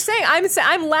biased.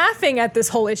 I'm laughing at this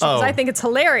whole issue because Oh. I think it's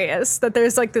hilarious that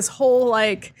there's like this whole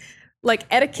like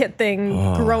etiquette thing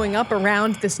growing up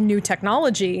around this new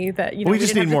technology that We we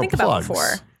just didn't need have to more think plugs. about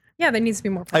before. Yeah, there needs to be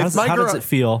more I- plugs. my How does girl- it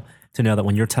feel to know that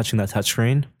when you're touching that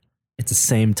touchscreen, it's the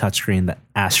same touchscreen that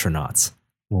astronauts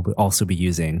will also be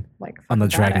using Like on the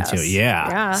fucking Dragon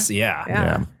badass. 2? Yeah.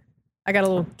 Yeah. I got a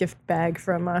little gift bag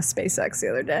from SpaceX the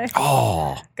other day.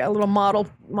 Oh, Got a little model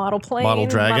plane, Model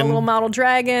dragon? got a little model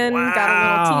dragon, got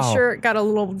a little Wow. T-shirt, got a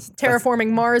little terraforming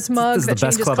Mars mug this is the that best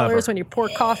changes club colors ever. when you pour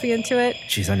coffee into it.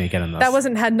 Jeez, I need to get in this.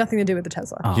 That had nothing to do with the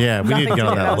Tesla. yeah. We need to get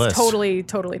on that was list.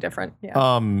 totally different.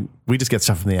 Yeah, We just get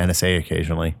stuff from the NSA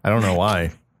occasionally. I don't know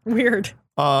why. weird.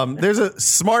 There's a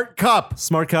smart cup.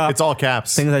 Smart cup. It's all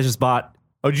caps. Things I just bought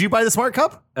Oh, did you buy the smart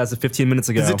cup? As of 15 minutes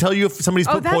ago. Does it tell you if somebody's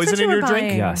put that's poison what you in were your drink?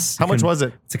 buying. Yes. How much was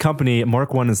it? It's a company.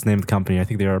 Mark One is the name of the company. I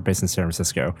think they are based in San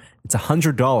Francisco. It's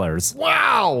 $100.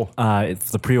 Wow.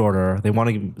 It's the pre-order. They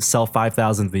want to sell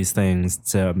 5,000 of these things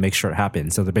to make sure it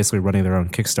happens. So they're basically running their own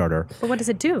Kickstarter. But what does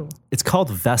it do? It's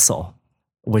called Vessel,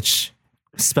 which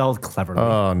spelled cleverly.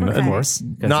 Okay. Of course.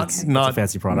 It's a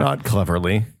fancy product. Not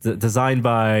cleverly. Designed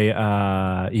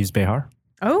by Yves Behar.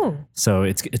 Oh, So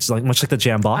it's like much like the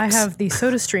Jam Box. I have the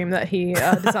Soda Stream that he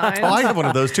designed. Oh, I have one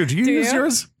of those too. Do you use you?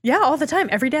 yours? Yeah, all the time,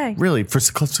 every day. Really? For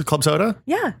club soda?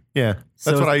 Yeah. Yeah. That's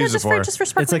So- what I Yeah, use it just for for. just for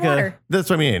sparkling It's like a- water. That's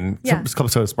what I mean. Yeah. Club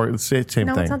soda, sparkling, same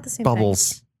No, thing. it's not the same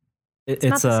Bubbles. It's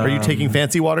not the same. Are you taking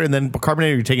fancy water and then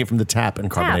carbonating, or are you taking it from the tap and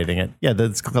carbonating it? Yeah,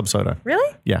 that's club soda.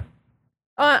 Really? Yeah.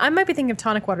 I might be thinking of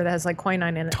tonic water that has like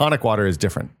quinine in it. Tonic water is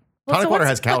different. Well, Tonic so water what's-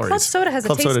 has but calories. club soda has a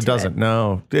Club taste soda to doesn't. it.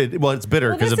 No. It's bitter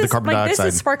Well, because of the carbon dioxide.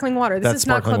 This is sparkling water. This That's is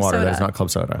not sparkling club water. soda. That's not club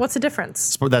soda. What's the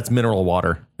difference? That's mineral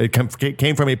water. It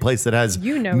came from a place that has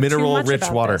You know too mineral much rich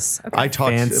about water. this. Okay. I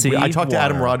talked Fancy to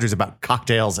Adam water. Rogers about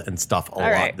cocktails and stuff a All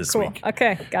lot right, this cool. week.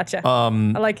 Okay, gotcha. I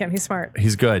like him. He's smart.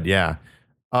 He's good, yeah.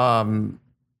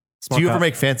 Do you ever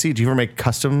make fancy? Do you ever make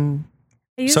custom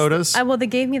I used- sodas? well, they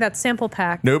gave me that sample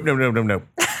pack. Nope.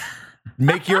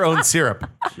 Make your own syrup.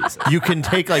 You can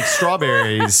take like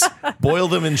strawberries, boil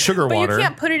them in sugar But water. you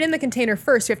can't put it in the container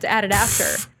first. You have to add it after.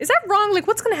 Is that wrong? Like,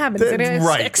 what's going to happen? Is it going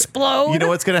to explode? You know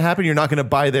what's going to happen? You're not going to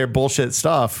buy their bullshit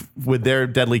stuff with their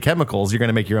deadly chemicals. You're going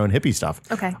to make your own hippie stuff.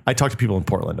 Okay. I talked to people in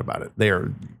Portland about it. They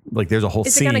are like, there's a whole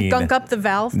Is it scene. going to gunk up the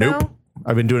valve? Nope. Now?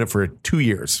 I've been doing it for 2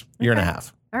 years, year and a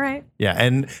half. All right. Yeah,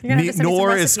 and You're gonna have to send me some nor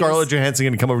is recipes. Scarlett Johansson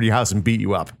going to come over to your house and beat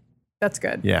you up. That's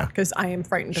good. Yeah. Because I am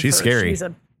frightened of She's her. scary. She's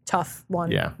a tough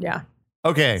one. Yeah. Yeah.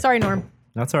 Okay, Sorry, Norm.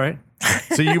 That's all right.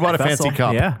 so you bought a Vessel. fancy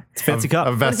cup. Yeah, it's a fancy cup. A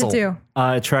What does vessel.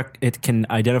 it do? It can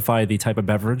identify the type of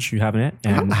beverage you have in it,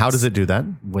 and How does it do that?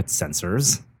 with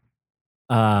sensors.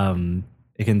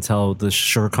 It can tell the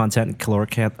sugar content,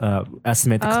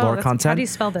 estimate the caloric How content. do you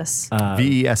spell this?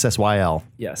 VESSYL.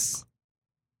 Yes,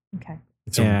 Okay.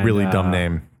 It's a and, really dumb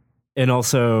name. and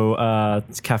also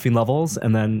caffeine levels,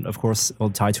 and then of course it'll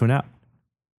tie to an app.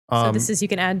 So this is, you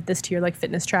can add this to your like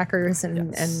fitness trackers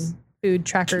and food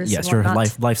trackers. Yes, and your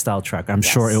whatnot. lifestyle tracker. I'm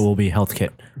sure it will be health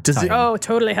kit. Does it? Oh,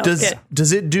 totally helps Does it.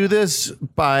 does it do this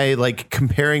by like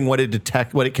comparing what it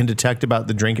can detect about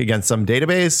the drink against some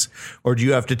database, or do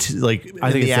you have to I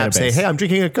think the it's app say, database. "Hey, I'm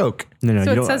drinking a Coke"? No, So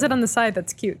you it don't- says it on the side.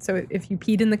 That's cute. So if you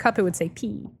peed in the cup, it would say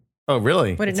pee. Oh,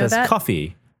 really? Would it It know says that?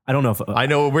 coffee. I don't know if I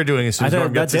know what we're doing as soon as Norm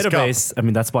that gets his cup. database. I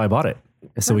mean, that's why I bought it,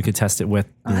 so we could test it with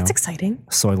Oh, that's exciting.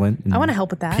 Soylent. And I want to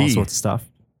help with that. all Pee. sorts of stuff.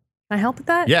 Can I help with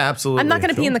that? Yeah, absolutely. I'm not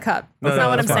going to pee in the cup. That's not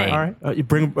what I'm that's fine. saying. All right, you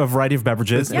bring a variety of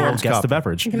beverages, This and we'll Norm's guess cup. the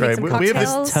beverage. You can make Right, some we have this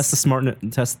cocktails.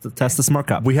 Test the smart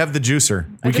cup. We have the juicer.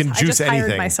 We can I juice just hired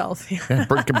anything. myself.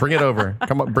 Bring it over.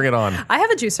 Come on, bring it on. I have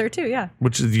a juicer too. Yeah.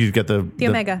 Which is you get the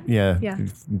Omega. Yeah. Yeah.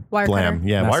 Wire Blam. cutter.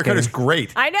 Yeah. That's Wire cutter's good.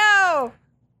 great. I know.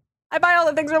 I buy all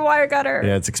the things from Wire Cutter.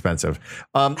 Yeah, it's expensive.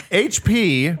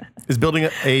 HP is building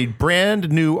a brand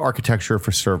new architecture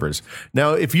for servers.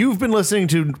 Now, if you've been listening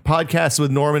to podcasts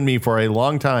with Norm and me for a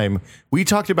long time, we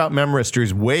talked about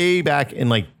memristors way back in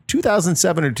like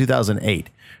 2007 or 2008,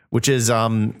 which is the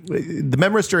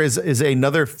memristor is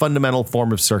another fundamental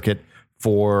form of circuit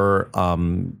for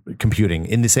computing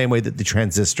in the same way that the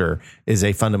transistor is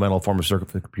a fundamental form of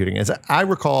circuit for computing. As I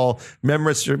recall,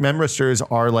 memristors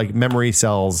are like memory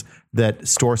cells that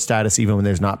store status even when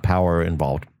there's not power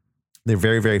involved. They're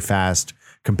very, very fast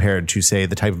compared to, say,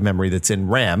 the type of memory that's in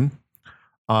RAM.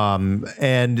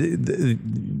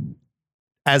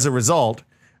 As a result,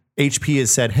 HP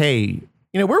has said, hey,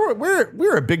 you know,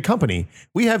 we're a big company.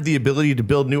 We have the ability to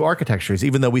build new architectures,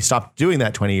 even though we stopped doing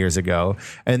that 20 years ago.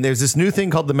 And there's this new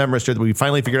thing called the memristor that we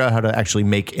finally figured out how to actually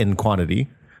make in quantity,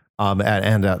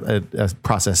 and a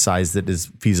process size that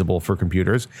is feasible for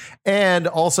computers. And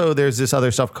also, there's this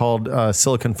other stuff called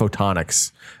silicon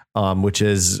photonics, which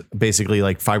is basically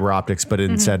like fiber optics, but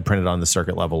instead printed on the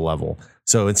circuit level.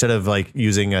 So instead of like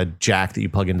using a jack that you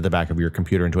plug into the back of your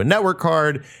computer into a network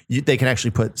card, they can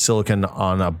actually put silicon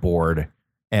on a board.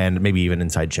 And maybe even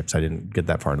inside chips. I didn't get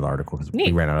that far into the article because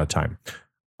we ran out of time.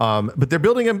 But they're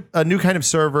building a new kind of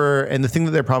server. And the thing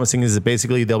that they're promising is that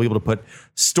basically they'll be able to put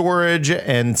storage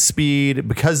and speed,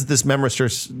 because this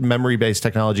memristor memory-based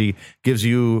technology gives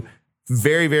you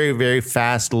very, very, very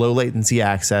fast, low latency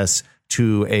access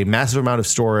to a massive amount of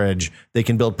storage. They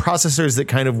can build processors that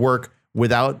kind of work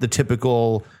without the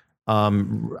typical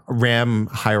RAM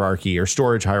hierarchy or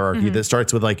storage hierarchy that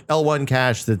starts with like L1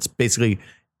 cache that's basically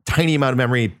tiny amount of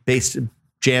memory based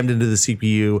jammed into the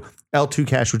CPU. L2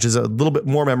 cache, which is a little bit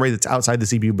more memory that's outside the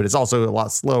CPU, but it's also a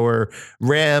lot slower.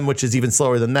 RAM, which is even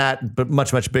slower than that, but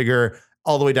much, much bigger,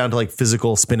 all the way down to like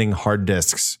physical spinning hard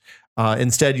disks.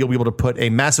 Instead, you'll be able to put a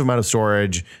massive amount of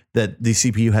storage that the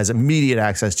CPU has immediate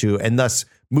access to, and thus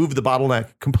move the bottleneck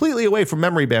completely away from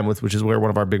memory bandwidth, which is where one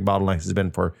of our big bottlenecks has been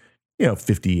for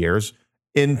 50 years,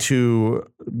 into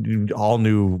all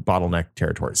new bottleneck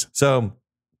territories. So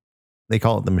they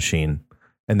call it the machine,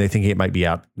 and they think it might be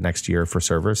out next year for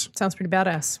servers. Sounds pretty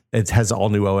badass. It has all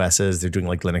new OSs. They're doing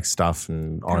like Linux stuff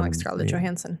and Kind of like Scarlett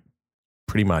Johansson.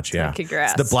 Pretty much, yeah. Kick your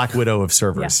ass. It's the Black Widow of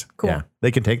servers. Yeah, cool. Yeah,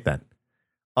 they can take that.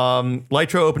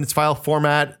 Lytro opened its file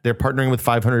format. They're partnering with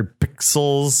 500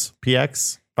 pixels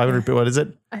PX. 500, what is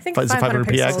it? I think Is it 500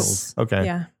 PX? pixels. Okay.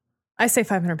 Yeah. I say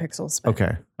 500 pixels. But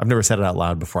Okay. I've never said it out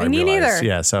loud before. Me realized. neither.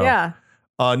 Yeah. So, yeah.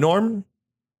 Norm,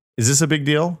 is this a big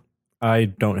deal?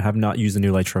 I have not used a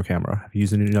new Lytro camera. Have you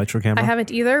used a new Lytro camera? I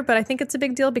haven't either, but I think it's a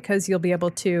big deal because you'll be able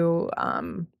to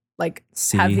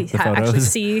See actually the photos?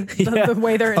 see the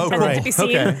way they're Oh, intended cool. to be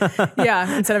seen. Okay.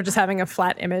 Yeah, instead of just having a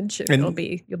flat image, And- you'll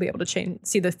be able to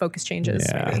see the focus changes.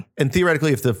 Yeah. Maybe. And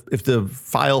theoretically, if the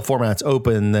file format's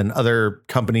open, then other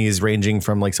companies ranging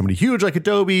from like somebody huge like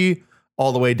Adobe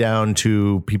all the way down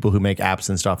to people who make apps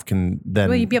and stuff can then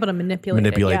Well, you'd be able to manipulate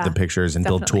it, yeah. the pictures and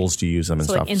build Definitely. tools to use them and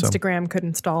So like stuff. Instagram could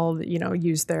install,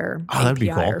 use their that'd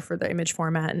be API cool. or for the image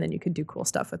format, and then you could do cool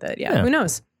stuff with it. Yeah, Yeah. who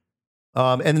knows?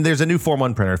 And there's a new Form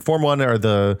 1 printer. Form 1 are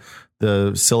the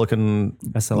silicon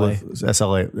SLA.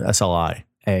 SLI.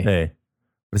 A.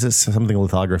 What is this? Something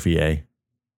lithography A.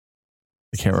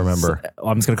 I can't remember.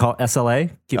 I'm just going to call it SLA.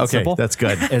 Keep it Okay, simple. that's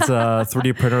good. It's a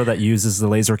 3D printer that uses the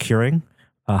laser curing,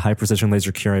 high precision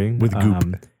laser curing With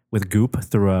goop. With goop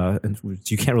through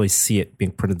you can't really see it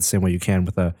being printed the same way you can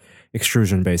with a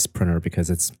extrusion based printer because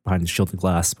it's behind shielded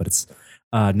glass, but it's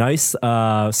nice.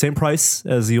 Same price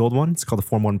as the old one. It's called the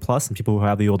Form 1 Plus, and people who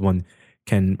have the old one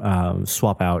can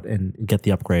swap out and get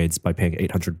the upgrades by paying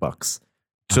 $800.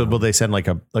 So will they send like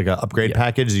a upgrade Yeah.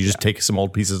 package? You just take some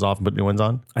old pieces off and put new ones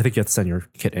on? I think you have to send your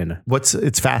kit in.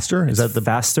 It's faster? Is that the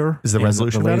faster? is the and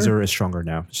resolution The laser better? is stronger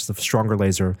now. It's just a stronger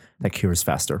laser that cures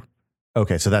faster.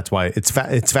 Okay, so that's why it's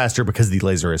faster because the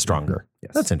laser is stronger.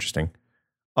 Yes. That's interesting.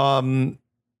 I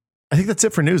think that's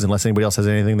it for news unless anybody else has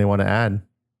anything they want to add.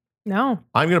 No.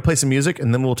 I'm going to play some music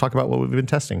and then we'll talk about what we've been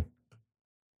testing.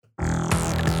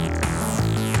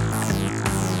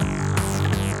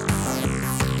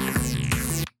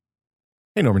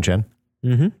 Hey, Norman Chen.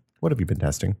 Mm-hmm. What have you been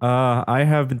testing? I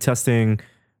have been testing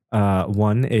a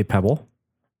Pebble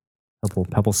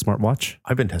smartwatch.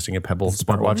 I've been testing a Pebble It's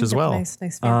Pebble. smartwatch as well. Nice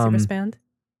fancy wristband.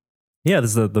 Yeah, this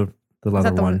is the Is leather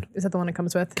that the one. Is that the one it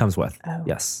comes with? Comes with. Oh.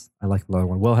 Yes, I like the leather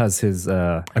one. Will has his.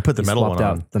 I put the he metal swapped one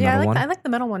out on. The Yeah, metal one. I like the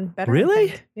metal one better. I Really?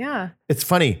 think. Yeah. It's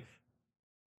funny.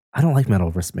 I don't like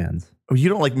metal wristbands. Oh, you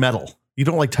don't like metal. You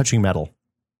don't like touching metal.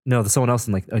 No, there's someone else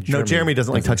in No, Jeremy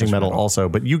doesn't like touching metal also,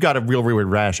 but you got a real weird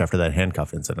rash after that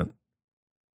handcuff incident.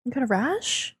 You got a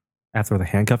rash? After the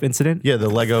handcuff incident. Yeah, the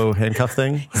Lego handcuff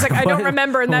thing. He's like, I don't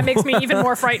remember, and that makes me even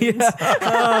more frightened.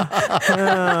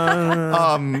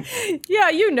 Yeah,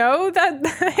 you know that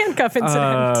handcuff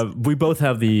incident. We both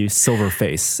have the silver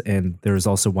face, and there's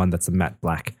also one that's a matte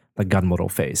black, the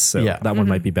gunmetal face. So Yeah. that one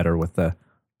might be better with the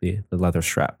leather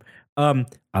strap. I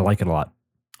like it a lot.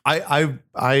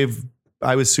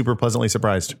 I was super pleasantly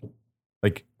surprised,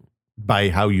 like by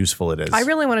how useful it is. I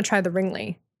really want to try the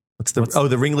Ringly.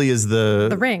 the Ringly is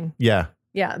The ring. Yeah.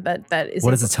 Yeah, that is.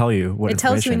 What does it tell you? What It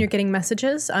tells you when information? you're getting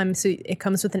messages. So it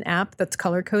comes with an app that's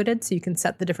color coded, so you can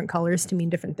set the different colors to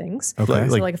mean different things. Okay.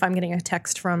 So like if I'm getting a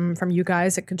text from you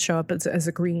guys, it could show up as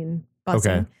a green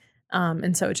buzzing. Okay.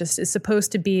 And so it just is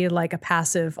supposed to be like a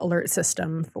passive alert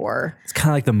system for. It's kind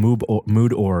of like the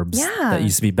mood orbs Yeah. that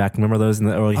used to be back. Remember those in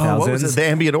the early Oh, what was thousands? it? The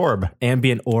ambient orb.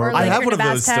 Ambient orb. Or like have your one of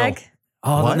Nabaz those still. tag.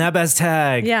 Oh, What? the Nabaz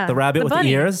tag. Yeah, The rabbit the with bunny.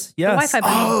 the ears. The Yes. Wi-Fi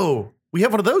bunny. Oh, we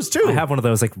have one of those too. I have one of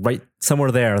those like right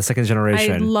somewhere there, second I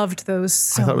generation. loved those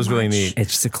so I thought it was really much. neat.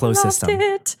 It's just a closed Loved system.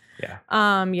 it. Yeah.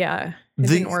 Yeah. It The-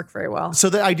 didn't work very well. So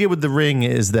the idea with the ring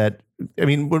is that, I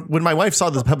mean, when my wife saw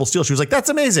the Pebble Steel, she was like, "That's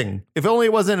amazing! If only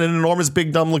it wasn't an enormous,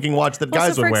 big, dumb looking watch that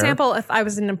guys so for would wear." example, if I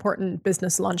was in an important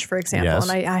business lunch, for example, Yes.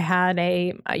 and I had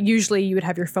usually you would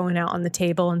have your phone out on the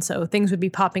table, and so things would be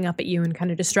popping up at you and kind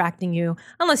of distracting you,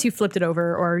 unless you flipped it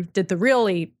over or did the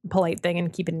really polite thing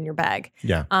and keep it in your bag.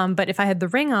 Yeah. But if I had the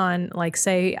ring on, like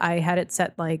say I had it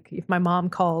set like if my mom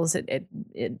calls, it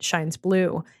shines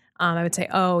blue. I would say,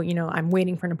 oh, I'm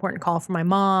waiting for an important call from my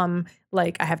mom.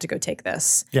 Like, I have to go take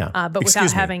this. Yeah. But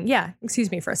without having,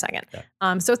 excuse me for a second.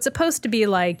 Yeah. So it's supposed to be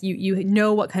like you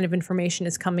know what kind of information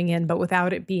is coming in, but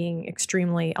without it being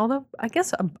extremely, although I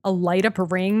guess a light up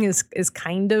ring is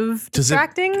kind of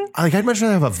distracting. I'd much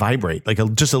rather have a vibrate, like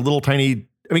just a little tiny.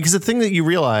 Because the thing that you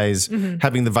realize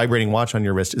having the vibrating watch on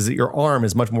your wrist is that your arm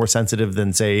is much more sensitive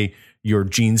than, say, your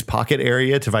jeans pocket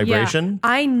area to vibration.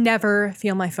 Yeah, I never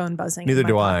feel my phone buzzing. Neither in my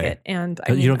do pocket. And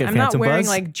you don't get I'm not phantom wearing buzz?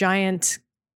 like giant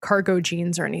cargo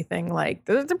jeans or anything. Like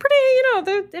they're pretty,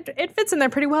 it fits in there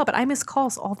pretty well. But I miss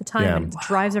calls all the time, and it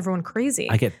drives everyone crazy.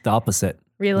 I get the opposite.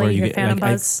 Really? where You get phantom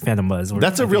buzz? Phantom buzz.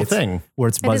 That's a real thing. Where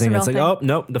it's buzzing. a It's like, real oh,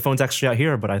 nope, the phone's actually out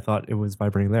here, but I thought it was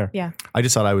vibrating there. Yeah. I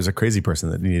just thought I was a crazy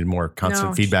person that needed more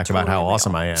constant feedback about how totally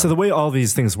awesome I am. So the way all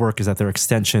these things work is that they're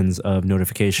extensions of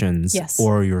notifications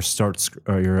or your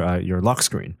your lock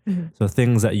screen. So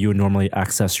things that you would normally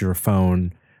access your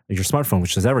phone, your smartphone,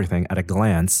 which does everything at a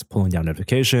glance, pulling down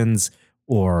notifications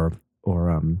or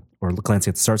glancing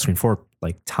at the start screen for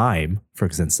like time, for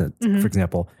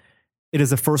example, it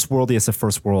is a first world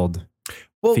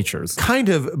features. Kind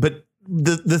of, but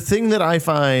the thing that I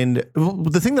found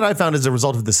as a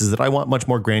result of this is that I want much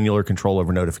more granular control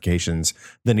over notifications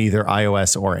than either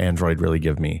iOS or Android really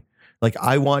give me. Like,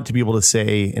 I want to be able to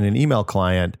say in an email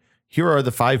client, here are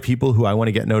the 5 people who I want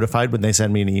to get notified when they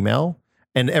send me an email.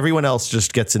 And everyone else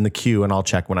just gets in the queue and I'll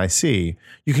check when I see.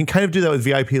 You can kind of do that with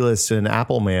VIP lists and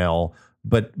Apple Mail,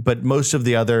 but most of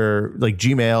the other, like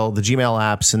Gmail, the Gmail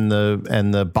apps and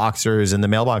the Boxers and the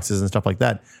mailboxes and stuff like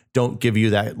that don't give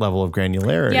you that level of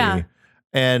granularity. Yeah.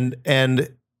 And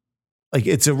like,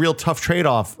 it's a real tough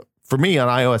trade-off for me on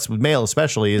iOS with mail,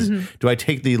 especially, is do I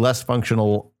take the less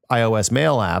functional iOS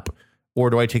mail app, or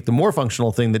do I take the more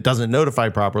functional thing that doesn't notify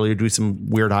properly, or do some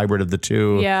weird hybrid of the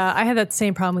two? Yeah, I had that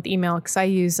same problem with email because I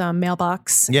use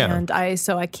Mailbox. Yeah. And I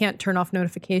can't turn off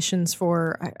notifications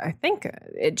for, I think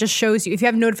it just shows you, if you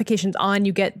have notifications on,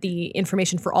 you get the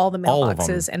information for all the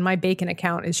mailboxes. And my Bacon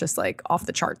account is just like off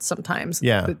the charts sometimes.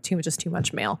 Yeah. With too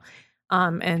much mail.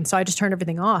 And so I just turned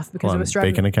everything off because it was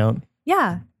driving. Bacon account?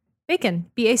 Yeah. Bacon.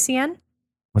 BACN.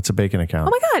 What's a Bacon account?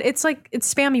 Oh my God. It's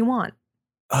spam you want.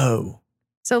 Oh.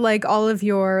 So like all of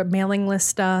your mailing list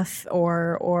stuff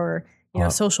or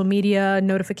social media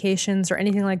notifications or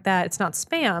anything like that, it's not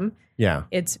spam. Yeah.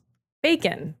 It's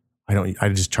Bacon. I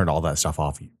just turned all that stuff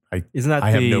off. Isn't that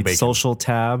I have the no Bacon. social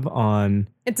tab on?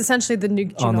 It's essentially the new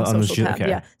Gmail on the social tab. okay.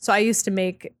 Yeah. So I used to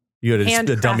make You had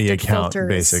a dummy handcrafted account, filters.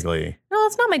 basically. No,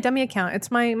 it's not my dummy account.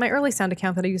 It's my early sound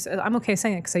account that I use. I'm okay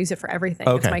saying it because I use it for everything.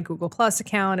 Okay. It's my Google Plus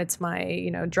account. It's my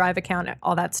Drive account,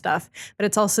 all that stuff. But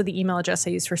it's also the email address I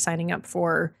use for signing up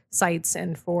for sites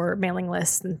and for mailing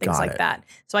lists and things like that.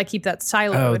 So I use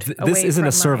siloed. This isn't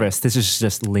a service. This is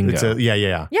just lingo.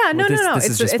 Yeah. Yeah, no. This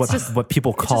is just what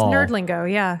people call nerd lingo.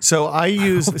 Yeah. So I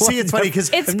use. See, it's funny because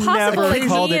It's I've possible never that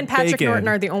called me it and Patrick Bacon. Norton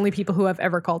are the only people who have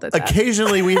ever called it that.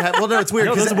 occasionally we have. Well, no, it's weird.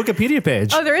 No, 'cause there's a Wikipedia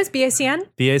page. Oh, there is BACN?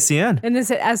 BACN. And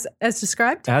is it as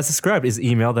described? As described is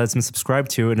email that's been subscribed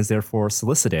to and is therefore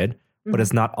solicited, but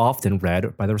is not often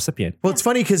read by the recipient. Well, it's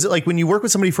funny because like when you work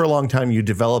with somebody for a long time, you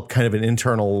develop kind of an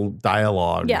internal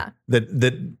dialogue. Yeah.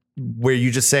 That where you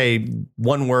just say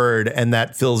one word and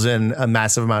that fills in a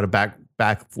massive amount of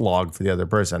backlog for the other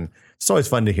person. It's always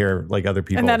fun to hear like other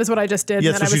people. And that is what I just did.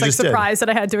 Yes, and then I what was you like just did. surprised that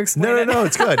I had to explain it. No,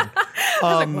 it's good.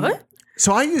 I was like, what?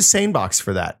 So I use SaneBox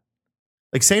for that.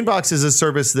 Like SaneBox is a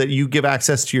service that you give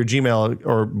access to your Gmail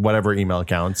or whatever email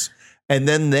accounts, and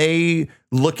then they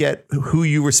look at who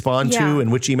you respond to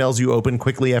and which emails you open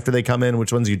quickly after they come in,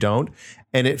 which ones you don't,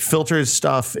 and it filters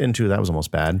stuff into. That was almost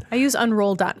bad. I use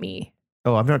unroll.me.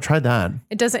 Oh, I've not tried that.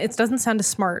 It doesn't sound as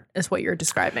smart as what you're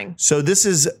describing. So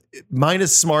mine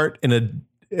is smart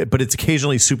but it's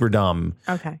occasionally super dumb.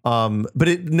 Okay. But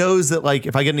it knows that like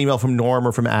if I get an email from Norm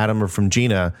or from Adam or from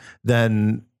Gina,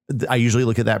 then I usually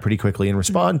look at that pretty quickly and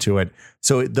respond to it.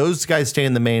 So those guys stay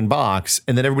in the main box,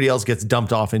 and then everybody else gets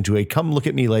dumped off into a "come look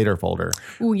at me later" folder.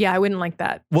 Ooh, yeah, I wouldn't like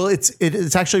that. Well,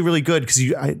 it's actually really good because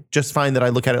I just find that I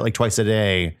look at it like twice a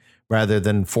day rather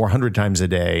than 400 times a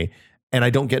day, and I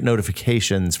don't get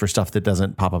notifications for stuff that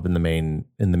doesn't pop up in the main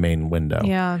window.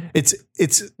 Yeah. It's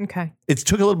Okay. It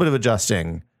took a little bit of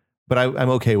adjusting, but I'm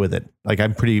okay with it. Like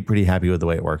I'm pretty happy with the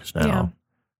way it works now.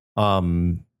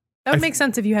 That would make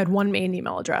sense if you had one main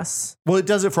email address. Well, it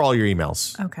does it for all your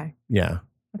emails. Okay. Yeah.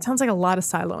 That sounds like a lot of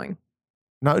siloing.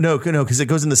 No, because it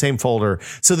goes in the same folder.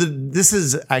 So this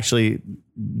is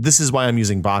why I'm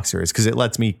using Boxers, because it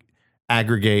lets me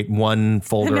aggregate one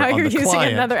folder And now on you're the using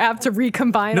client. another app to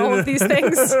recombine all of these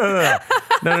things.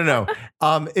 No.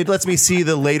 It lets me see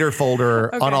the later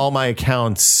folder on Okay. all my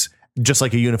accounts just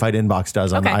like a unified inbox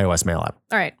does on the Okay. iOS mail app.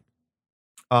 All right.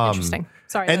 Interesting.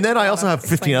 Sorry. And then I also have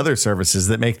 15 explain. other services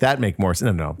that make more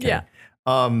sense. No, okay. Yeah.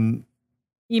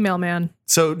 Email man.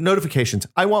 So notifications.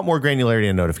 I want more granularity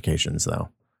in notifications, though.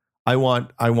 I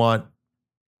want to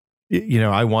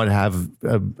have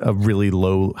a really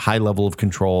high level of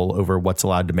control over what's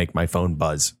allowed to make my phone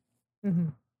buzz. Mm-hmm.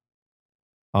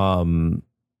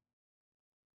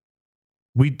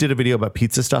 We did a video about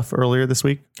pizza stuff earlier this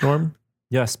week, Norm.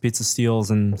 Yes, pizza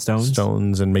steals and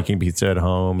stones. And making pizza at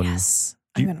home. And Yes.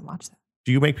 I'm going to watch that.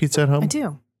 do you make pizza at home? I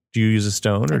do. Do you use a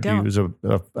stone or do you use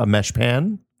a mesh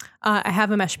pan? I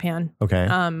have a mesh pan. Okay.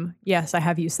 Yes, I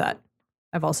have used that.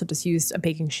 I've also just used a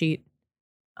baking sheet.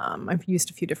 I've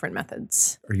used a few different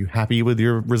methods. Are you happy with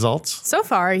your results? So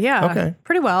far, yeah. Okay.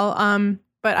 Pretty well.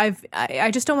 But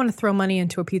I just don't want to throw money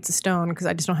into a pizza stone because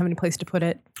I just don't have any place to put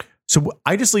it. So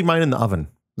I just leave mine in the oven.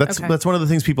 That's one of the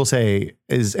things people say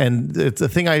is, and it's the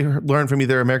thing I learned from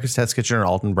either America's Test Kitchen or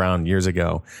Alton Brown years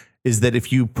ago, is that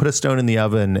if you put a stone in the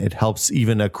oven, it helps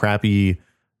even a crappy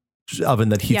oven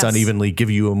that heats unevenly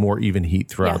give you a more even heat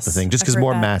throughout the thing. Just because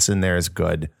more mass in there is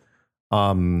good.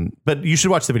 But you should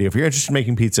watch the video. If you're interested in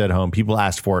making pizza at home, people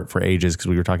asked for it for ages because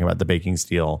we were talking about the baking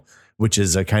steel, which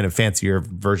is a kind of fancier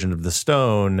version of the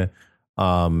stone,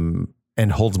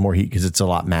 and holds more heat because it's a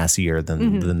lot massier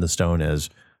than the stone is.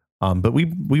 But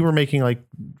we were making like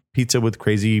pizza with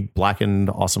crazy blackened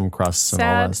awesome crusts and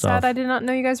all that stuff. Sad I did not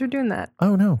know you guys were doing that.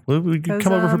 Oh no, we could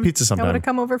come over for pizza sometime. I want to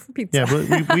come over for pizza. Yeah, but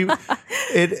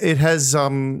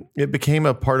it became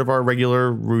a part of our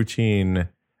regular routine.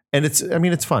 And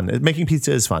it's fun. Making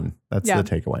pizza is fun. That's the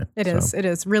takeaway. It is. It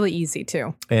is really easy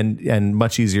too. And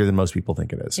much easier than most people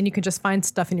think it is. And you can just find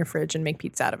stuff in your fridge and make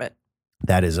pizza out of it.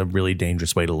 That is a really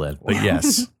dangerous way to live. But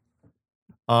yes.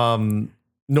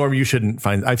 Norm, you shouldn't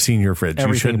find, I've seen your fridge.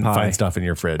 You shouldn't find stuff in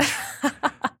your fridge.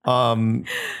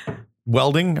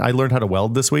 Welding. I learned how to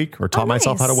weld this week or taught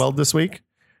myself how to weld this week.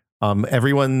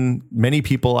 Many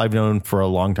people I've known for a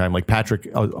long time, like Patrick,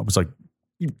 I was like,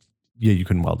 yeah, you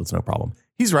can weld. It's no problem.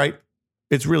 He's right.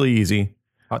 It's really easy.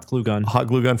 Hot glue gun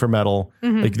for metal.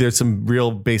 Mm-hmm. Like there's some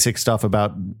real basic stuff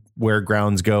about where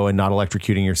grounds go and not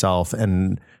electrocuting yourself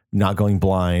and not going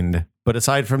blind. But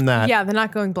aside from that, yeah, the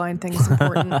not going blind thing is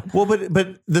important. Well, but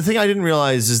the thing I didn't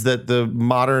realize is that the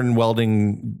modern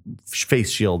welding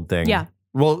face shield thing. Yeah.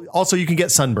 Well, also you can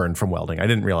get sunburn from welding. I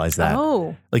didn't realize that.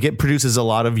 Oh. Like it produces a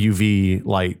lot of UV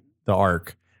light, the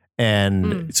arc.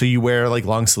 And so you wear like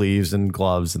long sleeves and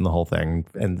gloves and the whole thing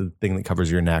and the thing that covers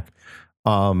your neck.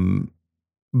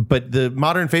 But the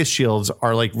modern face shields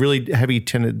are like really heavy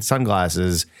tinted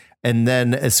sunglasses. And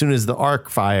then as soon as the arc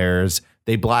fires,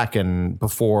 they blacken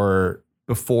before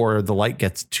the light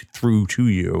gets through to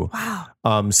you.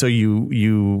 Wow. So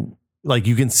you like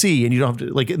you can see and you don't have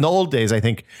to, like in the old days, I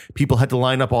think people had to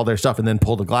line up all their stuff and then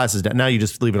pull the glasses down. Now you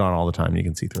just leave it on all the time and you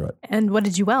can see through it. And what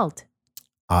did you weld?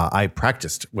 I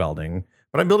practiced welding,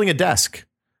 but I'm building a desk.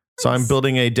 So I'm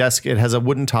building a desk. It has a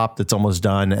wooden top that's almost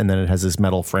done. And then it has this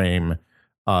metal frame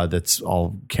that's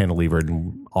all cantilevered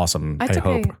and awesome. I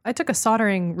hope. I took a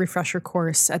soldering refresher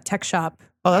course at Tech Shop.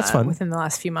 Oh, that's fun. Within the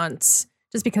last few months,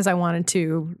 just because I wanted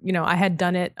to, I had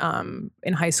done it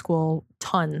in high school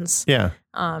tons. Yeah.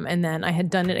 And then I had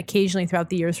done it occasionally throughout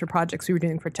the years for projects we were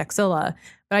doing for Techzilla.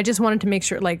 But I just wanted to make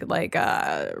sure like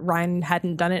Ryan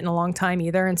hadn't done it in a long time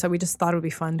either. And so we just thought it would be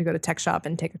fun to go to Tech Shop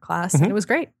and take a class. And it was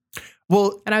great.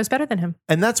 Well, and I was better than him.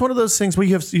 And that's one of those things where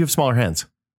you have smaller hands.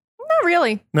 Not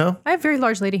really. No? I have very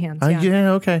large lady hands.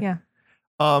 Yeah, okay. Yeah.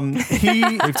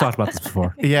 We've talked about this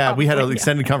before. Yeah, we had an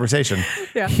extended conversation.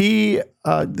 Yeah. He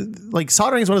like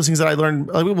soldering is one of those things that I learned.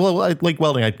 Well, I like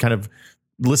welding. I kind of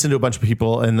listened to a bunch of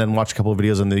people and then watched a couple of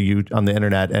videos on the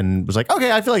internet and was like,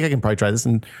 okay, I feel like I can probably try this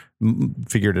and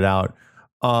figured it out.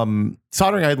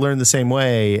 Soldering, I learned the same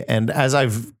way. And as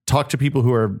I've talked to people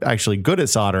who are actually good at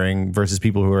soldering versus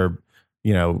people who are,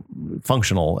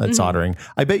 functional at soldering,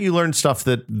 I bet you learn stuff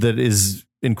that is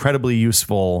incredibly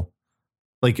useful.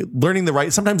 Like learning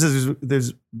sometimes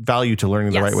there's value to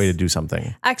learning the right way to do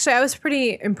something. Actually, I was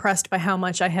pretty impressed by how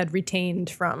much I had retained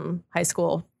from high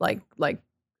school, like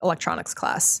electronics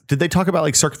class. Did they talk about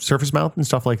like surface mount and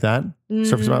stuff like that?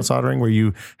 Surface mount soldering, where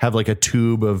you have like a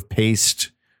tube of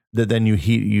paste that then you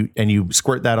heat and you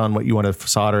squirt that on what you want to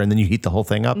solder and then you heat the whole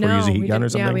thing up or use a heat gun or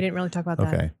something? Yeah, we didn't really talk about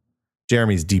that. Okay.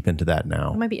 Jeremy's deep into that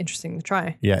now. It might be interesting to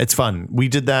try. Yeah, it's fun. We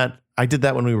did that. I did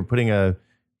that when we were putting a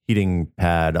heating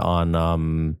pad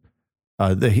on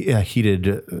the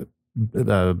heated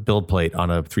build plate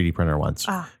on a 3D printer once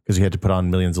because you had to put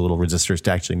on millions of little resistors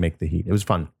to actually make the heat. It was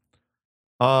fun.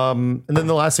 And then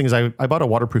the last thing is I bought a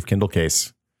waterproof Kindle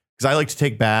case because I like to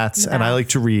take baths and I like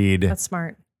to read. That's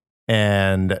smart.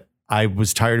 And I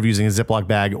was tired of using a Ziploc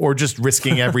bag or just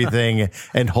risking everything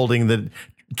and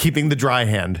keeping the dry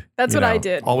hand. That's what I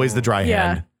did. Always the dry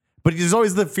hand. But there's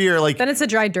always the fear, like then it's a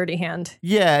dry, dirty hand.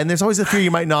 Yeah, and there's always the fear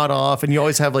you might nod off, and you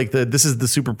always have like this is the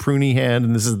super pruny hand,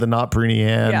 and this is the not pruny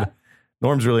hand. Yeah.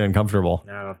 Norm's really uncomfortable.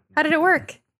 No. How did it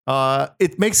work?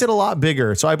 It makes it a lot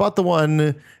bigger. So I bought the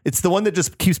one. It's the one that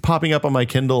just keeps popping up on my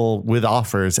Kindle with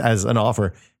offers as an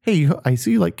offer. Hey, I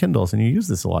see you like Kindles, and you use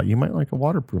this a lot. You might like a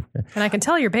waterproof. And I can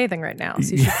tell you're bathing right now,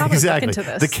 so you should probably look into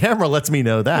this. The camera lets me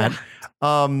know that.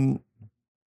 Yeah.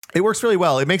 It works really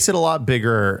well. It makes it a lot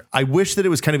bigger. I wish that it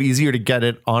was kind of easier to get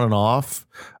it on and off.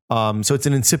 So it's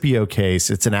an Incipio case.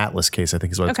 It's an Atlas case, I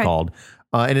think is what it's called.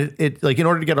 And it like in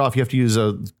order to get it off, you have to use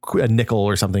a nickel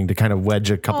or something to kind of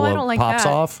wedge a couple of pops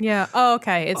off. Yeah. Oh,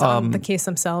 okay. It's on the case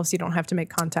themselves. You don't have to make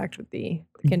contact with the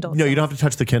Kindle. No, you don't have to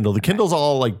touch the Kindle. The Kindle's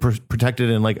all like protected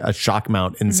in like a shock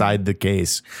mount inside the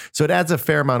case. So it adds a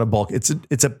fair amount of bulk.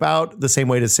 It's about the same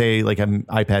way to say like an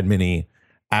iPad mini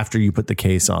after you put the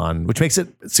case on, which makes it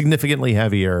significantly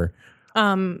heavier.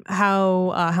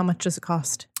 How much does it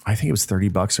cost? I think it was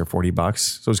 $30 or $40.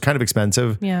 So it's kind of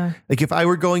expensive. Yeah. Like if I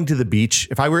were going to the beach,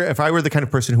 if I were the kind of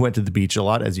person who went to the beach a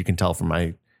lot, as you can tell from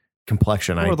my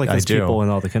complexion, I those do. people in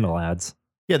all the Kindle ads.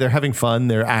 Yeah, they're having fun.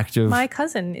 They're active. My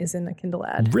cousin is in a Kindle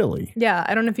ad. Really? Yeah.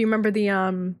 I don't know if you remember the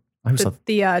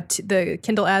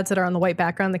Kindle ads that are on the white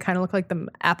background. They kind of look like the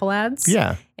Apple ads.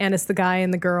 Yeah. And it's the guy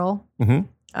and the girl. Mm-hmm.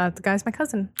 The guy's my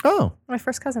cousin. Oh, my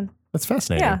first cousin. That's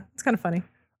fascinating. Yeah, it's kind of funny.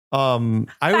 I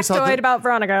always thought Factoid about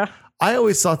Veronica. I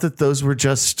always thought that those were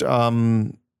just,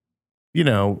 computer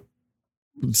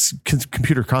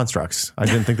constructs. I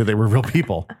didn't think that they were real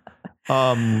people.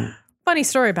 Funny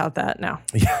story about that now.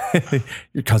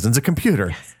 Your cousin's a computer.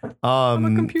 Yes. I'm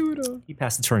a computer. He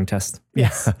passed the Turing test.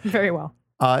 Yes, very well.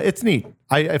 It's neat.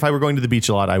 If I were going to the beach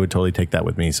a lot, I would totally take that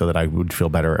with me so that I would feel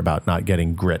better about not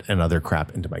getting grit and other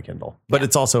crap into my Kindle. But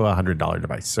it's also a $100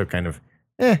 device. So kind of,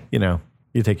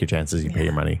 you take your chances, you pay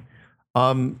your money.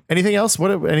 Anything else?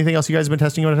 Anything else you guys have been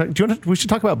testing? We should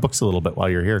talk about books a little bit while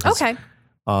you're here. Okay.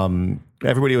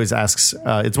 Everybody always asks,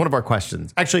 it's one of our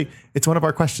questions. Actually, it's one of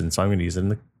our questions. So I'm going to use it in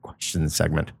the questions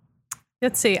segment.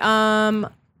 Let's see.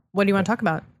 What do you want to talk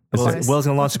about? Will's going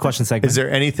to launch the question segment. Is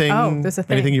there anything? Oh, there's a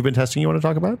thing. Anything you've been testing you want to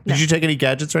talk about? No. Did you take any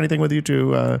gadgets or anything with you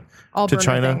to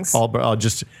China?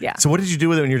 Things. Yeah. So what did you do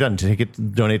with it when you're done? To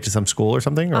donate to some school or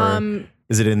something? Or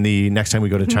is it in the next time we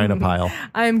go to China pile?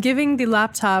 I'm giving the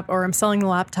laptop, or I'm selling the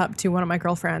laptop to one of my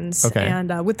girlfriends. Okay.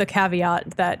 And with the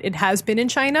caveat that it has been in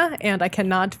China, and I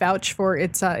cannot vouch for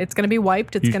it's going to be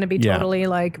wiped. It's going to be totally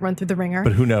like run through the ringer.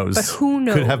 But who knows?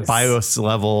 Could have BIOS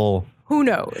level. Who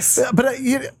knows? But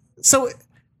so.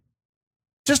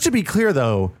 Just to be clear,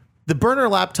 though, the burner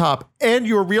laptop and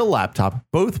your real laptop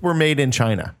both were made in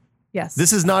China. Yes.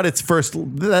 This is not its first.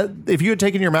 If you had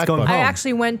taken your MacBook, I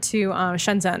actually went to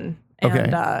Shenzhen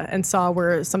and saw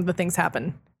where some of the things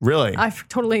happen. Really? I've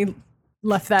totally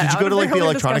left that out. Did you go to like the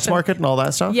electronics discussion. market and all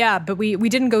that stuff? Yeah, but we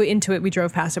didn't go into it. We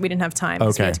drove past it. We didn't have time.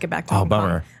 So we had to get back to Hong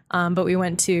bummer. Kong. But we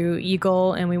went to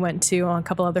Eagle and we went to a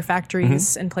couple other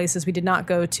factories and places. We did not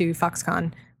go to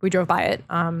Foxconn. We drove by it.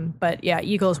 But yeah,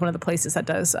 Eagle is one of the places that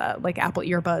does like Apple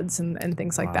earbuds and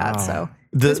things like that. So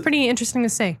it was pretty interesting to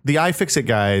see. The iFixit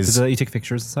guys. Did you take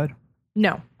pictures inside?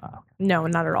 No. No,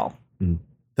 not at all.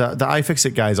 The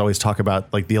iFixit guys always talk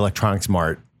about like the electronics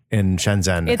mart in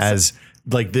Shenzhen as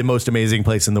like the most amazing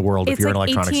place in the world if you're an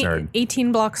electronics nerd.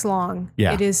 18 blocks long.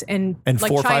 Yeah. It is. And like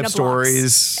 4 or 5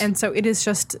 stories. And so it is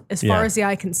just as far as the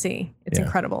eye can see. It's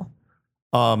incredible.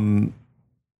 All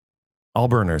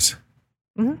burners.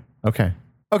 Mm-hmm. Okay.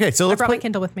 So I let's brought my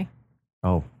Kindle with me.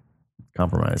 Oh,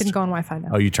 compromised. Didn't go on Wi-Fi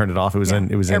now. Oh, you turned it off. It was in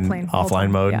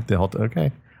offline mode. Yeah. The whole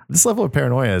okay. This level of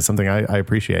paranoia is something I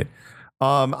appreciate.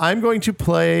 I'm going to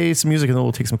play some music and then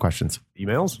we'll take some questions.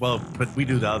 Emails? Well, but we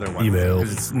do the other one.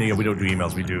 Emails. We don't do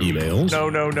emails. We do emails.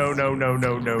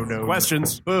 No.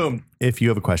 Questions. Boom. If you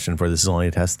have a question for This Is Only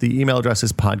a Test, the email address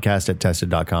is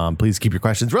podcast@tested.com. Please keep your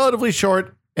questions relatively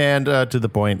short and to the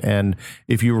point. And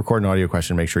if you record an audio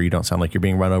question, make sure you don't sound like you're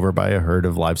being run over by a herd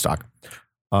of livestock.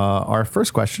 Our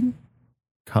first question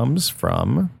comes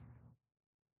from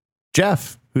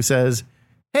Jeff, who says,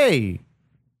 "Hey,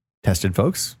 tested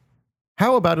folks,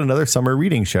 how about another summer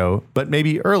reading show, but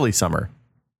maybe early summer?"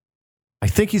 I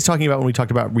think he's talking about when we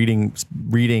talked about reading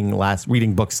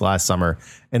books last summer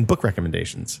and book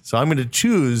recommendations. So I'm going to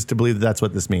choose to believe that that's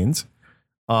what this means.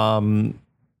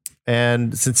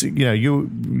 And since you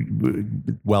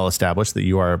well established that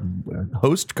you are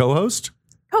co-host.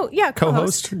 Oh yeah,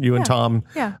 co-host. You and Tom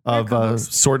of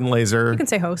Sword and Laser. You can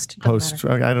say host. Host.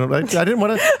 I didn't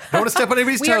want to step on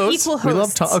anybody's toes. We are equal hosts. We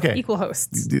love Tom. Okay, equal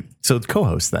hosts. So it's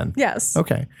co-host then. Yes.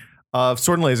 Okay.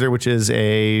 Sword and Laser, which is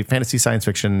a fantasy science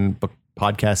fiction book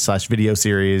podcast / video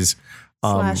series. /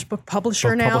 book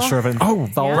publisher now. Publisher of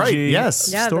anthology right,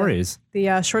 yes. Yeah, stories.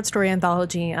 The short story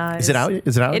anthology. Is it out?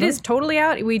 Is it out? It is totally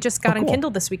out. We just got on cool. Kindle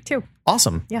this week too.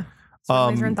 Awesome. Yeah. Sword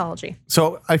and Laser anthology.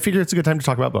 So I figure it's a good time to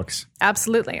talk about books.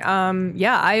 Absolutely.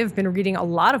 Yeah, I have been reading a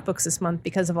lot of books this month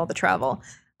because of all the travel.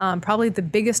 Probably the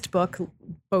biggest book,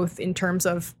 both in terms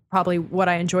of probably what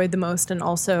I enjoyed the most and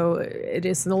also it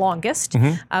is the longest,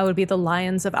 would be The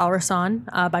Lions of Alrasan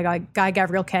by Guy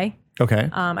Gavriel Kay. Okay.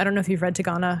 I don't know if you've read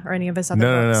Tagana or any of his other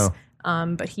books.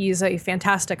 No. But he's a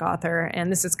fantastic author,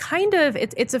 and this is kind of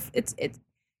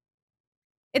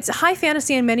it's high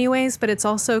fantasy in many ways, but it's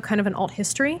also kind of an alt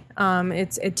history.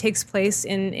 It takes place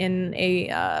in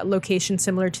a location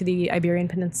similar to the Iberian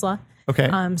Peninsula. Okay.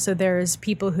 So there's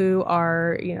people who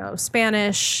are,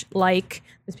 Spanish-like.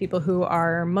 There's people who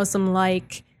are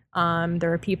Muslim-like.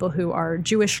 There are people who are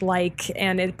Jewish-like,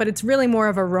 but it's really more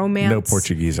of a romance. No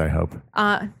Portuguese, I hope.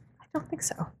 I don't think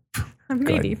so.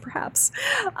 Maybe, perhaps.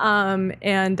 So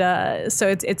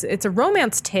it's a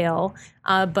romance tale,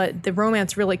 but the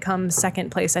romance really comes second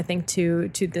place, I think, to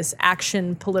this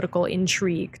action political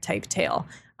intrigue type tale.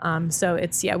 So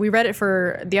we read it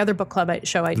for the other book club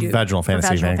show I do. Vaginal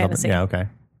Fantasy. Yeah, okay.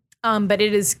 But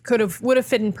it would have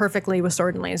fit in perfectly with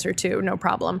Sword and Laser too, no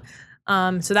problem.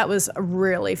 So that was a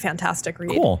really fantastic read.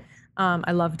 Cool.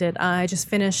 I loved it. I just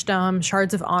finished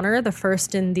Shards of Honor, the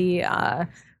first in the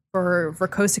for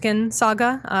Kosikin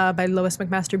saga by Lois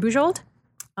McMaster Bujold,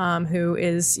 who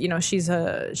is,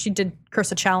 she did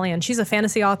Curse of Chalian. She's a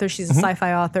fantasy author. She's a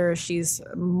sci-fi author. She's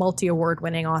a multi-award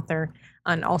winning author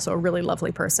and also a really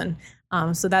lovely person.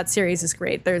 So that series is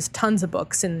great. There's tons of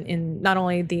books in not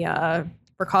only the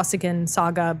Kosikin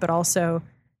saga, but also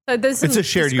it's a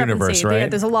shared universe, right?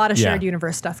 There's a lot of shared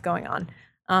universe stuff going on.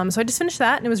 So I just finished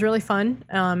that and it was really fun.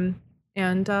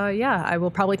 I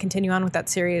will probably continue on with that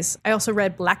series. I also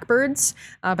read Blackbirds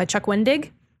by Chuck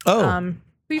Wendig. Oh,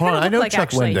 who you kind of look like, Chuck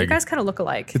actually. Wendig. You guys kind of look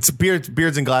alike. It's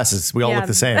beards and glasses. We all look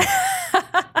the same.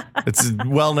 It's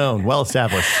well known, well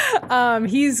established.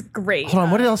 He's great. Hold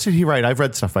on, what else did he write? I've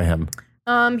read stuff by him.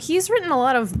 He's written a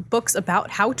lot of books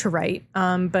about how to write,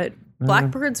 but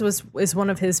Blackbirds is one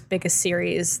of his biggest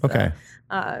series. Okay.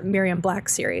 Miriam Black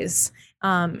series.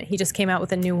 He just came out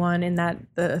with a new one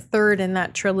the third in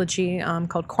that trilogy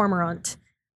called Cormorant.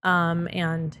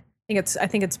 And I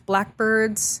think it's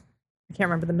Blackbirds. I can't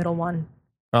remember the middle one.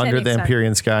 Under the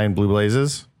Empyrean Sky and Blue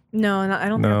Blazes? No, I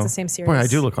don't think it's the same series. Boy, I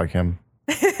do look like him.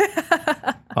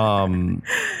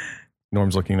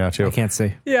 Norm's looking now too. I can't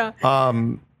see. Yeah.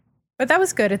 But that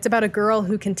was good. It's about a girl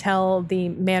who can tell the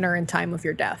manner and time of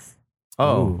your death.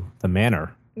 Oh, Ooh, the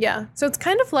manner. Yeah. So it's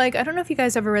kind of like, I don't know if you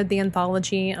guys ever read the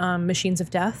anthology Machines of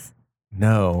Death.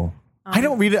 No. I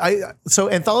don't read it. So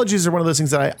anthologies are one of those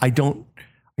things that I don't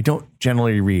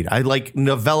generally read. I like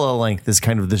novella length is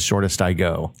kind of the shortest I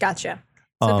go. Gotcha.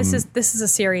 So this is a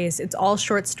series. It's all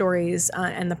short stories,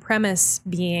 and the premise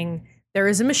being there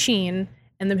is a machine,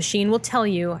 and the machine will tell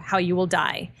you how you will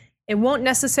die. It won't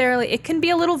necessarily, it can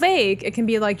be a little vague. It can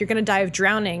be like you're going to die of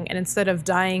drowning, and instead of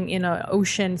dying in an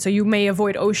ocean, so you may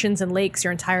avoid oceans and lakes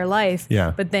your entire life,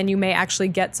 but then you may actually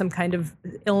get some kind of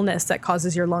illness that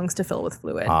causes your lungs to fill with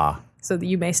fluid. So that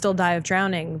you may still die of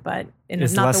drowning, but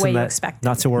not the way you expect.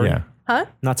 Not to worry. Yeah. Huh?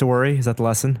 Not to worry. Is that the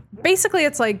lesson? Basically,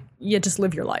 it's like you just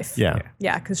live your life. Yeah.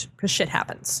 Yeah, because shit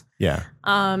happens. Yeah.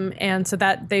 And so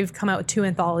that they've come out with 2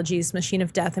 anthologies, Machine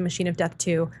of Death and Machine of Death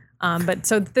 2. But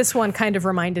so this one kind of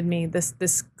reminded me, this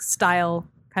style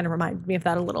kind of reminded me of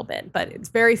that a little bit. But it's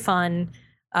very fun,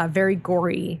 very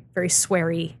gory, very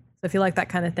sweary. So if you like that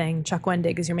kind of thing, Chuck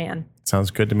Wendig is your man.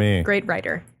 Sounds good to me. Great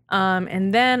writer.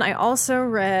 And then I also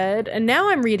read, and now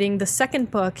I'm reading the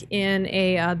second book in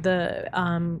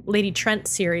the Lady Trent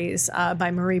series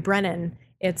by Marie Brennan.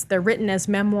 They're written as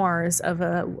memoirs of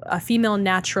a female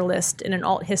naturalist in an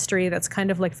alt history that's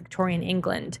kind of like Victorian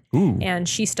England. Ooh. And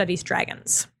she studies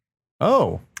dragons.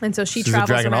 Oh. And so she She's travels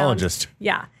a dragonologist. around.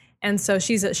 Yeah. And so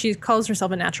she calls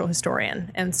herself a natural historian.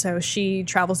 And so she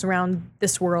travels around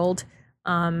this world,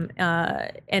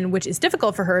 and which is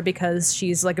difficult for her because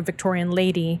she's like a Victorian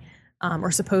lady,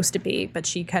 or supposed to be, but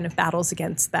she kind of battles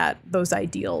against those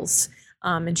ideals.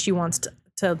 And she wants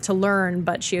to learn,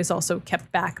 but she is also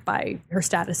kept back by her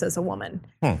status as a woman.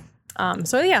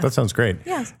 So yeah. That sounds great.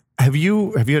 Yeah. Have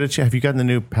you gotten the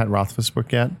new Pat Rothfuss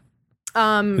book yet?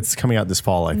 It's coming out this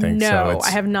fall, I think. No, so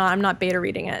I have not. I'm not beta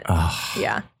reading it.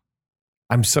 Yeah.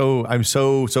 I'm so Not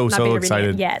beta excited.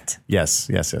 reading it yet. Yes.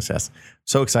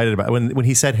 So excited about it. When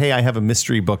he said, "Hey, I have a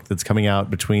mystery book that's coming out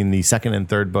between the second and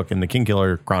third book in the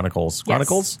Kingkiller Chronicles."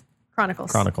 Yes.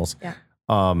 Chronicles. Yeah.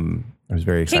 I was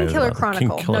very excited. King Killer about it.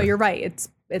 Chronicle. King Killer. No, you're right.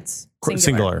 It's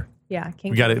Singular. Yeah,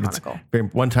 King We got Killer it. Chronicle.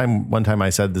 One time I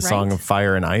said the song Right? of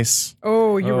Fire and Ice.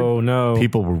 Oh, you were. Oh no.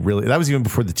 People were really. That was even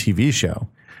before the TV show.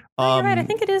 You're right. I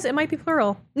think it is. It might be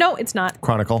plural. No, it's not.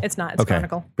 Chronicle. It's not. It's okay.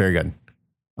 Chronicle. Very good.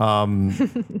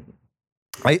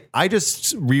 I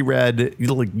just reread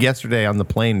yesterday on the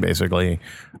plane, basically,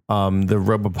 the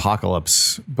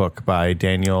Robopocalypse book by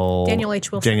Daniel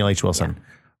H. Wilson,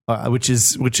 which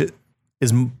is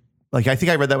like, I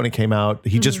think I read that when it came out.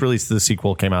 He just released the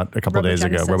sequel, came out a couple of days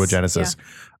ago, Robogenesis.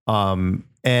 Yeah.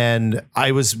 And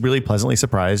I was really pleasantly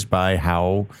surprised by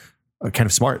how kind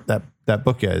of smart that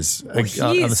book is on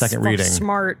the second reading.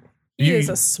 Smart. He is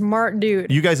a smart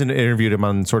dude. You guys interviewed him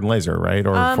on Sword and Laser, right?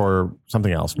 Or for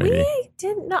something else, maybe? We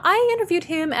didn't. No, I interviewed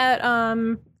him at.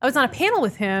 I was on a panel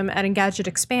with him at Engadget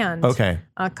Expand. Okay.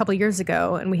 A couple of years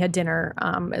ago, and we had dinner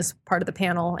as part of the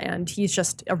panel. And he's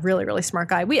just a really, really smart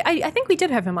guy. I think we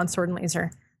did have him on Sword and Laser.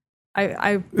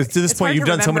 To this point, you've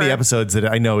done so many episodes that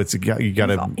I know you got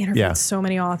to. Interviewed so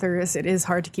many authors. It is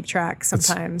hard to keep track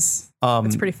sometimes.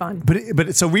 It's pretty fun.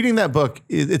 But so reading that book,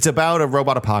 it's about a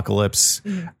robot apocalypse,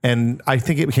 and I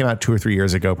think it came out 2 or 3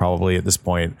 years ago, probably at this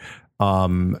point.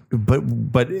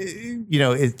 But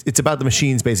it's about the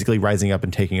machines basically rising up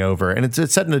and taking over, and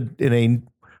it's set in a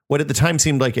what at the time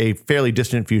seemed like a fairly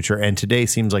distant future, and today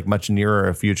seems like much nearer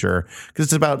a future because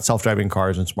it's about self-driving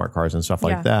cars and smart cars and stuff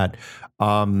like that.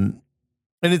 And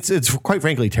it's quite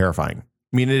frankly terrifying.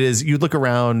 I mean, it is. You look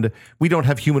around. We don't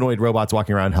have humanoid robots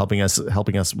walking around helping us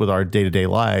with our day-to-day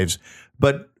lives,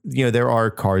 but there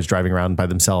are cars driving around by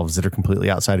themselves that are completely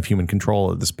outside of human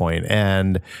control at this point,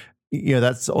 and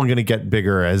that's only going to get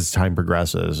bigger as time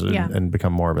progresses and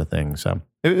become more of a thing. So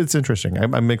it's interesting.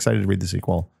 I'm excited to read the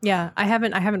sequel. Yeah, I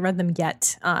haven't read them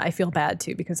yet. I feel bad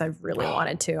too because I've really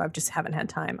wanted to. I just haven't had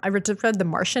time. I read The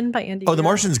Martian by Andy. Oh, The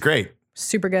Martian's great.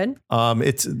 Super good.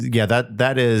 It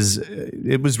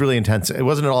was really intense. It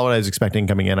wasn't at all what I was expecting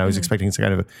coming in. I was expecting some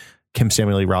kind of Kim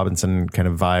Stanley Robinson kind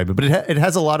of vibe, but it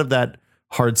has a lot of that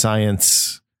hard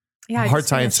science,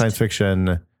 science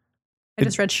fiction. I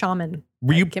just read Shaman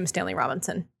by Kim Stanley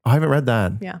Robinson. I haven't read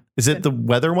that. Yeah. Is it the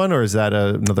weather one or is that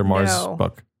another Mars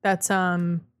book? That's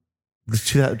the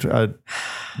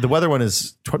weather one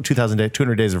is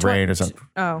 200 Days of Rain or something.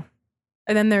 Oh.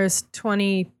 And then there's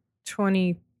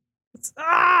 2020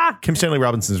 Kim Stanley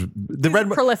Robinson's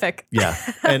prolific. Yeah.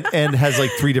 And has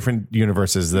like 3 different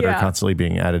universes that are constantly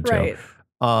being added to. Right.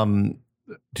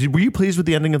 Were you pleased with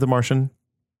the ending of The Martian?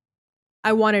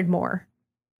 I wanted more.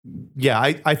 Yeah,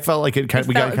 I felt like we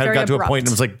got to a point and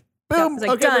it was like, boom,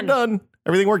 we're done.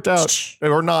 Everything worked out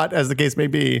or not, as the case may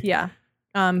be. Yeah.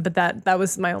 But that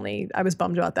was I was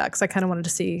bummed about that because I kind of wanted to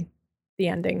see the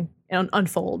ending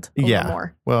unfold a little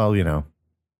more. Well,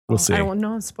 we'll see. I don't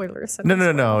know spoilers.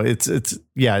 No.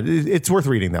 It's worth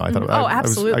reading though. I thought.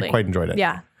 Absolutely. I quite enjoyed it.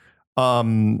 Yeah.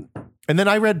 And then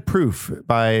I read Proof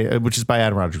which is by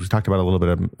Adam Rogers. We talked about it a little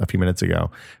bit a few minutes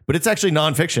ago, but it's actually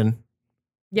nonfiction.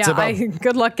 Yeah.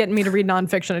 Good luck getting me to read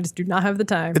nonfiction. I just do not have the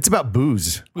time. It's about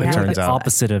booze. It turns out.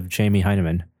 Opposite of Jamie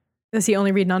Heineman. Does he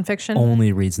only read nonfiction?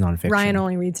 Only reads nonfiction. Ryan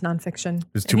only reads nonfiction.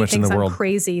 There's too much in the world. I'm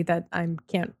crazy that I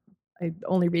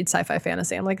only read sci-fi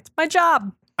fantasy. I'm like, it's my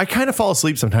job. I kind of fall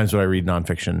asleep sometimes when I read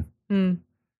nonfiction.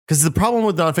 Because the problem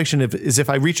with nonfiction is if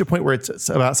I reach a point where it's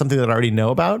about something that I already know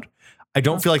about, I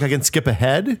don't feel like I can skip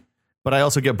ahead, but I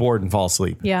also get bored and fall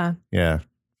asleep. Yeah. Yeah.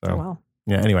 So, well.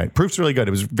 Yeah. Anyway, Proof's really good.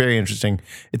 It was very interesting.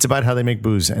 It's about how they make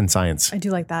booze and science. I do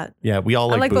like that. Yeah. We all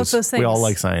like booze. Both those things. We all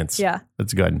like science. Yeah.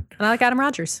 That's good. And I like Adam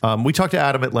Rogers. We talked to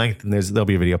Adam at length, and there'll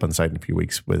be a video up on the site in a few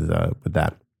weeks with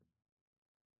that.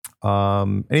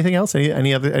 Anything else?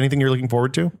 Anything you're looking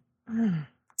forward to?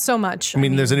 So much. I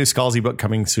mean, there's a new Scalzi book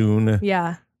coming soon.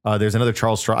 Yeah. There's another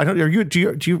Charles Stross. I don't. Are you a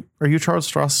Charles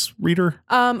Stross reader?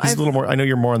 He's a little more. I know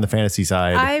you're more on the fantasy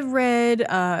side. I read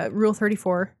Rule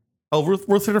 34. Oh,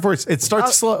 Rule 34. It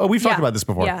starts slow. Oh, we've talked about this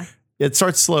before. Yeah. It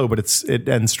starts slow, but it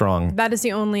ends strong. That is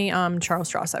the only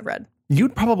Charles Stross I've read.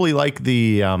 You'd probably like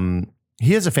the.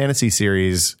 He has a fantasy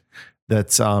series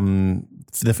that's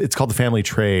it's called The Family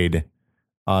Trade.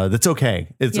 That's okay.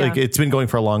 It's like it's been going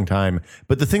for a long time.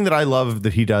 But the thing that I love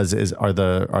that he does are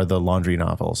the laundry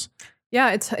novels.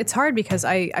 Yeah, it's hard because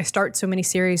I start so many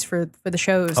series for the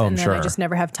shows, and then I just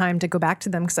never have time to go back to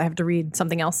them because I have to read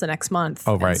something else the next month.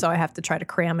 Oh, right. And so I have to try to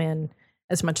cram in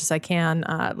as much as I can.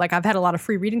 Like I've had a lot of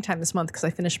free reading time this month because I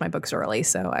finished my books early,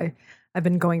 so I've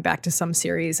been going back to some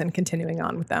series and continuing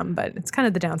on with them. But it's kind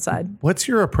of the downside. What's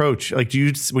your approach? Like, do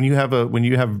you when you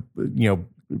have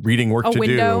reading work to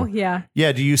do? Yeah.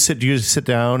 Do you sit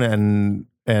down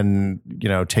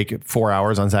and take 4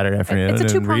 hours on Saturday afternoon?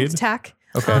 It's a 2-pronged attack.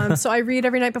 Okay. So I read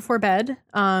every night before bed,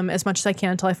 as much as I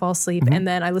can until I fall asleep, and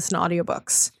then I listen to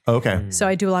audiobooks. Okay. So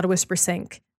I do a lot of Whisper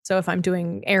Sync. So if I'm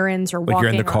doing errands or Like walking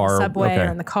you're in the car, or on the subway okay.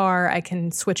 or in the car, I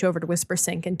can switch over to Whisper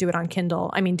Sync and do it on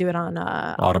Kindle. Do it on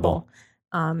Audible.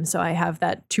 So I have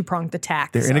that two-pronged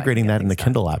attack. They're so I integrating can get that in the things done.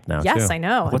 Kindle app now. Yes, too. I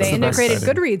know. What's They the best integrated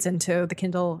setting? Goodreads into the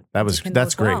Kindle. That's into Kindle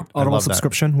as great. well. I Audible love that.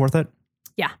 subscription worth it?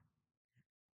 Yeah.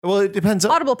 Well, it depends.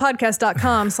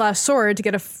 audiblepodcast.com/sword to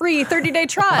get a free 30-day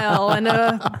trial and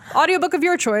a audiobook of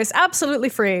your choice, absolutely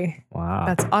free. Wow.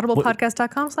 That's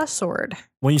audiblepodcast.com/sword.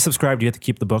 When you subscribe, do you have to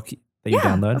keep the book that you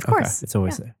Yeah, download? of course. It's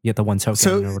always you get the one token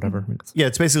So- or whatever. Yeah,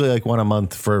 it's basically like one a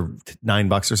month for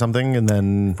 $9 or something, and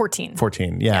then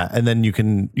 14. Yeah, and then you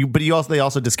can. They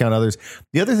also discount others.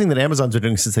 The other thing that Amazon's are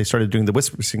doing since they started doing the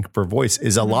Whisper Sync for voice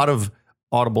is a lot of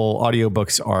Audible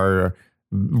audiobooks are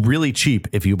really cheap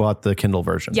if you bought the Kindle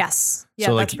version. Yes. Yeah,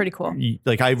 So, that's pretty cool.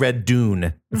 Like I read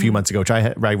Dune a few months ago, which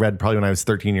I read probably when I was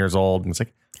 13 years old, and it's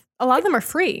like, A lot of them are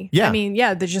free. Yeah.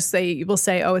 They will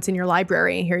say, oh, it's in your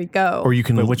library. Here you go. or you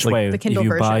can But which like, way? the Kindle if you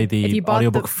version. buy If the you bought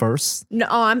audiobook the- first, No,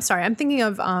 I'm sorry. I'm thinking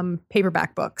of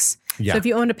paperback books. Yeah. So if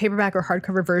you owned a paperback or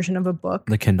hardcover version of a book,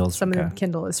 the Kindle's some okay. of the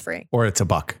Kindle is free. or it's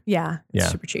 $1. Yeah. It's Yeah.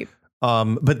 super cheap.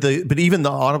 But even the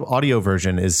audio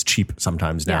version is cheap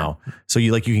sometimes now. So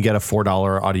you can get a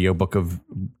 $4 audiobook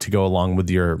to go along with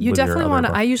your. You with your definitely other want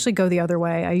to. book. I usually go the other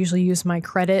way. I usually use my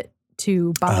credit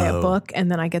to buy a Oh. book, and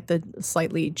then I get the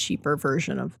slightly cheaper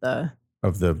version of the.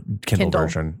 Of the Kindle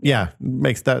version. Yeah,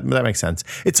 that makes sense.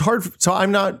 It's hard. So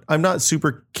I'm not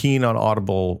super keen on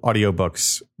Audible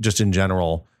audiobooks just in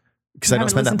general because I don't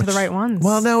spend that listened much. to the right ones.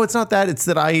 Well, no, it's not that. It's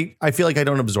that I feel like I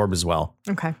don't absorb as well.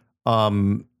 Okay.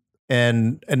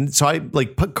 And so I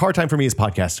car time for me is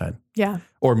podcast time Yeah.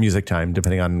 or music time,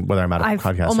 depending on whether I'm at a I've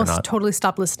podcast or almost not. totally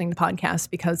stopped listening to podcasts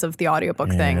because of the audiobook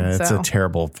thing. It's So a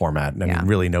terrible format. I Yeah. mean,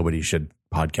 really, nobody should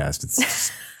podcast. It's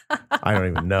just, I don't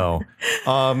even know.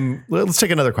 Let's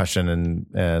take another question and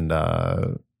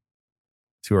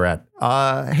see where we're at.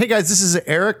 Hey guys, this is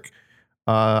Eric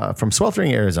from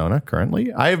sweltering Arizona.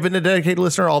 Currently, I have been a dedicated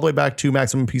listener all the way back to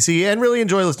Maximum PC and really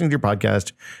enjoy listening to your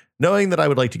podcast. Knowing that I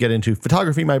would like to get into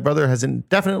photography, my brother has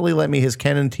indefinitely lent me his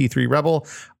Canon T3 Rebel.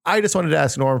 I just wanted to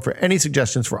ask Norm for any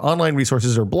suggestions for online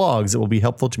resources or blogs that will be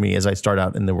helpful to me as I start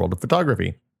out in the world of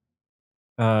photography.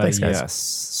 Thanks, guys.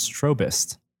 Yes,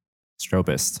 Strobist. Just go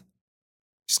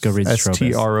read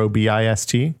Strobist.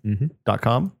 STROBIST Mhm.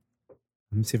 .com.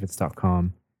 Let me see if it's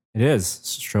 .com. It is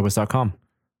Strobist.com.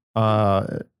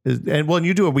 And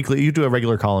you do a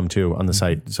regular column too on the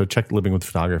site. So check Living with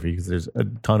Photography because there's a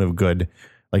ton of good,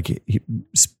 kind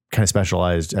of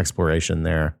specialized exploration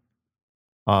there.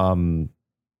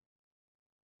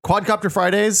 Quadcopter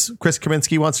Fridays. Chris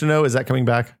Kaminsky wants to know, is that coming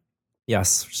back?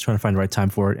 Yes, just trying to find the right time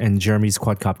for it. And Jeremy's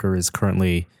quadcopter is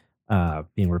currently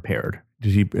being repaired.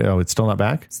 Did he? Oh, it's still not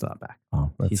back. It's not back.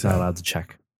 Oh, that's He's sad. not allowed to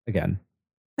check again.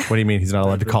 What do you mean he's not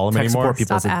allowed to call him Tech anymore? support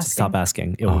people Stop said asking. stop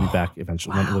asking. It will be back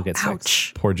eventually. When it will get fixed.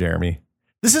 Ouch. Poor Jeremy.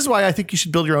 This is why I think you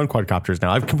should build your own quadcopters now.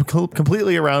 I'm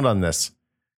completely around on this.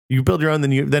 You build your own,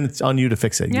 then it's on you to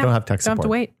fix it. You Yeah, don't have tech Don't support. have to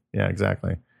wait. Yeah,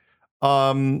 exactly.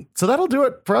 So that'll do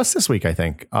it for us this week, I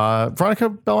think. Veronica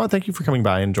Belmont, thank you for coming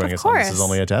by and joining Of us on This course. Is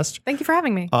Only a Test. Thank you for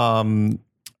having me.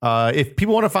 If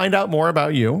people want to find out more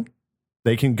about you,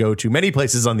 they can go to many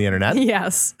places on the internet.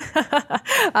 Yes.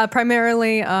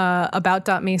 Primarily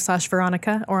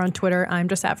about.me/Veronica, or on Twitter, I'm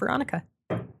just at Veronica.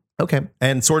 Okay.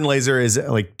 And Sword and Laser is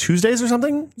like Tuesdays or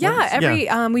something?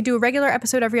 Yeah, we do a regular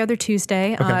episode every other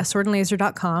Tuesday, Okay.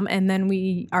 swordandlaser.com. And then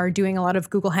we are doing a lot of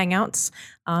Google Hangouts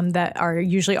that are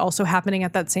usually also happening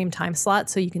at that same time slot.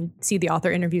 So you can see the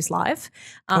author interviews live.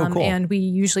 Cool. And we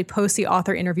usually post the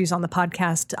author interviews on the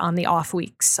podcast on the off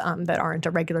weeks that aren't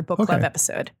a regular book club Okay.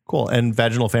 episode. Cool. And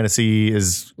Vaginal Fantasy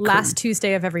is Last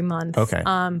Tuesday of every month. Okay.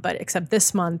 But except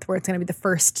this month where it's going to be the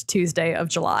first Tuesday of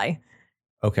July.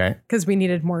 Okay. Because we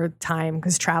needed more time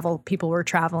because people were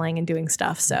traveling and doing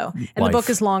stuff. So, and Life. the book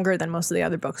is longer than most of the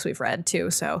other books we've read too.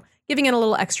 So giving it a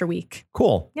little extra week.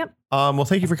 Cool. Yep. Well,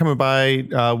 thank you for coming by.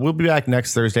 We'll be back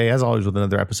next Thursday, as always, with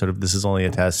another episode of This Is Only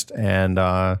a Test. And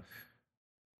what,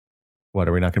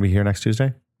 are we not going to be here next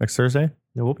Tuesday? Next Thursday?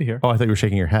 No, we'll be here. Oh, I thought you were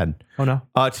shaking your head. Oh no.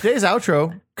 Today's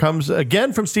outro comes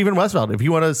again from Stephen Westfeld. If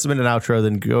you want to submit an outro,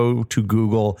 then go to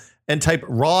Google and type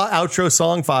raw outro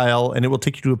song file, and it will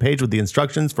take you to a page with the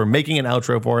instructions for making an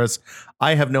outro for us.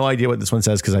 I have no idea what this one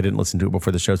says because I didn't listen to it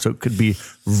before the show, so it could be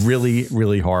really,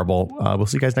 really horrible. We'll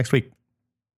see you guys next week.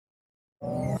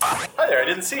 Hi there, I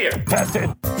didn't see you.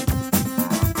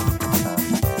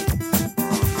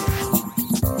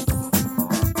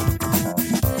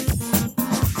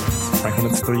 Franklin,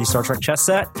 it's 3 Star Trek chess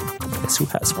set. Guess who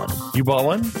has one? You bought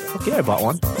one? Okay, I bought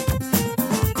one.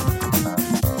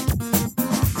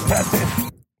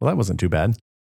 Well, that wasn't too bad.